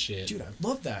to be the shit. dude, I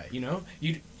love that. You know,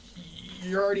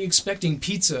 you're already expecting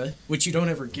pizza, which you don't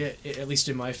ever get. At least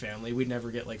in my family, we'd never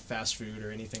get like fast food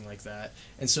or anything like that.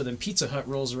 And so then Pizza Hut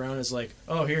rolls around and is like,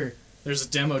 oh, here, there's a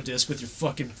demo disc with your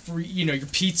fucking free, your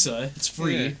pizza. It's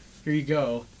free. Yeah. Here you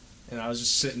go. And I was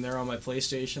just sitting there on my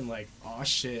PlayStation like, oh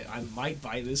shit, I might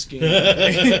buy this game.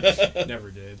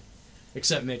 Never did.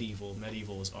 Except Medieval.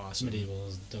 Medieval was awesome. Medieval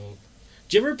is dope.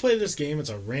 Did you ever play this game? It's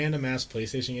a random ass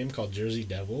PlayStation game called Jersey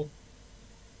Devil.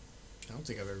 I don't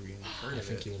think I've ever even heard I of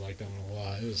think it. you would like that one a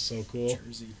lot. It was so cool.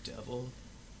 Jersey Devil.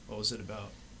 What was it about?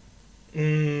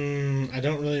 I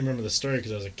don't really remember the story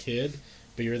because I was a kid.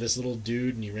 But you were this little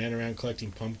dude and you ran around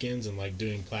collecting pumpkins and like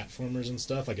doing platformers and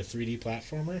stuff, like a 3D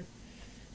platformer.